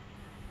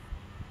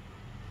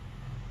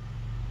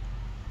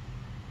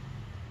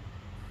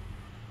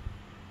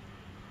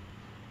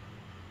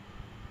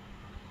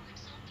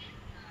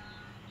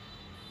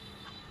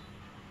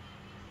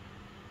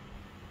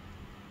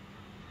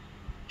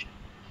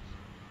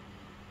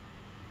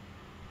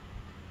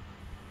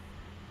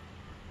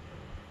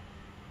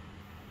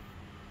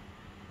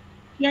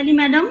 Piyali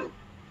madam?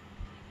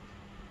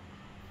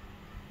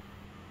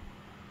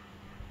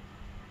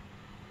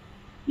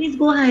 Please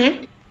go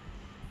ahead.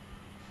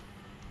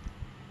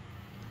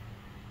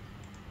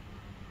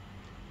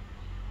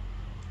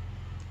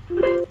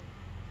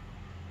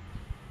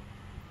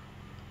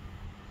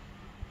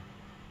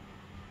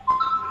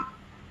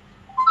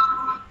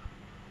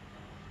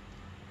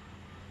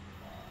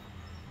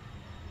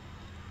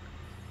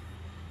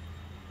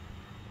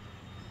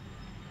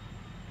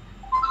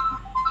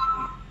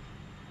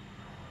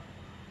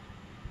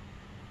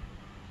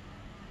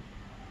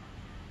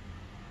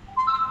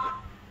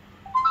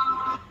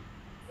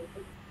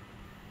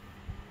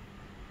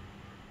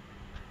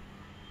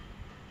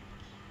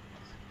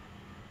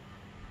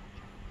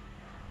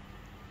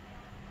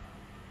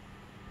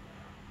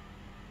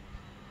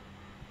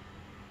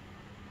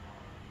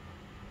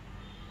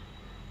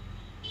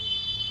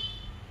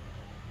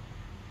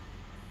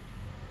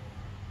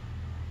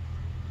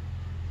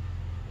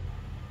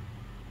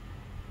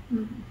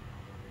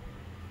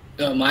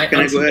 Can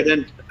I go ahead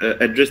and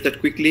address that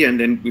quickly, and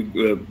then we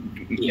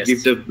Yes.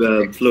 give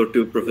the floor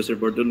to Professor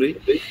Bordoloi?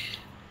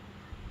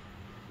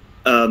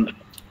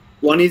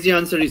 One easy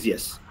answer is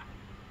yes.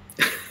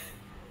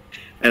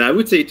 And I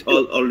would say it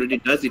already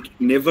does. It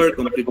never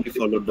completely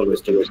followed the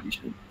Western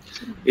tradition.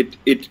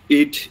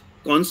 It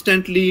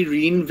constantly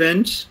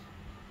reinvents,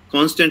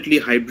 constantly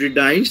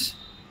hybridizes,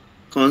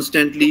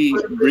 constantly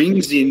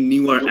brings in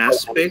newer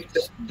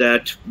aspects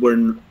that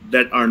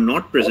are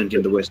not present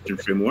in the Western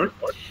framework.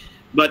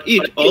 But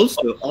it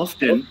also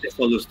often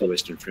follows the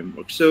Western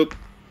framework. So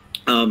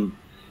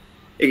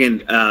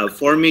again,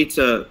 for me, it's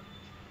a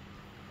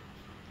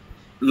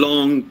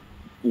long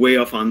way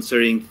of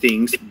answering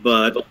things,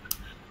 but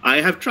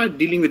I have tried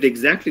dealing with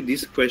exactly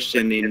this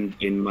question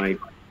in my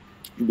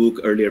book,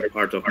 earlier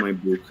part of my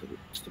book,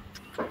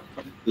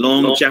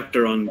 long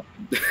chapter on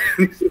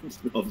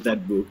of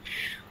that book,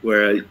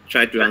 where I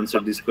try to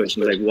answer this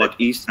question, like what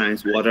is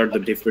science, what are the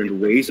different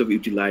ways of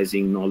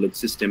utilizing knowledge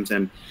systems.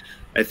 And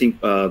I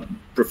think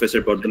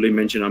Professor Bordoloi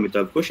mentioned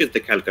Amitav Ghosh's The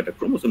Calcutta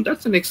Chromosome.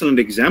 That's an excellent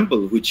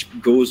example which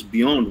goes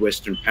beyond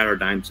Western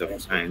paradigms of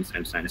science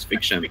and science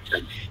fiction.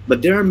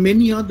 But there are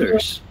many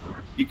others.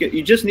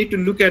 You just need to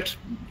look at,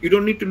 you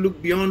don't need to look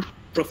beyond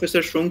Professor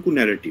Shonku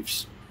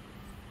narratives.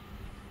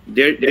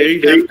 There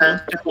you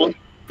have constant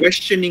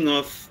questioning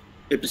of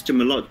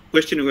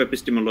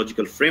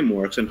epistemological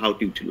frameworks and how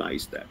to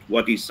utilize that.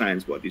 What is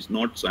science? What is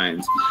not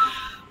science?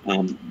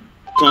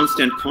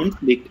 Constant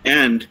conflict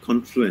and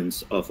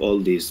confluence of all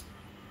these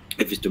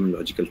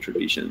epistemological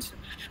traditions.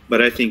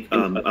 But I think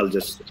I'll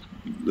just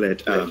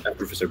let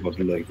Professor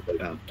Bordoloi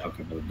talk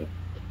about that.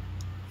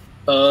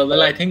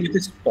 Well, I think it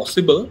is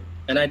possible,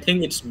 and I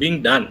think it's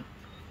being done.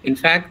 In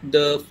fact,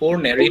 the 4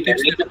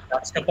 narratives that I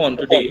touched upon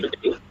today,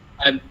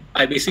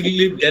 I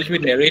basically dealt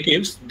with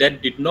narratives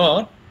that did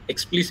not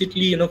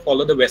explicitly,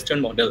 follow the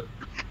Western model,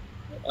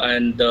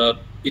 and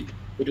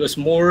it was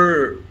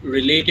more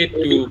related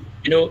to,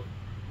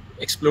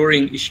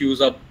 exploring issues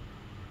of,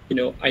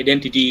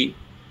 identity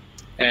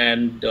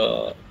and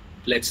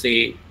let's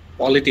say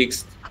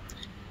politics,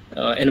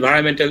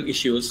 environmental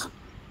issues,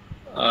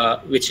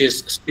 which is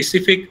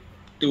specific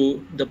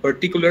to the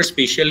particular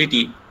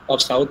speciality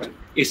of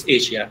Southeast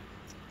Asia.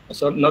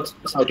 So not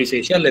Southeast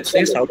Asia, let's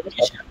say South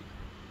Asia.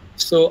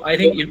 So I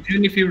think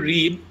even if you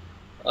read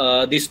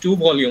these 2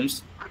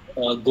 volumes,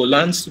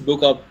 Golan's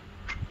book of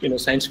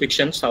science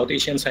fiction, South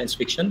Asian science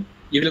fiction,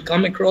 you will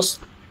come across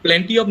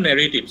plenty of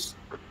narratives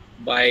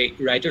by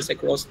writers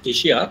across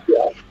Asia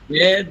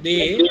where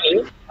they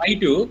try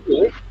to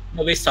in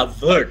a way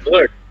subvert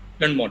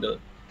Western model.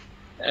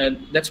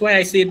 And that's why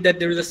I said that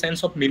there is a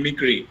sense of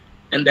mimicry,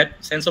 and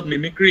that sense of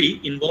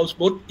mimicry involves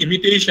both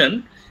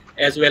imitation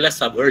as well as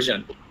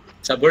subversion.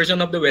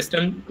 Subversion of the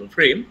Western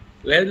frame,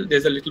 well,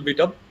 there's a little bit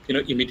of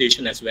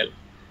imitation as well.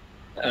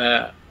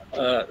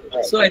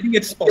 So I think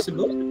it's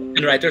possible,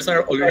 and writers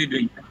are already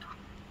doing that.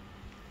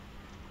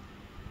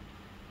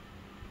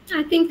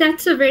 I think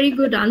that's a very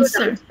good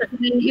answer.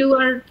 When you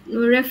are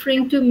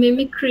referring to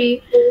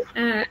mimicry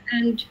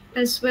and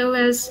as well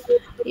as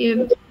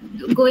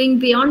going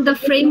beyond the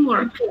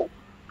framework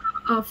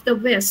of the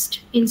West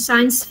in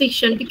science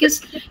fiction,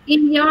 because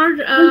in your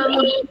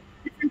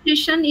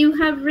presentation you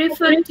have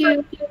referred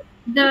to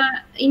the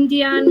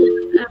Indian,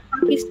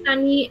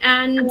 Pakistani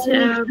and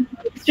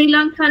Sri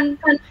Lankan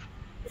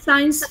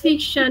science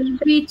fiction,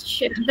 which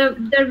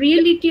the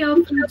reality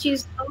of which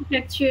is not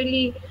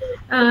actually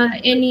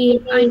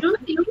I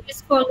don't think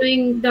it's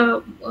following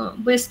the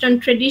Western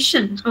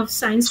tradition of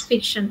science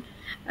fiction,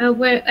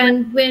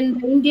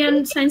 when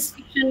Indian science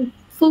fiction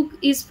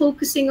is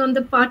focusing on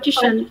the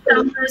partition,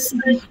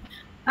 the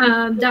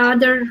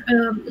other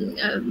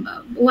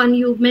one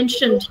you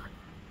mentioned.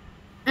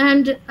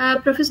 And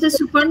Professor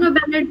Suparna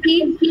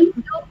Banerjee,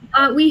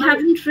 we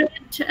haven't read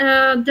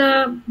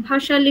the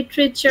Bhasha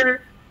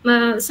literature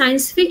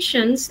science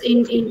fictions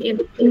in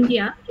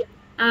India.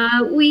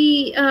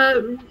 We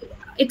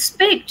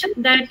expect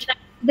that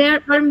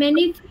there are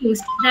many things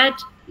that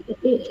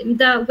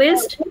the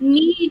West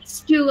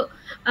needs to,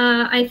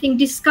 I think,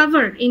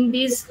 discover in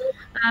these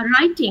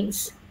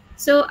writings.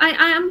 So I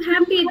am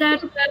happy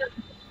that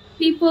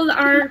people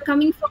are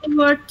coming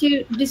forward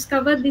to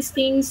discover these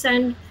things.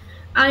 And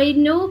I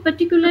know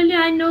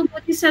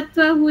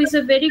Bodhisattva, who is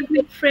a very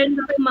good friend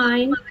of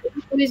mine,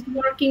 who is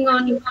working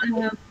on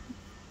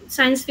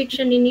science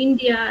fiction in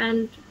India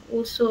and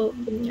also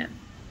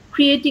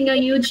creating a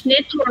huge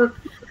network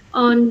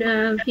on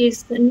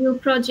his new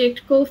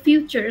project,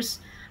 Co-Futures.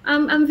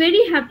 I'm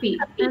very happy,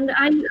 and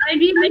I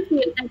really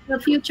feel that the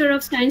future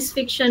of science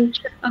fiction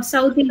of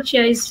South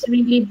Asia is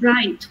really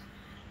bright.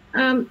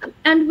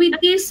 And with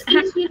this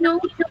happy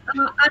note,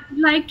 I'd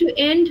like to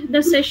end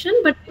the session,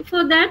 but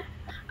before that,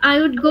 I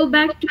would go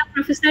back to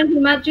Professor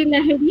Himadri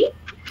Lahiri,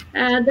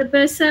 the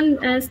person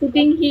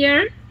sitting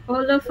here.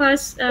 All of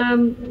us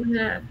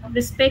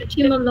respect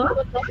him a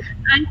lot.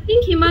 I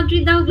think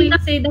Himadrida will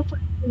say the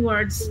final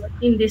words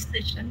in this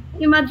session.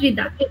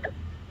 Himadrida,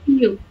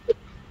 you.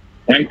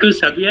 Thank you,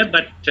 Sabia,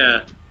 but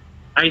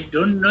I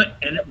don't know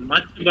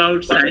much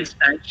about science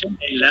fiction.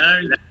 I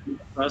learned in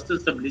the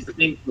process of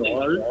listening to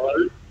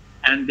all,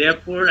 and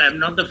therefore I'm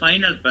not the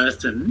final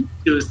person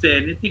to say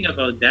anything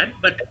about that.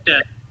 But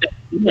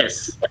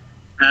yes,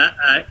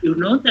 you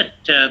know that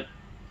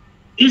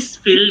this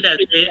field,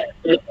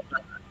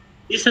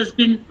 this has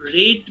been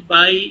read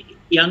by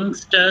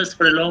youngsters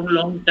for a long,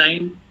 long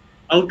time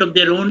out of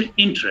their own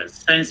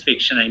interest, science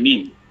fiction, I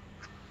mean.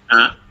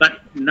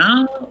 But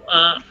now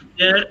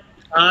there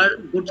are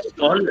good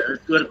scholars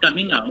who are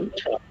coming out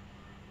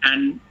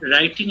and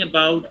writing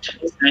about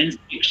science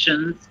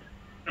fictions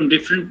from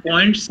different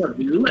points of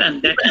view,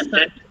 and that is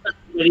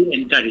very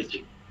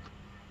encouraging.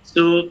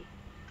 So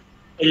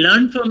I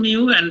learn from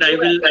you, and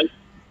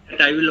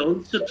I will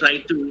also try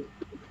to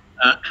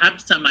have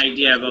some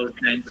idea about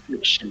science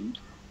fiction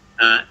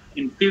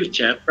in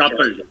future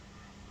properly.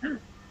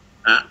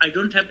 I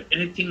don't have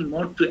anything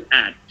more to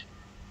add.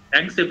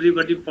 Thanks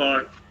everybody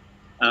for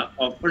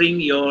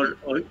offering your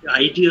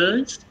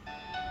ideas,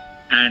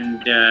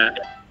 and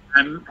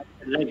I'm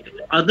like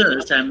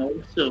others. I'm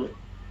also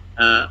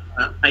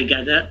I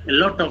gather a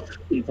lot of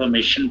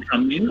information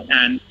from you,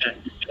 and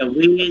the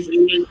ways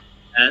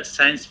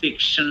science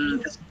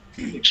fiction,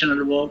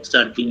 fictional works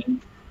are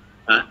being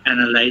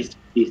analyzed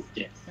these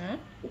days.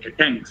 Okay,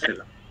 thanks a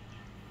lot.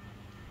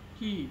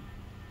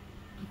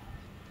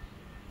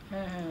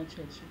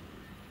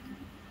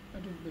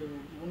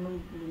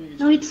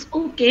 No, it's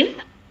okay.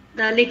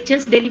 The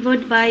lectures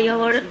delivered by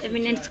our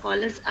eminent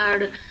scholars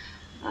are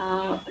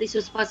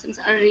resource persons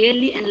are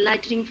really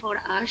enlightening for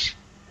us.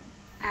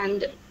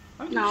 And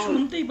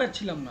now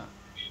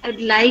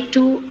I'd like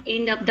to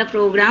end up the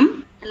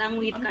program along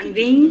with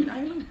conveying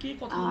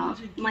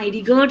my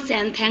regards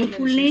and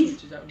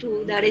thankfulness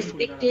to the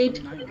respected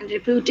and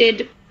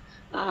reputed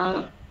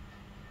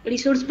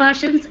resource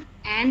persons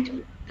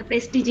and the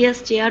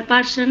prestigious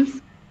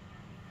chairpersons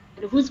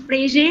whose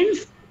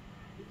presence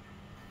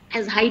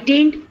has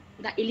heightened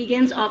the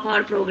elegance of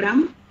our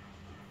program.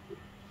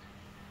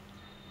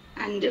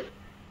 And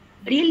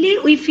really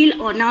we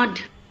feel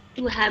honored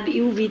to have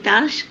you with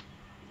us.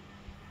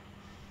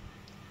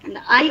 And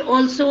I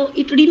also,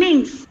 it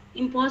remains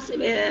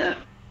impossible,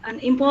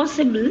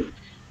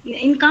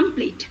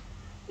 incomplete.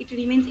 It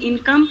remains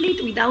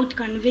incomplete without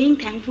conveying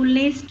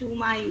thankfulness to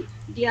my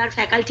dear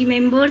faculty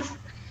members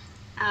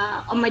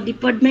of my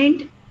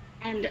department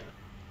and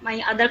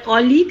my other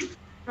colleagues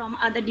from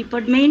other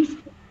departments,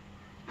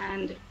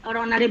 and our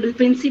honorable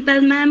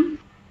principal ma'am,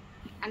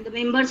 and the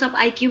members of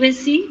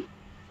IQAC.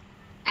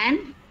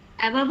 And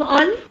above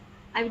all,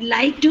 I would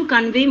like to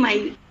convey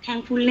my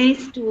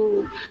thankfulness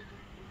to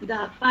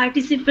the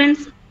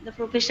participants, the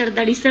professor,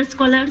 the research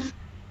scholars,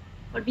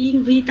 for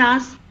being with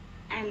us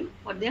and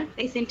for their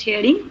patient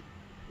hearing.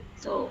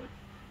 So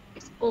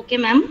it's okay,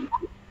 ma'am.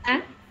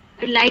 I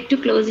would like to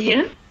close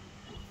here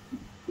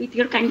with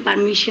your kind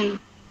permission.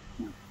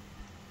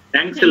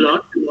 Thanks a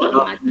lot.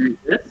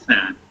 Yes,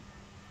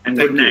 and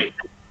good night.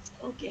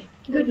 Okay.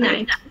 Good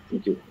night.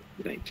 Thank you.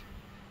 Good night.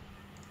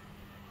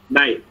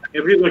 Bye,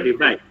 everybody.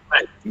 Bye.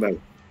 Bye. Bye.